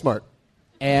 I'm real smart.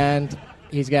 And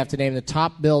he's going to have to name the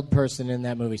top billed person in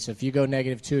that movie. So if you go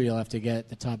 -2, you'll have to get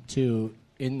the top 2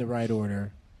 in the right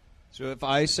order. So if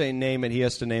I say name it, he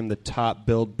has to name the top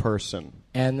billed person.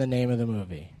 And the name of the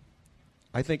movie.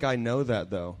 I think I know that,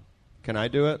 though. Can I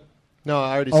do it? No,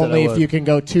 I already said Only I if would. you can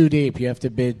go too deep. You have to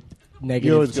bid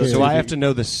 -2. So I have to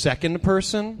know the second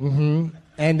person? Mm-hmm.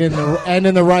 And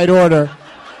in the right order.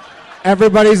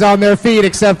 Everybody's on their feet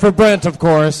except for Brent, of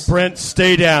course. Brent,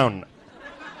 stay down.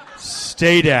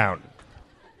 Stay down.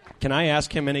 Can I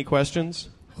ask him any questions?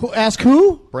 Ask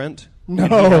who? Brent? You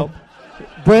need No. help?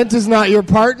 Brent is not your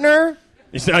partner.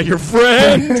 He's not your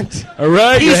friend. All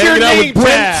right, He's you're your hanging out name with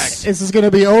tag. Brent. This is going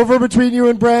to be over between you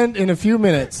and Brent in a few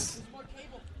minutes.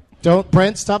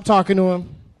 Brent, stop talking to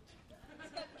him.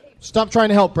 Stop trying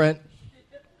to help, Brent.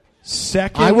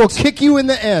 Second. I will kick you in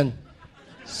the end.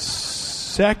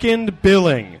 Second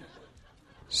billing.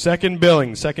 Second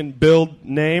billing. Second billed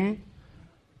name.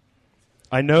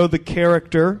 I know the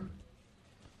character.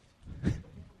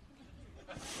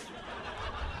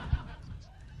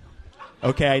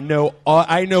 Okay, I know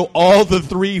all the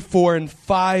 3, 4, and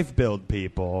 5 billed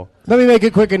people. Let me make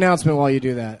a quick announcement while you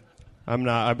do that. I'm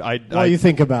not. While you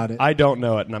think about it. I don't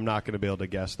know it, and I'm not going to be able to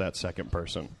guess that second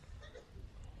person.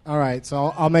 All right,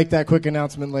 so I'll make that quick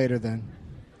announcement later then.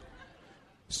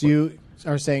 So you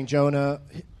are saying Jonah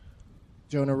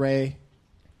Ray.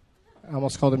 I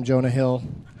almost called him Jonah Hill.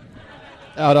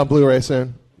 Out on Blu-ray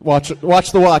soon. Watch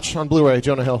The Watch on Blu-ray,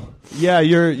 Jonah Hill. Yeah,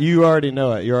 you already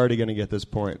know it. You're already going to get this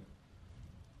point.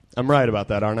 I'm right about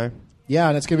that, aren't I? Yeah,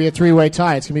 and it's going to be a 3-way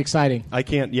tie. It's going to be exciting. I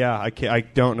can't. I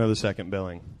don't know the second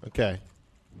billing. Okay.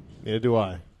 Neither do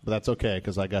I. But that's okay,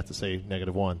 because I got to say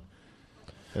 -1.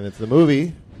 And it's the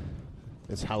movie.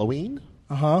 It's Halloween.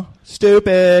 Uh-huh.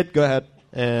 Stupid. Go ahead.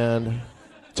 And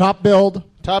Top bill,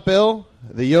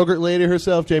 the yogurt lady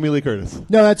herself, Jamie Lee Curtis.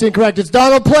 No, that's incorrect. It's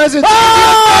Donald Pleasance.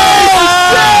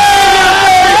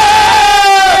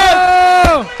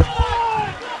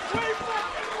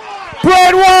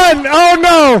 Brent won! Oh,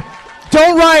 no.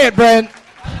 Don't riot, Brent.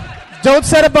 Don't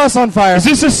set a bus on fire. Is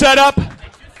this a setup?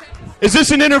 Is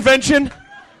this an intervention?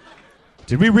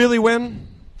 Did we really win?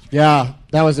 Yeah,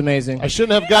 that was amazing. I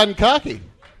shouldn't have gotten cocky.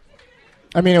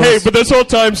 I mean, Hey, but this whole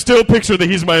time, still picture that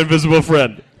he's my invisible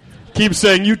friend. Keep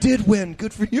saying, you did win.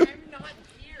 Good for you.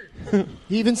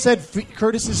 He even said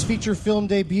Curtis's feature film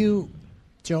debut,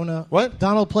 Jonah. What?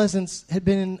 Donald Pleasance had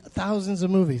been in thousands of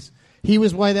movies. He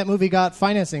was why that movie got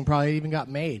financing, probably even got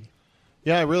made.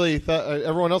 Yeah, I really thought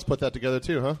everyone else put that together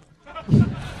too, huh?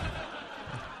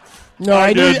 No,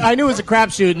 I knew it was a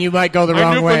crapshoot, and you might go the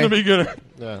wrong way. I knew from the beginning.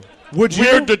 Yeah.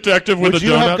 Weird detective with a donut. Would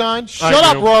you have gone? Shut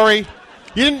up, Rory.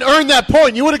 You didn't earn that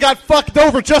point. You would have got fucked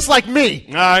over just like me.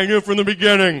 I knew from the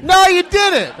beginning. No, you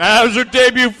didn't. That was your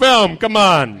debut film. Come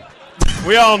on.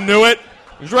 We all knew it.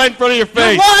 It was right in front of your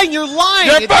face. You're lying.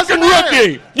 You're a fucking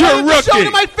rookie. You're a rookie. Show it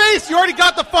in my face. You already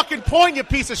got the fucking point, you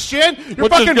piece of shit. Your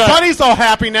What's fucking this guy? buddy's all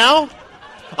happy now.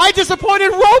 I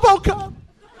disappointed RoboCop.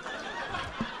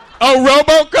 Oh,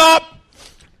 RoboCop?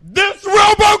 This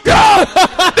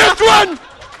RoboCop! This one!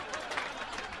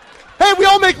 Hey, we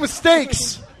all make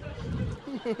mistakes.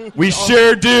 We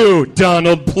sure do,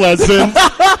 Donald Pleasant.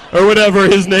 Or whatever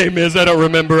his name is. I don't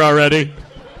remember already.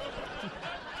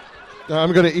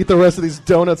 I'm going to eat the rest of these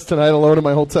donuts tonight alone in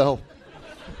my hotel.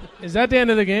 Is that the end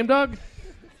of the game, dog?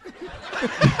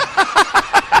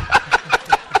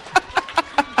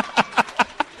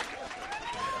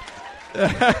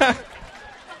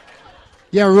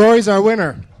 Yeah, Rory's our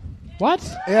winner. What?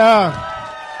 Yeah.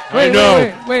 Wait.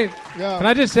 Yeah. Can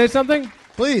I just say something?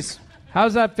 Please.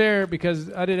 How's that fair?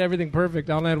 Because I did everything perfect.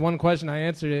 I only had one question. I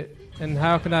answered it. And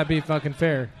how can that be fucking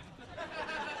fair?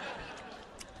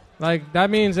 Like, that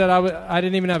means that I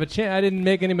didn't even have a chance. I didn't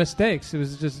make any mistakes. It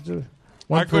was just one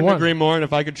I for couldn't one. agree more, and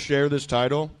if I could share this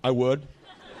title, I would.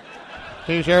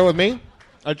 Can you share it with me?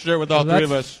 I'd share it with all Well, three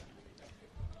of us.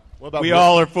 What about We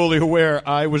all are fully aware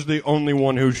I was the only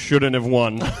one who shouldn't have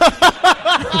won.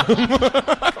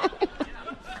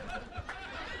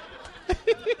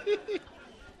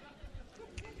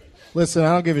 Listen,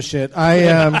 I don't give a shit. I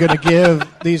am going to give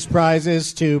these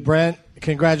prizes to Brent.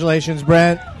 Congratulations,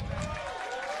 Brent.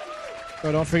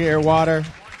 Oh, don't forget your water.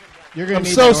 You're gonna I'm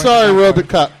need so that sorry, orange Robot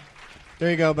Cup. There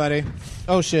you go, buddy.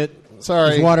 Oh, shit.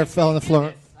 Sorry. His water fell on the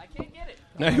floor.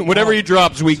 Whatever he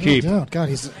drops, we keep. Oh, God,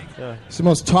 he's the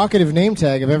most talkative name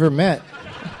tag I've ever met.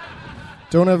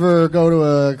 Don't ever go to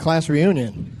a class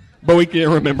reunion. But we can't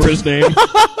remember his name.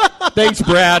 Thanks,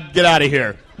 Brad. Get out of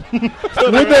here.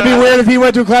 Wouldn't that be weird if he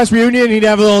went to a class reunion and he'd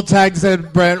have a little tag that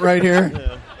said Brent right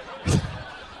here?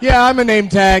 Yeah, I'm a name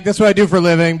tag. That's what I do for a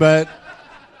living, but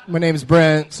my name's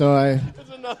Brent, so I... There's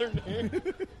another name.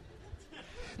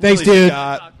 Thanks, Really, dude.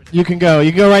 Scott. You can go.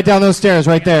 You can go right down those stairs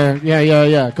right there.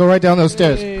 Yeah. Go right down those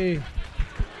stairs. Hey.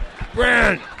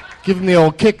 Brent. Give him the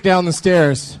old kick down the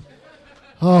stairs.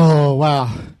 Oh,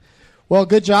 wow. Well,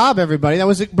 good job, everybody. That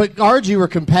was. But Arj, you were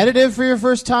competitive for your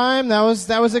first time. That was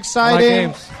I like exciting.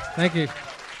 games. Thank you.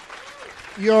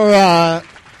 Your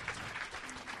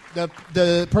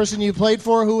the person you played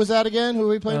for, who was that again? Who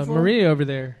we played for? Marie over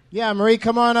there. Yeah, Marie,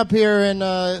 come on up here and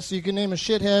so you can name a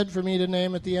shithead for me to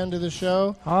name at the end of the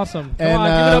show. Awesome. And, Come on,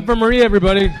 give it up for Marie,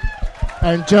 everybody.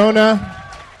 And Jonah,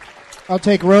 I'll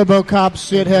take RoboCop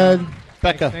shithead.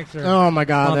 Becca. Thanks, sir. Oh my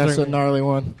God, that's a Sponsoring me. gnarly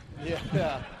one.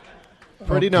 Yeah.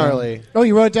 Pretty gnarly. Oh,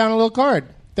 you wrote down a little card.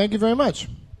 Thank you very much.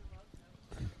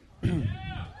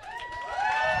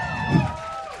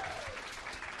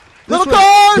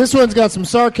 This one's got some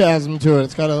sarcasm to it.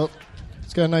 It's got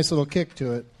a nice little kick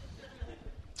to it.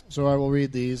 So I will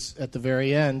read these at the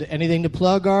very end. Anything to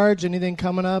plug, Arj? Anything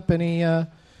coming up? Any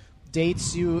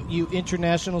dates? You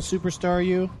international superstar,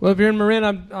 you? Well, if you're in Marin,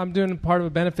 I'm doing part of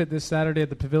a benefit this Saturday at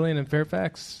the Pavilion in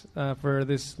Fairfax for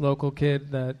this local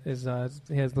kid that is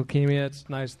he has leukemia. It's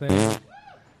a nice thing.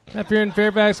 If you're in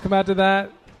Fairfax, come out to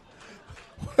that.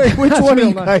 Wait, which one of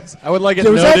you guys? I would like it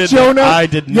Was noted that Jonah? I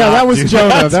did not. Yeah, that was do Jonah.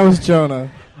 That. That was Jonah.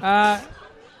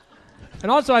 And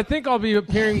also, I think I'll be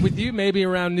appearing with you maybe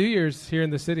around New Year's here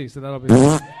in the city, so that'll be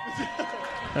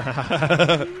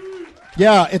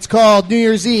Yeah, it's called New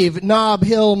Year's Eve, Nob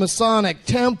Hill Masonic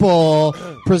Temple,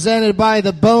 presented by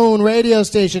the Bone radio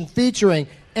station, featuring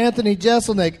Anthony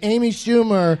Jeselnik, Amy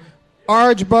Schumer,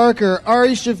 Arj Barker,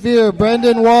 Ari Shafir,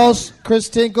 Brendan Walsh, Chris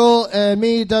Tinkle, and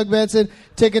me, Doug Benson.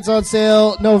 Tickets on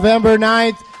sale November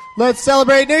 9th. Let's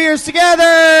celebrate New Year's together!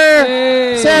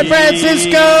 Hey. San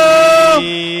Francisco!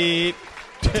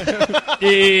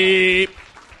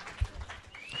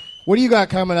 What do you got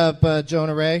coming up,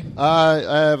 Jonah Ray? I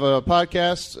have a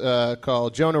podcast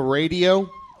called Jonah Radio,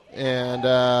 and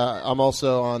I'm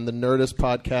also on the Nerdist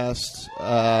podcast.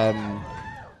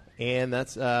 And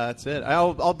that's it.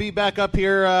 I'll be back up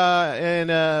here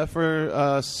for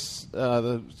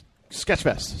the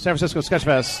Sketchfest, San Francisco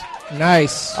Sketchfest.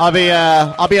 Nice. I'll be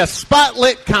a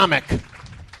spotlit comic.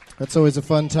 That's always a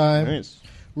fun time. Nice.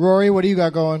 Rory, what do you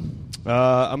got going?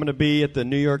 I'm going to be at the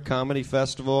New York Comedy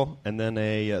Festival, and then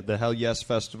the Hell Yes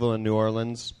Festival in New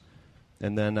Orleans,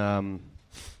 and then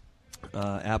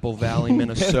Apple Valley,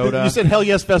 Minnesota. You said Hell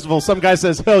Yes Festival. Some guy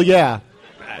says Hell Yeah.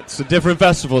 It's a different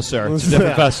festival, sir. It's a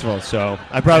different festival, so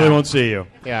I probably won't see you.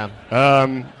 Yeah.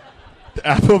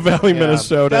 Apple Valley,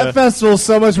 Minnesota. That festival is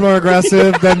so much more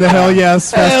aggressive than the Hell Yes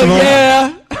Festival.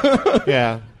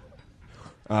 Yeah.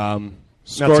 Story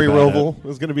Story Roval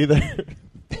is going to be there.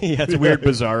 Yeah, it's weird,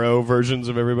 bizarro versions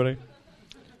of everybody.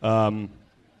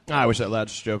 I wish that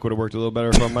last joke would have worked a little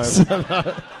better from my.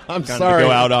 I'm kind sorry. to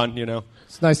go out on, you know.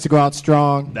 It's nice to go out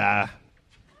strong. Nah,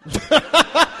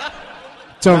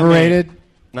 It's overrated.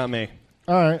 not me.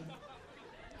 All right.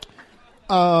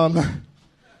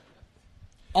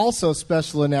 Also,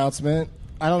 special announcement.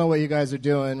 I don't know what you guys are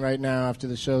doing right now after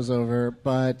the show's over,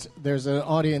 but there's an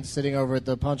audience sitting over at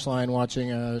the Punchline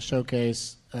watching a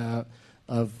showcase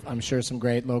of, I'm sure, some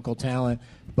great local talent.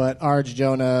 But Arj,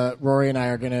 Jonah, Rory, and I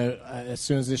are going to, as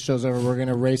soon as this show's over, we're going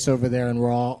to race over there, and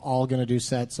we're all going to do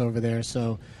sets over there.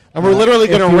 So, And we're literally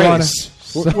going to race.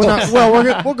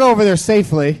 We'll go over there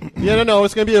safely. Yeah, no,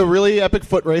 it's going to be a really epic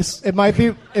foot race. It might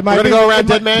be. We're going to go around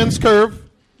Dead Man's Curve.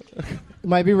 It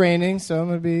might be raining, so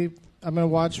I'm gonna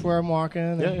watch where I'm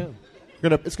walking. Yeah.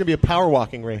 It's gonna be a power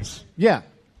walking race. Yeah.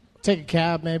 Take a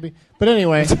cab, maybe. But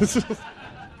anyway,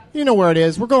 you know where it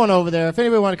is. We're going over there. If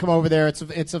anybody want to come over there,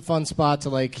 it's a fun spot to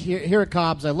like here at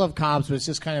Cobb's. I love Cobb's, but it's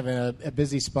just kind of in a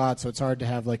busy spot, so it's hard to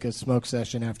have like a smoke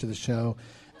session after the show.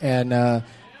 And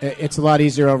it's a lot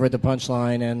easier over at the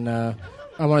Punchline. And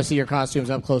I want to see your costumes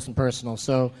up close and personal.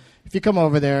 So if you come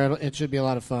over there, it should be a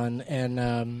lot of fun.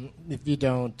 And if you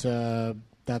don't,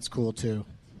 that's cool too.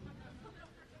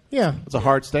 Yeah. It's a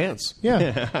hard stance.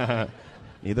 Yeah.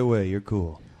 Either way, you're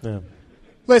cool. Yeah.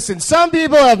 Listen, some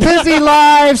people have busy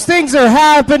lives. Things are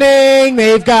happening.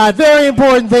 They've got very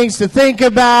important things to think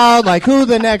about, like who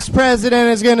the next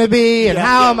president is going to be and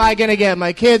how am I going to get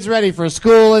my kids ready for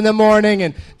school in the morning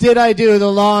and did I do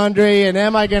the laundry and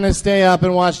am I going to stay up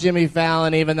and watch Jimmy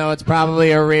Fallon even though it's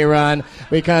probably a rerun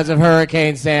because of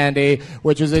Hurricane Sandy,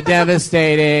 which was a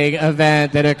devastating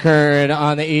event that occurred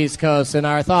on the East Coast. And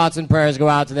our thoughts and prayers go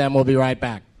out to them. We'll be right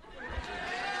back.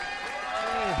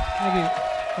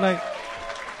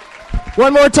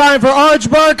 One more time for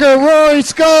Arj Barker, Rory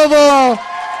Scovel,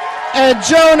 and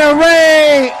Jonah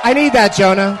Ray. I need that,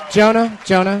 Jonah.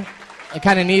 Jonah. I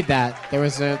kind of need that. There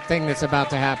was a thing that's about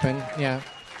to happen. Yeah.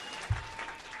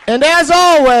 And as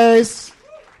always,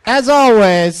 as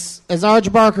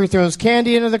Arj Barker throws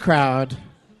candy into the crowd,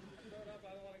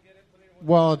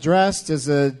 while dressed as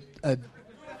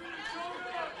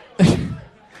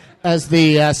as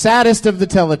the saddest of the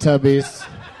Teletubbies,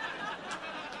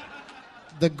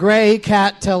 the gray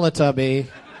cat Teletubby,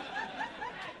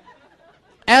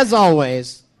 As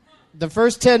always, the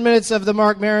first 10 minutes of the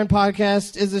Mark Maron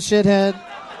podcast is a shithead.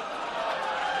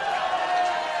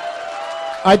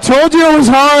 I told you it was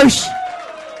harsh.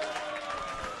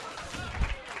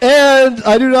 And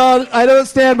I don't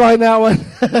stand behind that one.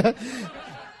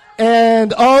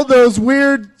 And all those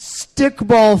weird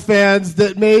stickball fans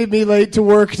that made me late to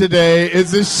work today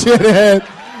is a shithead.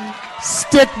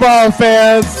 Stickball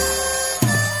fans.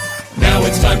 Now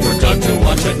it's time for Doug to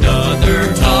watch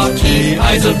another talkie.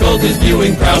 Eyes of gold, his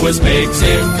viewing prowess makes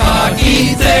him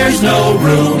cocky. There's no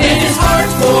room in his heart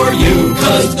for you,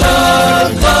 'cause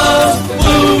Doug loves